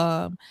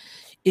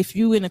 if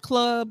you in a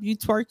club, you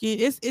twerking,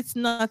 it's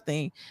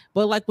nothing.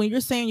 But like when you're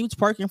saying you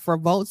twerking for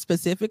votes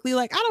specifically,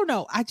 like, I don't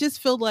know. I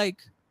just feel like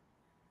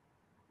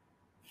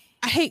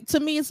to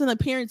me, it's an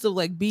appearance of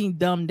like being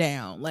dumbed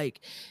down.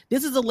 Like,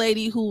 this is a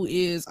lady who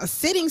is a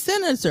sitting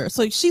senator.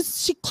 So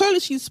she's clearly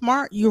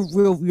smart.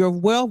 You're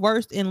well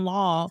versed in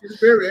law. She's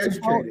very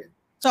educated.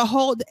 To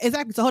hold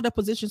that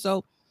position.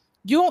 So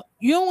you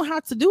don't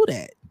have to do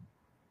that.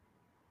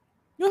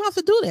 You don't have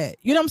to do that.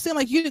 You know what I'm saying?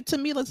 Like, to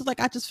me, it's like,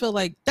 I just feel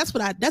like that's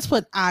what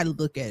I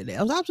look at it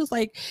as. I was just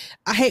like,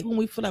 I hate when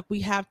we feel like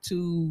we have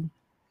to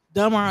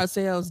dumb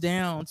ourselves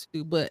down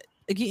to, but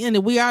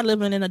again, we are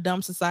living in a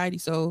dumb society.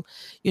 So,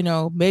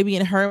 maybe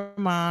in her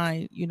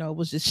mind, it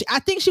was just, I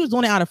think she was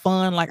doing it out of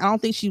fun. Like, I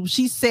don't think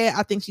she said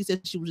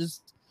she was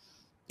just,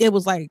 it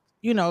was like,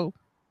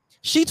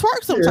 she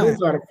twerks sometimes. Yeah, it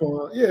was out of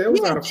fun. Yeah, it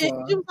was out of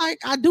fun. She was like,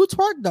 I do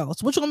twerk though.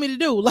 So what you want me to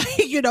do? Like,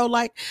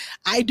 like,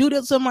 I do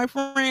this with my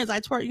friends.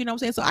 I twerk, you know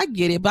what I'm saying? So I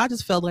get it, but I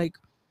just felt like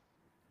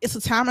it's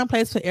a time and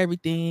place for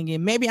everything.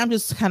 And maybe I'm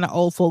just kind of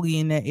old fogey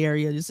in that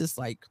area. It's just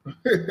like,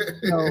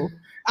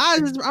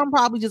 I'm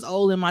probably just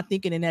old in my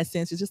thinking in that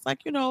sense. It's just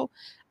like,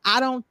 I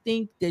don't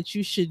think that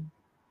you should.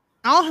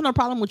 I don't have no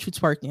problem with you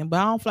twerking, but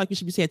I don't feel like you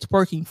should be saying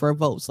twerking for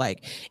votes.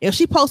 Like, if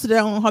she posted it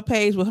on her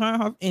page with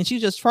her and she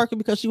just twerking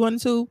because she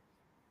wanted to,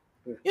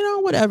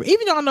 whatever.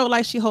 Even though I know,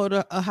 like, she hold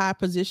a high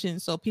position,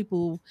 so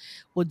people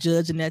will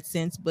judge in that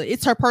sense. But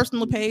it's her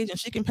personal page, and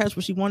she can post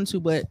what she wanted to.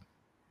 But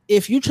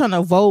if you're trying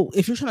to vote,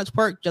 if you're trying to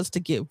twerk just to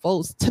get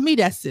votes, to me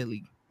that's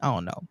silly. I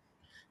don't know.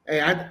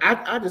 Hey,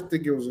 I just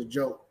think it was a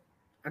joke.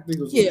 I think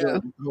it was a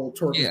joke. The whole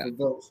twerking for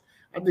votes.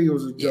 I think it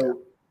was a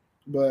joke.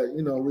 But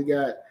we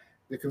got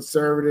the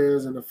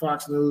conservatives and the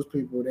Fox News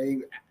people.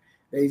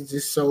 They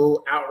just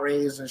so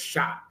outraged and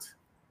shocked.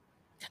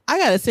 I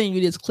gotta send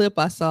you this clip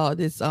I saw.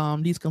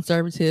 These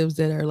conservatives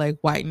that are like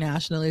white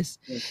nationalists,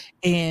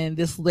 and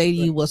this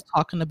lady was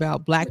talking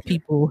about Black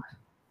people.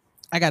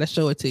 I gotta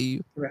show it to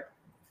you. Right.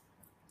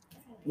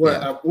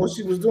 What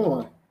she was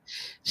doing?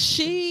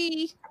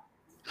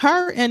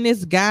 Her and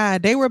this guy,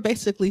 they were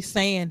basically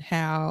saying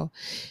how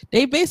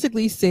they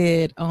basically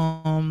said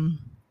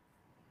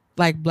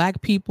like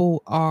Black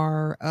people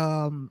are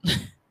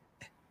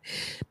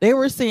they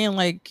were saying,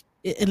 like,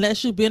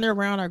 unless you've been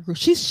around our group.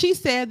 She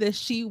said that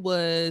she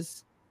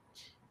lived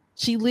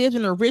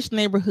in a rich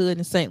neighborhood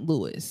in St.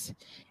 Louis,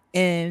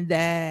 and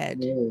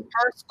that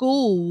her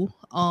school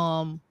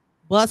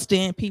bused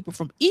in people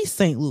from East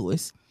St.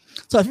 Louis.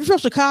 So if you're from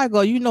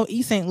Chicago,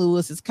 East St.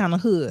 Louis is kind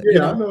of hood.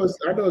 Yeah, I know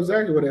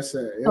exactly what that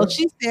said. Yeah. So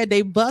she said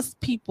they bust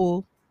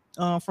people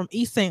from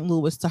East St.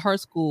 Louis to her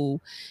school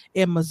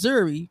in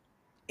Missouri,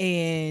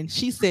 and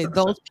she said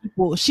those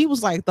people. She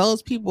was like,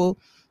 those people,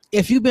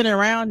 if you've been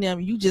around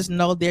them, you just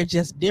know they're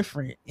just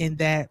different, in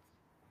that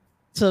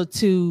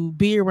to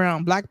be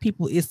around Black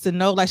people is to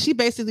know, like, she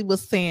basically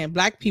was saying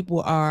Black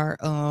people are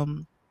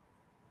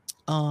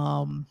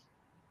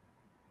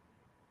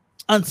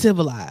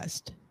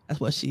uncivilized. That's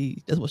what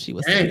she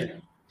was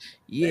saying.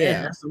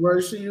 Yeah, that's the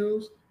word she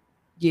used.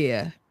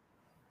 Yeah.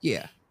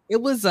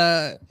 It was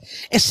and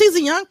she's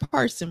a young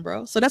person,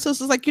 bro. So that's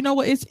what's like, you know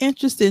what? It's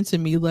interesting to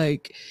me,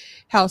 like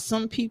how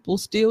some people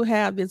still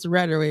have this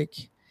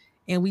rhetoric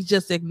and we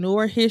just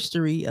ignore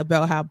history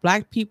about how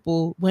black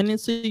people went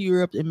into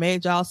Europe and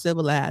made y'all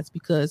civilized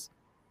because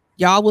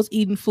y'all was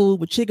eating food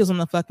with chickens on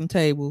the fucking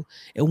table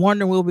and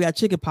wondering where we got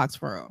chicken pox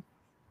from.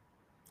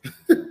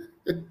 You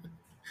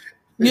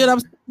know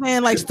what I'm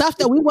saying? Like stuff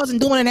that we wasn't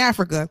doing in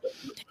Africa,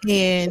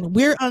 and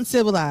we're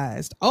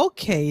uncivilized.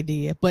 Okay,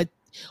 dear. But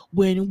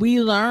when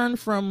we learn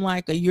from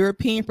like a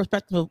European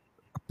perspective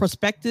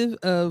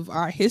of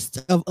our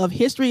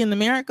history in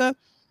America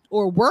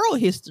or world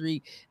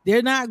history,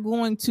 they're not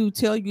going to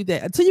tell you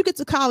that until you get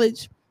to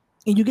college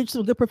and you get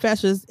some good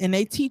professors and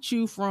they teach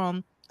you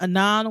from a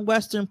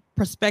non-Western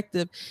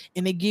perspective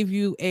and they give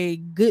you a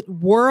good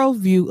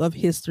worldview of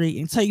history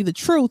and tell you the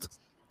truth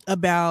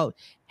about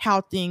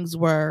how things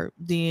were,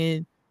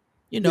 then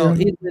you know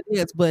it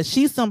is. But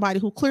she's somebody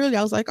who clearly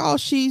I was like, oh,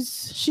 she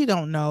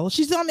don't know.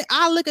 She's on the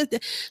I look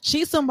at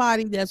she's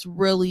somebody that's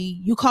really,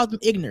 you call them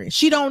ignorant.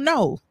 She don't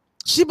know.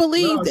 She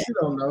believed that. She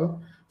don't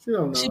know.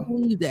 She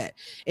believed that.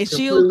 And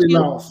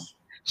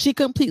she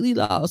completely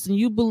lost. And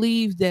you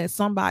believe that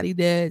somebody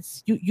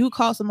that's you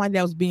call somebody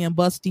that was being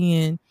bussed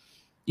in,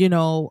 you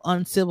know,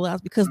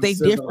 uncivilized because they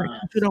different.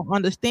 You don't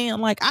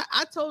understand. Like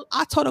I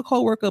told a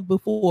coworker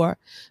before,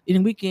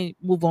 and we can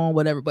move on,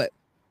 whatever. But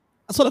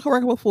I told a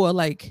coworker before,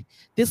 like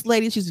this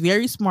lady, she's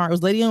very smart. It was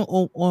a lady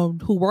on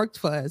who worked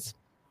for us,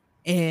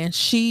 and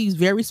she's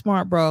very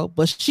smart, bro.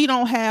 But she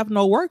don't have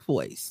no work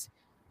voice.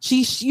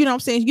 She you know what I'm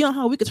saying? You know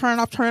how we could turn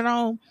it off, turn it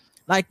on.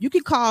 Like you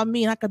could call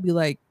me, and I could be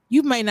like,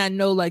 you may not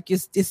know, like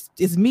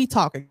it's me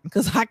talking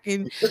because I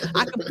can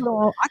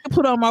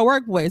put on my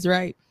work voice,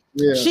 right?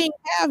 Yeah. She didn't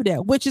have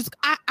that, which is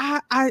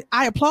I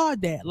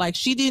applaud that. Like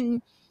she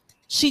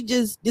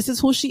just this is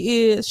who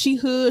she is. She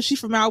hood, she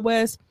from out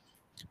west,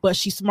 but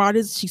she's smart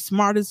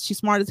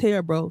as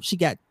hell, bro. She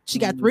got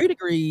 3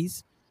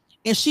 degrees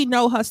and she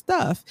know her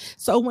stuff.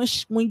 So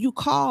when you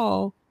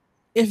call,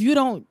 if you're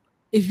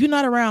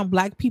not around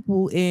black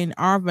people in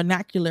our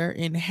vernacular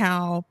and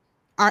how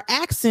our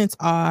accents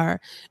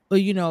are, or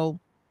you know,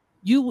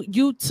 you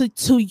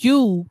to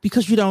you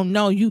because you don't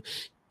know, you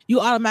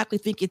automatically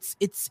think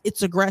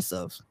it's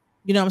aggressive.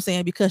 You know what I'm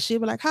saying? Because she'll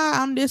be like,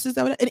 hi, I'm this,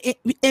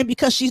 that, and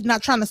because she's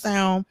not trying to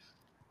sound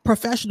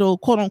professional,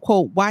 quote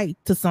unquote, white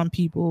to some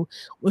people,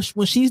 which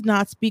when she's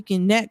not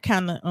speaking that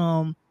kind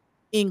of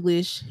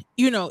English,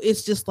 you know,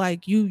 it's just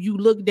like you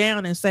look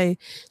down and say,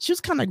 she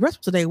was kind of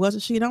aggressive today,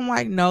 wasn't she? And I'm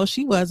like, no,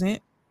 she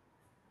wasn't.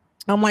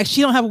 I'm like,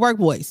 she don't have a work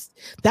voice.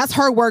 That's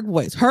her work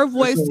voice. Her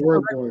voice.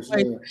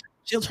 Yeah.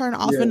 She'll turn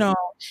off and on.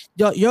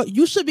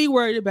 You should be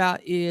worried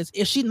about is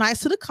she nice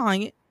to the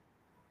client?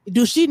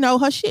 Do she know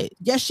her shit?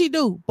 Yes, she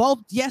do.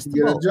 Both. Yes, to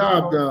get both. a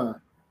job done.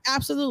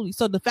 Absolutely.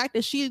 So the fact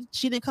that she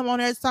didn't come on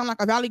there and sound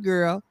like a Valley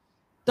girl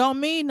don't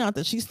mean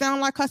nothing. She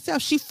sound like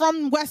herself. She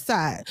from West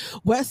Side.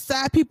 West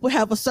Side people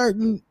have a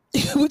certain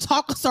we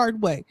talk a certain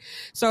way.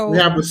 So we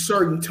have a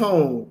certain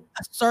tone.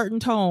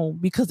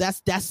 Because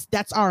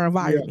that's our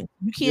environment.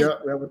 You can't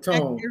expect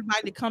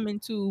everybody to come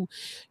into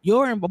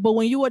your environment. But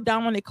when you are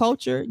dominant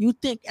culture, you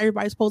think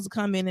everybody's supposed to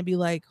come in and be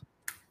like,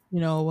 you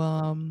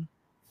know,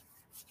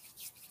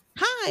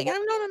 hi,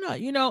 no,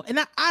 you know, and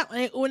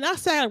I when I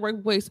say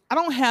work voice, I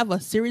don't have a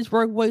serious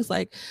work voice.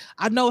 Like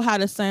I know how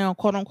to sound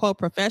quote unquote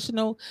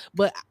professional,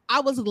 but I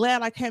was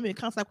glad I came in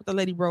contact with the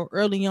lady, bro,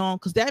 early on,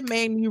 because that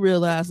made me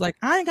realize like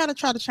I ain't gotta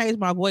try to change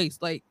my voice.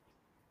 Like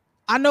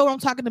I know what I'm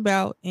talking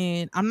about,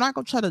 and I'm not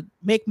gonna try to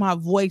make my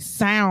voice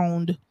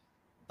sound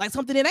like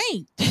something it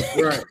ain't.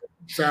 Right.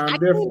 Sound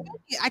different.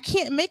 I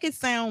can't make it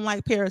sound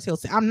like Paris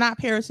Hilton. I'm not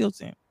Paris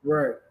Hilton.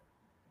 Right.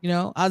 You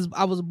know,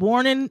 I was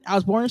born in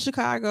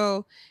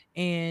Chicago,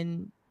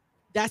 and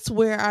that's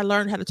where I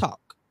learned how to talk.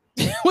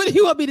 What do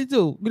you want me to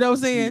do? You know what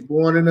I'm saying?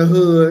 You're born in the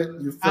hood.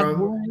 You're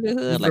from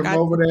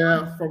over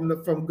there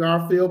from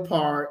Garfield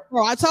Park.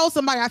 Bro, I told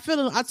somebody I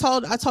feel him. I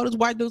told this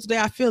white dude today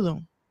I feel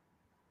him.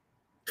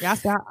 Yeah, I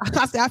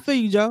said I feel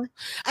you, Joe.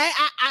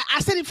 I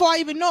said it before I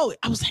even know it.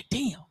 I was like,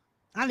 damn,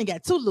 I didn't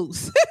get too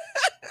loose.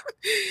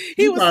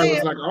 He was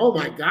like, oh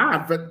my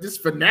God, but this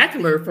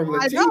vernacular from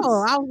Latisse. I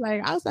know. I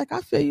was like, I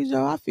feel you,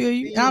 Joe. I feel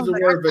you. He used the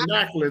word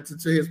vernacular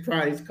to his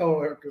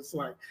coworkers.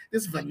 Like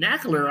this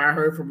vernacular I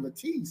heard from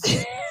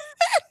Latisse.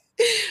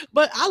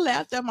 But I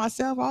laughed at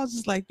myself. I was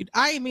just like,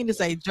 I didn't mean to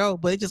say Joe,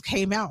 but it just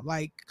came out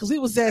like because he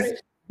was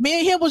just me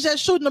and him was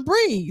just shooting the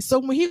breeze. So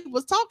when he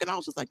was talking, I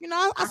was just like, you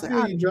know, I said,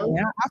 I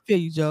feel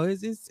you, Joe.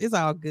 It's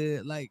all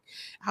good. Like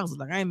I was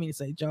like, I didn't mean to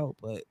say Joe,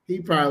 but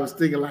he probably was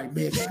thinking like,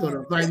 man, she's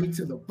gonna invite me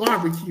to the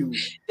barbecue.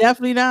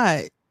 Definitely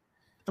not.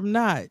 I'm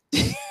not.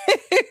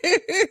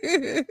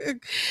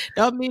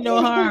 Don't mean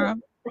no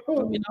harm.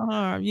 Don't mean no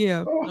harm.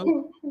 Yeah.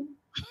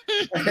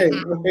 Hey,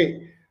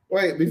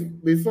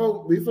 wait.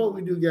 Before we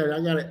do get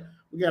it,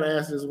 we gotta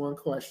ask this one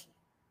question.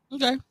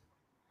 Okay.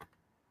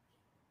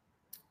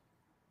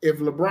 If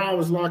LeBron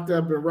was locked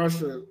up in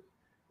Russia,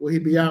 will he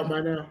be out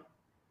by now?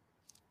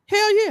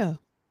 Hell yeah.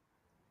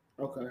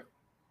 Okay.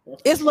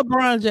 It's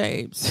LeBron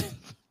James.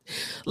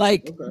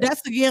 Like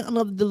that's again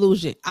another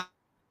delusion.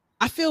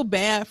 I feel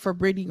bad for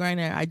Brittany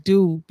Griner. I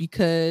do,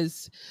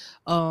 because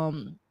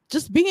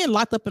just being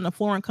locked up in a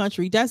foreign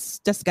country, that's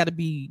got to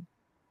be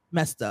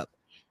messed up.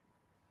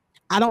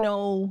 I don't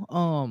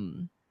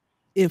know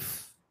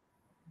if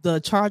the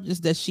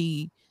charges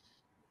that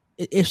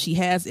if she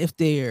has, if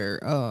they're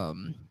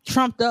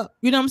trumped up,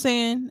 you know what I'm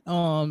saying?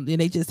 And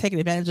they just taking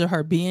advantage of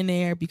her being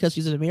there because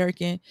she's an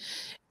American.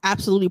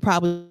 Absolutely,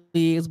 probably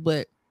is,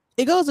 but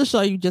it goes to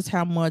show you just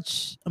how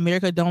much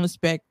America don't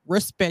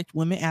respect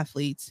women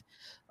athletes.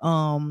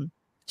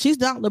 She's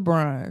not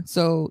LeBron,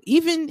 so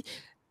even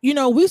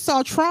we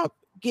saw Trump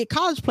get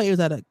college players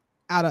out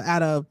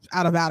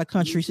of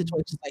country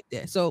situations like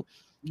that. So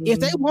if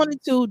they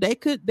wanted to, they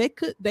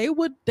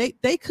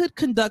could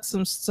conduct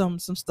some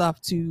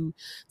stuff to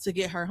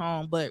get her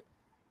home. But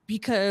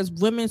because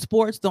women's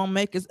sports don't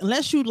make us,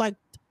 unless you like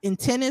in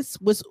tennis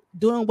was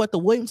doing what the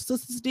Williams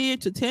sisters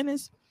did to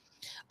tennis.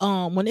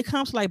 When it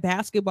comes to like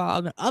basketball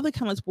and other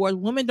kind of sports,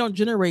 women don't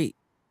generate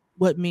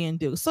what men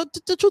do. So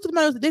the truth of the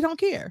matter is they don't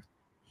care.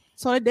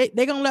 So they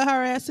gonna let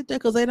her ass sit there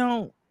because they're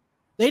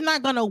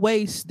not gonna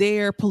waste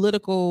their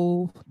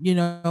political,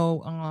 I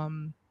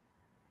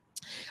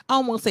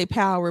don't want to say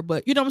power,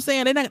 but you know what I'm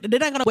saying? They're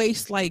not gonna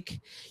waste, like,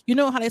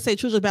 how they say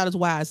choose your battles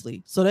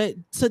wisely. So that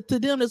to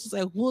them it's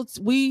like, well,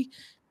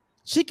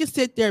 she can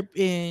sit there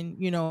and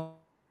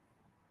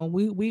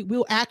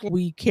we'll act like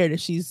we care that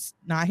she's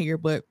not here,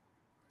 but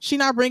she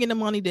not bringing the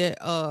money that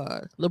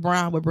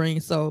LeBron would bring.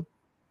 So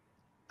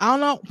I don't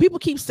know. People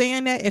keep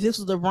saying that if this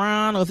was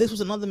LeBron or if this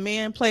was another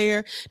man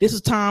player, this is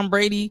Tom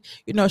Brady,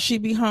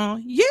 she'd be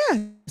home.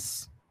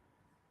 Yes,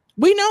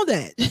 we know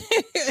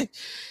that.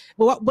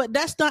 But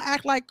that's not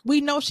act like we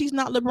know she's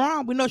not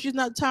LeBron. We know she's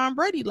not Tom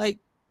Brady. Like,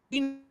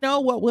 we know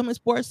what women's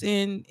sports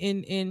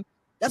in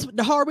that's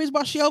the whole reason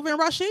why she over in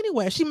Russia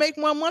anyway. She make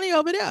more money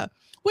over there,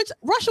 which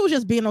Russia was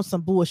just being on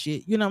some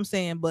bullshit. You know what I'm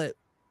saying? But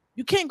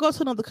you can't go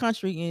to another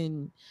country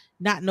and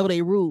not know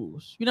their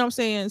rules. You know what I'm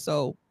saying?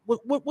 So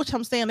what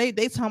I'm saying, they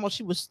talking about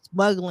she was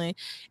smuggling.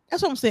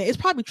 That's what I'm saying. It's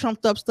probably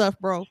trumped up stuff,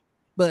 bro.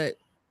 But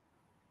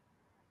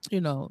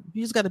you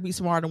just got to be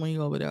smarter when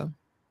you're over there.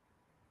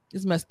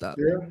 It's messed up.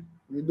 Yeah,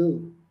 you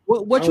do.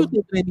 What you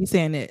think they be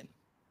saying that?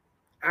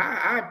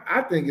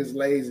 I think it's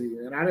lazy,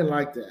 and I didn't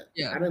like that.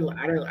 Yeah, I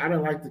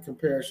didn't like the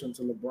comparison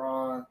to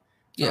LeBron,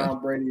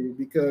 Tom Brady,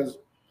 because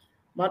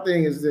my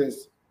thing is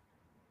this: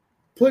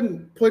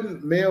 putting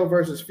male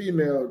versus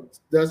female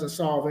doesn't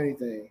solve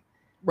anything.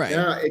 Right.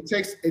 Now it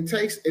takes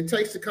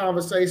the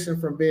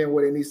conversation from being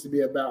what it needs to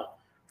be about.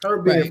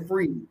 Her being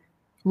free.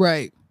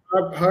 Right.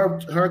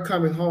 Her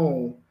coming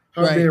home.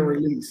 Her being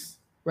released.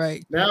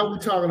 Right. Now we're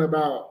talking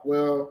about,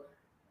 well,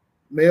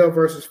 male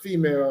versus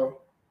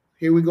female.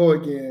 Here we go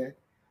again.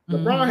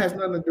 LeBron has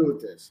nothing to do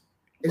with this.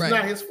 It's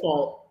not his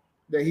fault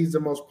that he's the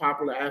most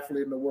popular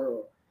athlete in the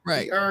world.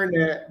 Right. He earned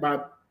that by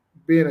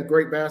being a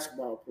great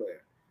basketball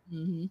player.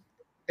 Mm-hmm.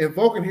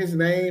 Invoking his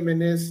name in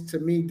this, to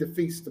me,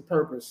 defeats the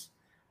purpose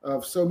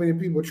of so many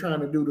people trying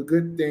to do the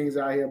good things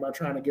out here by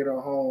trying to get her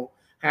home,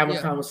 having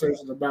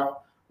conversations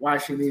about why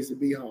she needs to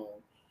be home.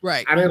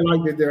 Right. I didn't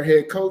like that their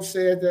head coach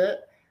said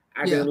that.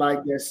 I didn't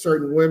like that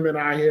certain women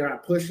out here are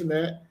pushing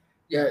that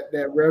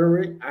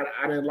rhetoric.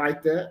 I didn't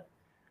like that.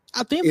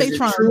 I think they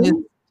trying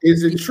to.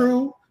 Is it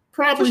true?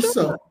 Probably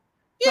so.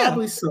 Yeah.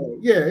 Probably so.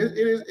 Yeah, it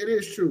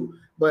is true.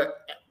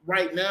 But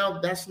right now,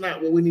 that's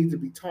not what we need to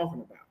be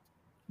talking about.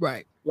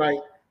 Right. Like,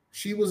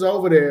 she was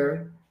over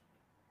there.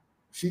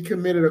 She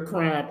committed a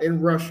crime in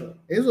Russia.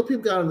 Here's what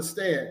people got to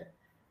understand.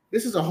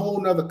 This is a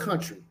whole nother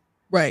country.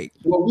 Right.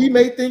 What we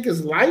may think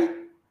is light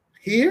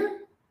here,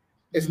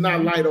 it's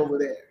not light over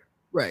there.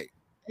 Right.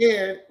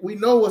 And we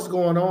know what's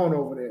going on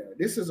over there.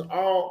 This is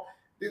all,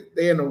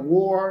 they're in a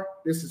war.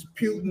 This is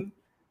Putin.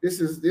 This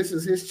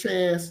is his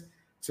chance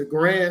to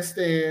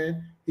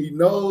grandstand. He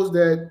knows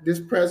that this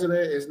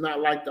president is not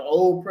like the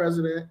old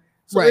president.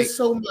 So there's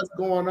so much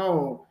going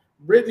on.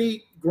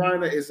 Brittany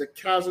Griner is a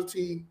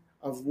casualty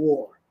of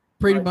war.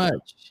 Pretty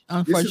much.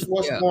 This is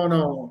what's going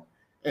on.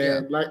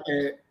 And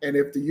and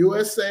if the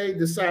USA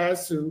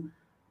decides to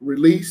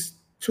release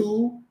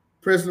 2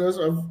 prisoners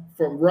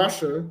from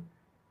Russia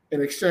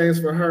in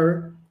exchange for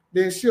her,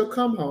 then she'll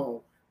come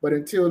home. But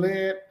until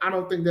then, I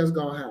don't think that's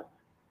gonna happen.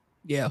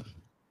 Yeah.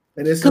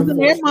 And it's because in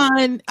their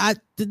mind,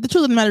 the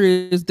truth of the matter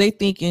is they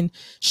thinking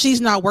she's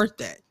not worth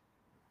that.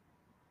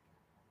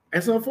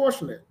 It's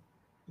unfortunate.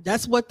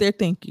 That's what they're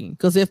thinking.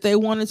 Because if they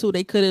wanted to,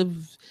 they could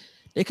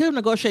have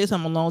negotiated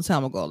something a long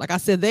time ago. Like I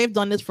said, they've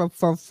done this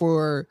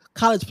for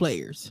college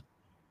players.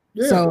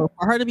 Yeah. So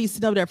for her to be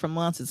sitting up there for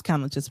months, it's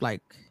kind of just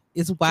like,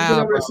 it's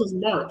wild. Since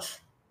March.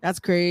 That's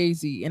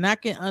crazy. And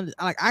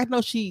I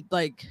know she,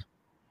 like,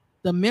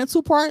 the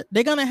mental part,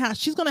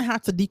 she's gonna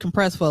have to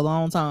decompress for a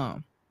long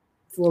time.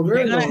 For a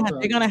very long time.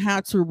 They're gonna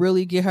have to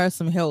really get her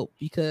some help,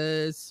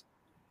 because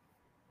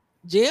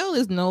jail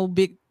is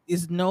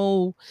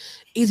no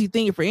easy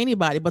thing for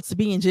anybody. But to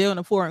be in jail in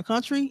a foreign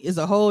country is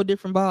a whole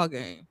different ball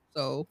game.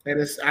 So, and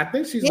I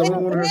think she's the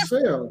only one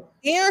herself.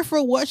 And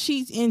for what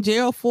she's in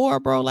jail for,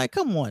 bro, like,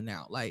 come on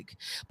now, like,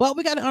 but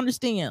we got to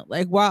understand,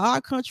 like, while our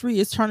country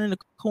is turning the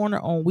corner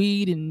on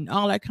weed and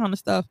all that kind of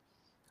stuff,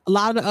 a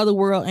lot of the other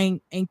world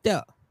ain't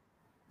there.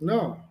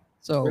 No,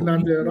 so they're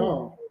not there at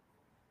all.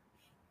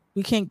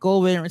 We can't go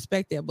over and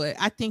respect that, but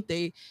I think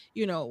they,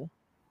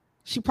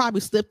 she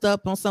probably slipped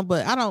up on some,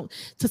 but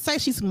to say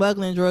she's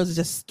smuggling drugs is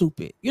just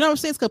stupid. You know what I'm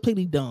saying? It's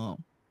completely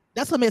dumb.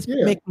 That's what makes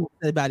me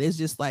about it. It's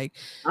just like,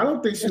 I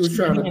don't think she was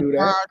trying to do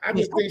that. I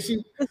just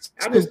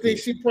think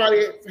she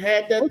probably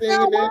had that thing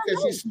in there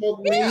because she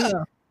smoked weed.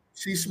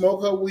 She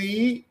smoked her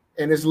weed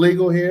and it's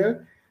legal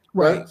here.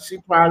 Right. But she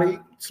probably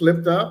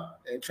slipped up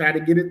and tried to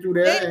get it through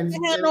there. And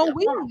had no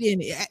weed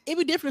in it. It'd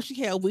be different if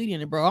she had weed in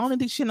it, bro. I don't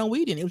think she had no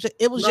weed in it.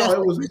 It was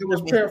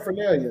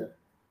paraphernalia.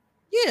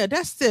 Yeah,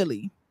 that's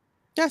silly.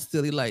 That's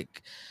silly.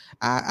 Like,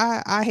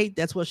 I hate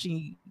that's what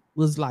she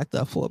was locked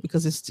up for,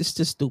 because it's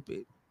just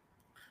stupid.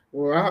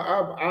 Well,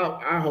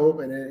 I hope,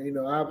 and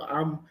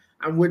I'm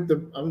with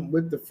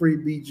the free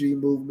BG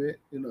movement.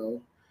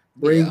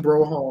 Bring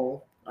bro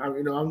home.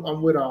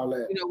 I'm with all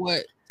that. You know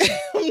what?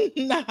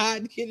 I'm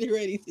not getting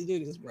ready to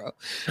do this, bro.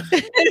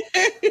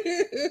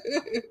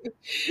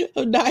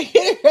 I'm not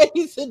getting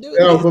ready to do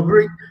this. But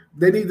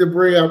they need to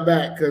bring her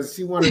back because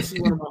she one of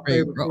my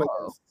favorite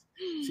players.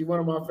 She's one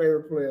of my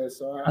favorite players,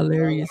 so I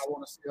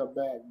want to see her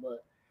back.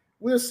 But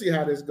we'll see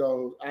how this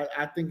goes.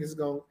 I think it's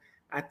going.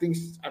 I think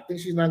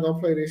she's not going to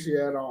play this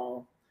year at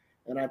all,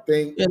 and I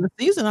think the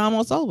season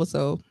almost over.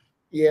 So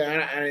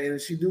and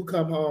if she do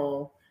come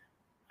home,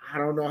 I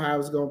don't know how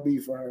it's going to be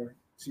for her.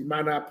 She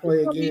might not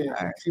play again.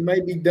 She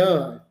may be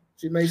done.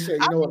 She may say,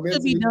 she'll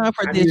be done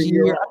for this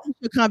year. I think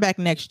she'll come back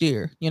next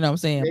year. You know what I'm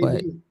saying?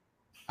 Maybe.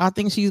 But I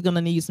think she's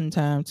gonna need some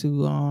time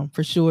to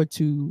for sure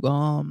to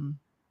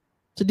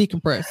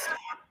decompress.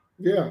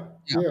 Yeah.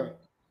 So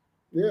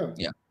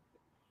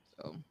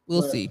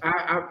we'll see.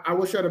 I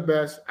wish her the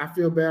best. I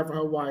feel bad for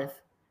her wife.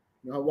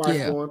 Her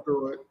wife going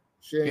through it.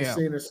 She ain't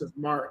seen her since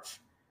March.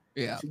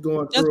 Yeah, she's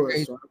going through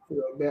it. So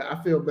I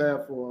feel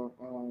bad for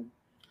her.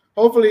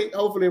 Hopefully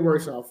it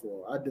works out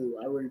for her. I do.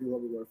 I really do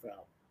hope it works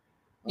out.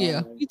 Yeah,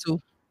 me too.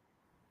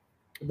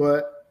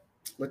 But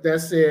with that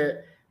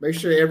said, make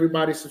sure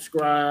everybody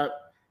subscribe.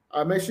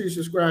 Make sure you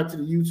subscribe to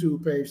the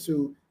YouTube page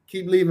too.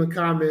 Keep leaving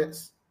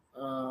comments.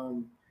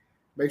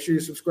 Make sure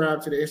you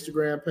subscribe to the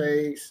Instagram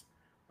page.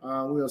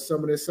 We have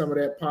some of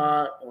that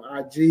pod on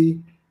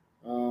IG.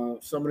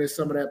 Some of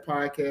that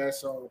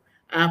podcast on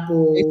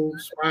Apple,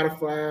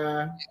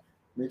 Spotify.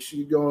 Make sure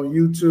you go on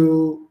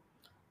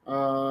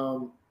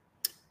YouTube.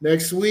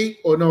 Next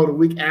week, the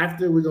week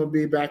after, we're gonna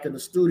be back in the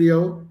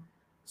studio.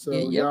 So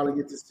y'all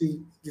get to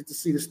see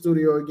the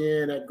studio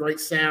again, that great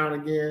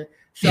sound again.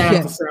 Shout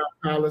out to Sound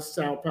Palace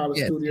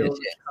Studio in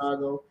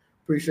Chicago.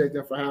 Appreciate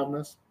them for having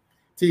us.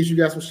 Tease, you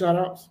got some shout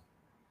outs?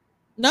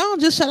 No,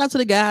 just shout out to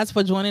the guys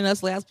for joining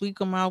us last week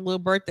on my little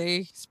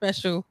birthday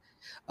special.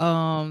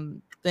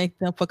 Thank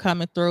them for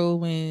coming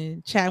through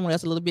and chatting with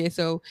us a little bit.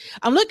 So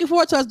I'm looking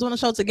forward to us doing a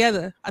show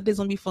together. I think it's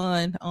gonna be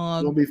fun. It's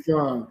gonna be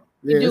fun.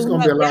 Yeah, it's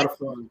gonna be a lot of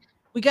fun.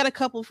 We got a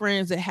couple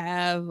friends that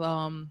have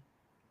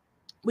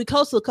we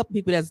close to a couple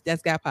people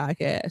that's got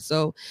podcasts.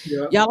 So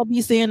y'all will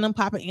be seeing them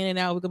popping in and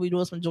out. We're gonna be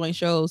doing some joint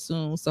shows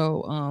soon.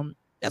 So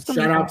that's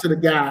gonna shout out to the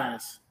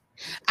guys.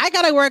 I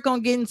gotta work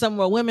on getting some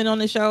more women on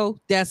the show.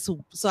 So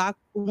I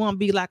want to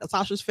be like a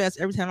sausage fest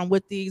every time I'm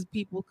with these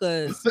people,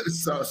 because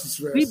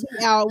we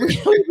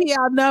be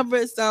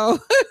outnumbered. So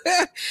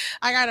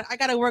I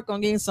gotta work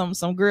on getting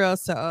some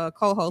girls to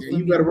co-host. Yeah,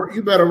 you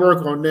better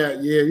work on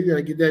that. Yeah, you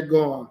gotta get that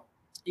going.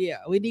 Yeah,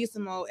 we need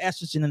some more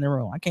estrogen in the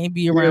room. I can't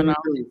be around all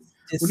this.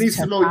 We need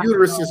some more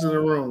uteruses in the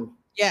room.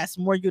 Yes,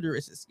 more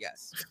uteruses.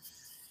 Yes.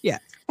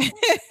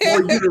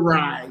 Or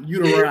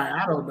uteri.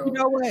 I don't know. You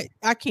know what?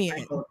 I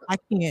can't.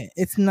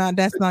 It's not.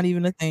 That's not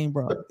even a thing,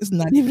 bro. It's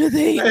not even a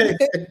thing.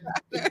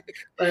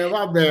 Hey,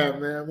 my bad,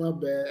 man. My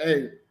bad.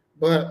 Hey,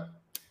 but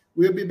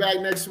we'll be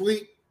back next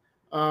week.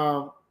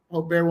 Hope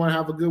everyone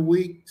have a good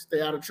week.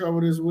 Stay out of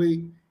trouble this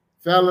week,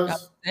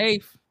 fellas.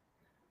 Safe.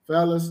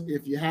 Fellas,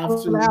 if you have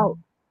to,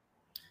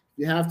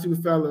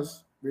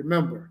 fellas,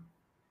 remember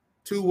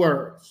 2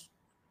 words: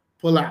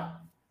 pull out.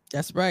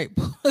 That's right.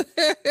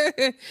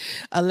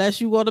 Unless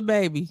you want a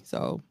baby.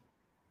 So,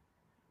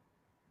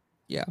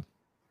 yeah.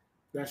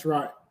 That's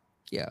right.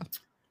 Yeah.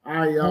 All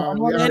right, y'all.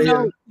 We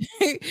out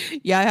here.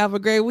 Y'all have a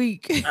great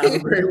week. Have a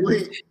great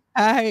week.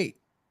 All right.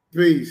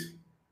 Peace.